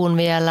loppuun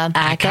vielä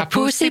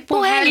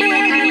Äkäpussipuhelin?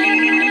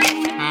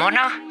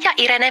 Mona ja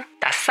Irene,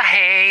 tässä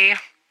hei.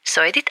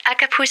 Soitit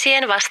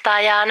Äkäpussien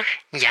vastaajaan.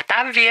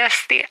 Jätä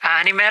viesti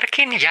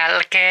äänimerkin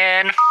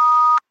jälkeen.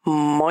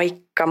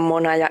 Moikka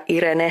Mona ja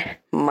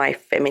Irene,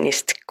 my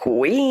feminist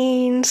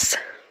queens.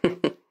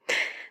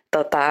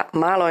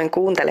 Mä aloin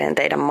kuuntelemaan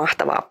teidän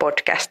mahtavaa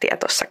podcastia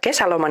tuossa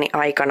kesälomani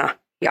aikana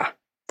ja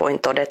voin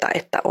todeta,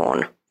 että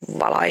oon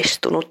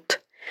valaistunut.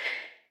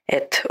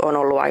 Et on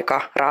ollut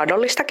aika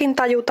raadollistakin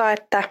tajuta,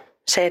 että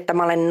se, että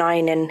mä olen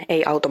nainen,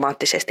 ei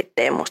automaattisesti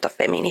tee musta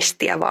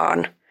feministiä,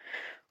 vaan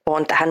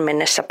oon tähän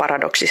mennessä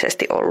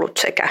paradoksisesti ollut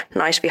sekä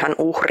naisvihan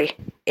uhri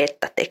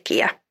että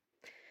tekijä.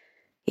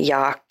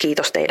 Ja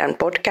kiitos teidän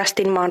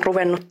podcastin, mä oon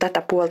ruvennut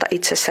tätä puolta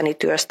itsessäni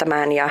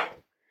työstämään ja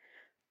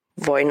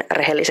voin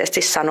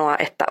rehellisesti sanoa,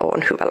 että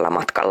oon hyvällä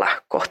matkalla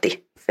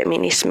kohti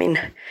feminismin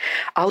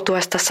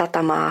autuasta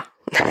satamaa.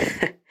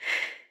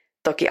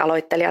 Toki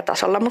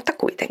aloittelijatasolla, mutta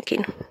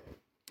kuitenkin.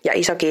 Ja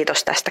iso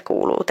kiitos tästä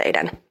kuuluu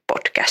teidän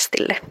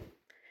podcastille.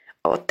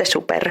 Ootte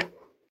super.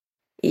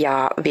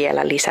 Ja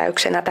vielä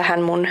lisäyksenä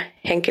tähän mun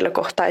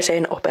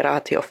henkilökohtaiseen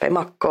operaatio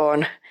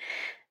Femakkoon,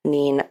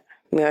 niin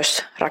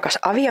myös rakas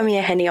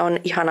aviomieheni on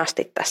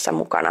ihanasti tässä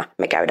mukana.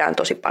 Me käydään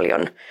tosi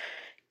paljon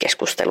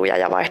keskusteluja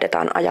ja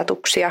vaihdetaan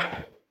ajatuksia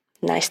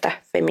näistä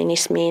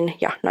feminismiin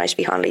ja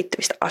naisvihaan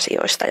liittyvistä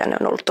asioista, ja ne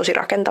on ollut tosi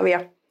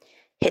rakentavia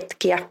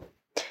hetkiä.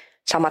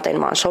 Samaten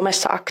mä oon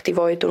somessa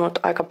aktivoitunut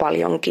aika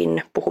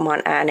paljonkin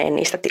puhumaan ääneen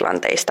niistä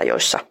tilanteista,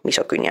 joissa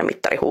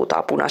misogyniamittari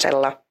huutaa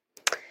punaisella.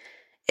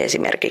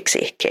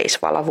 Esimerkiksi Case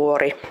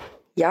Valavuori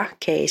ja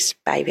Case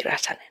Päivi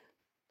Räsänen.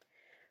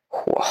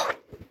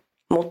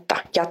 Mutta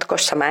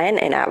jatkossa mä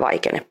en enää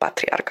vaikene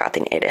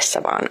patriarkaatin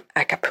edessä, vaan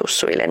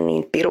äkäpussuilen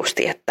niin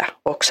pirusti, että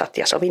oksat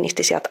ja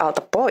sovinisti sieltä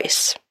alta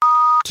pois.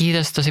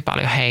 Kiitos tosi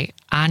paljon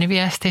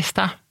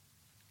ääniviestistä.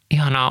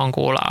 Ihanaa on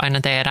kuulla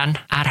aina teidän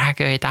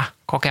ärhäköitä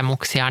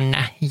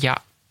kokemuksianne ja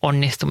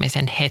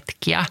onnistumisen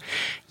hetkiä.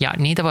 Ja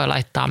niitä voi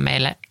laittaa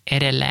meille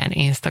edelleen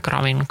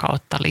Instagramin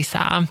kautta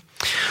lisää.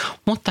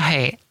 Mutta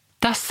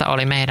tässä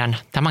oli meidän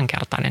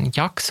tämänkertainen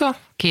jakso.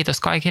 Kiitos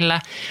kaikille.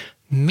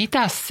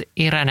 Mitäs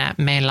Irene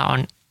meillä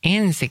on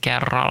ensi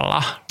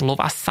kerralla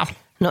luvassa?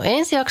 No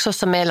ensi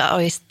jaksossa meillä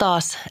olisi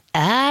taas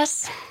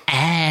Ask.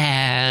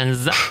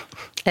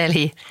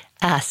 Eli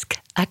Ask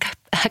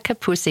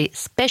Akapussy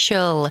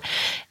Special,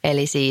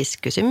 eli siis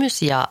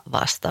kysymys- ja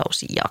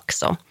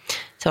vastausjakso.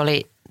 Se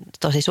oli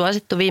tosi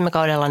suosittu viime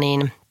kaudella,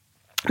 niin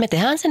me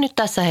tehdään se nyt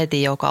tässä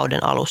heti jo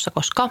kauden alussa,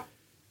 koska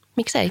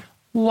miksei?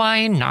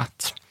 Why not?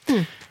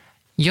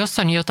 Jos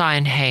on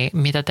jotain,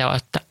 mitä te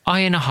olette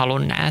aina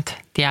halunneet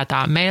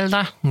tietää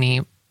meiltä,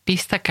 niin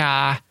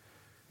pistäkää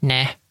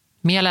ne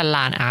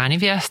mielellään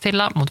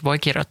ääniviestillä, mutta voi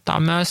kirjoittaa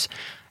myös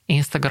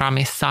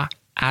Instagramissa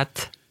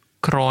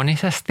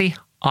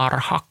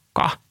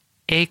 @kroonisestiarhakka.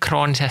 Ei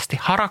kroonisesti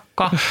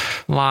harakka,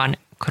 vaan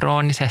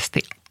kroonisesti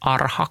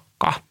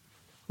arhakka.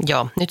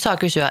 Joo, nyt saa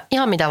kysyä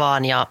ihan mitä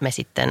vaan ja me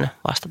sitten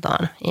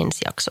vastataan ensi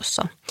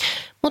jaksossa.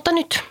 Mutta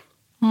nyt,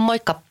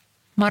 moikka!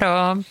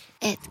 Moro!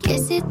 Et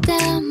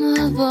käsittää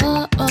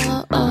mua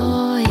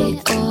voi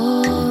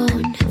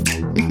on.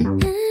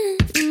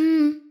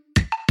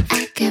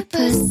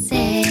 Akapussy.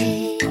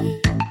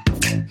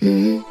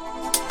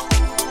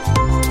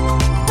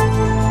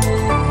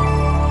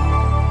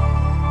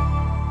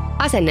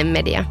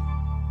 Asennemedia.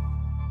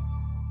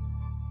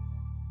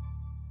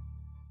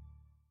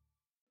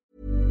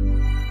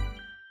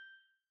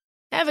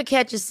 Ever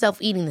catch yourself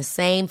eating the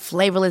same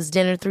flavorless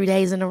dinner 3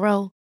 days in a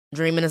row?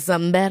 Dreaming of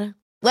something better?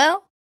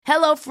 Well,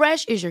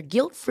 HelloFresh is your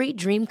guilt-free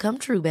dream come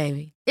true,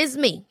 baby. It's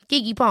me,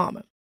 Keke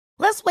Palmer.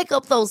 Let's wake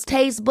up those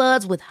taste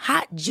buds with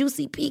hot,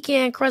 juicy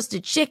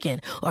pecan-crusted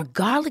chicken or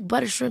garlic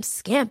butter shrimp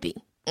scampi.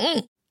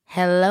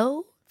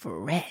 Hello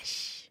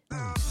Fresh.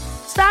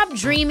 Stop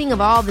dreaming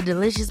of all the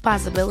delicious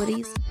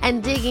possibilities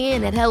and dig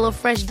in at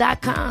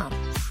HelloFresh.com.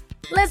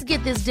 Let's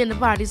get this dinner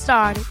party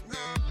started.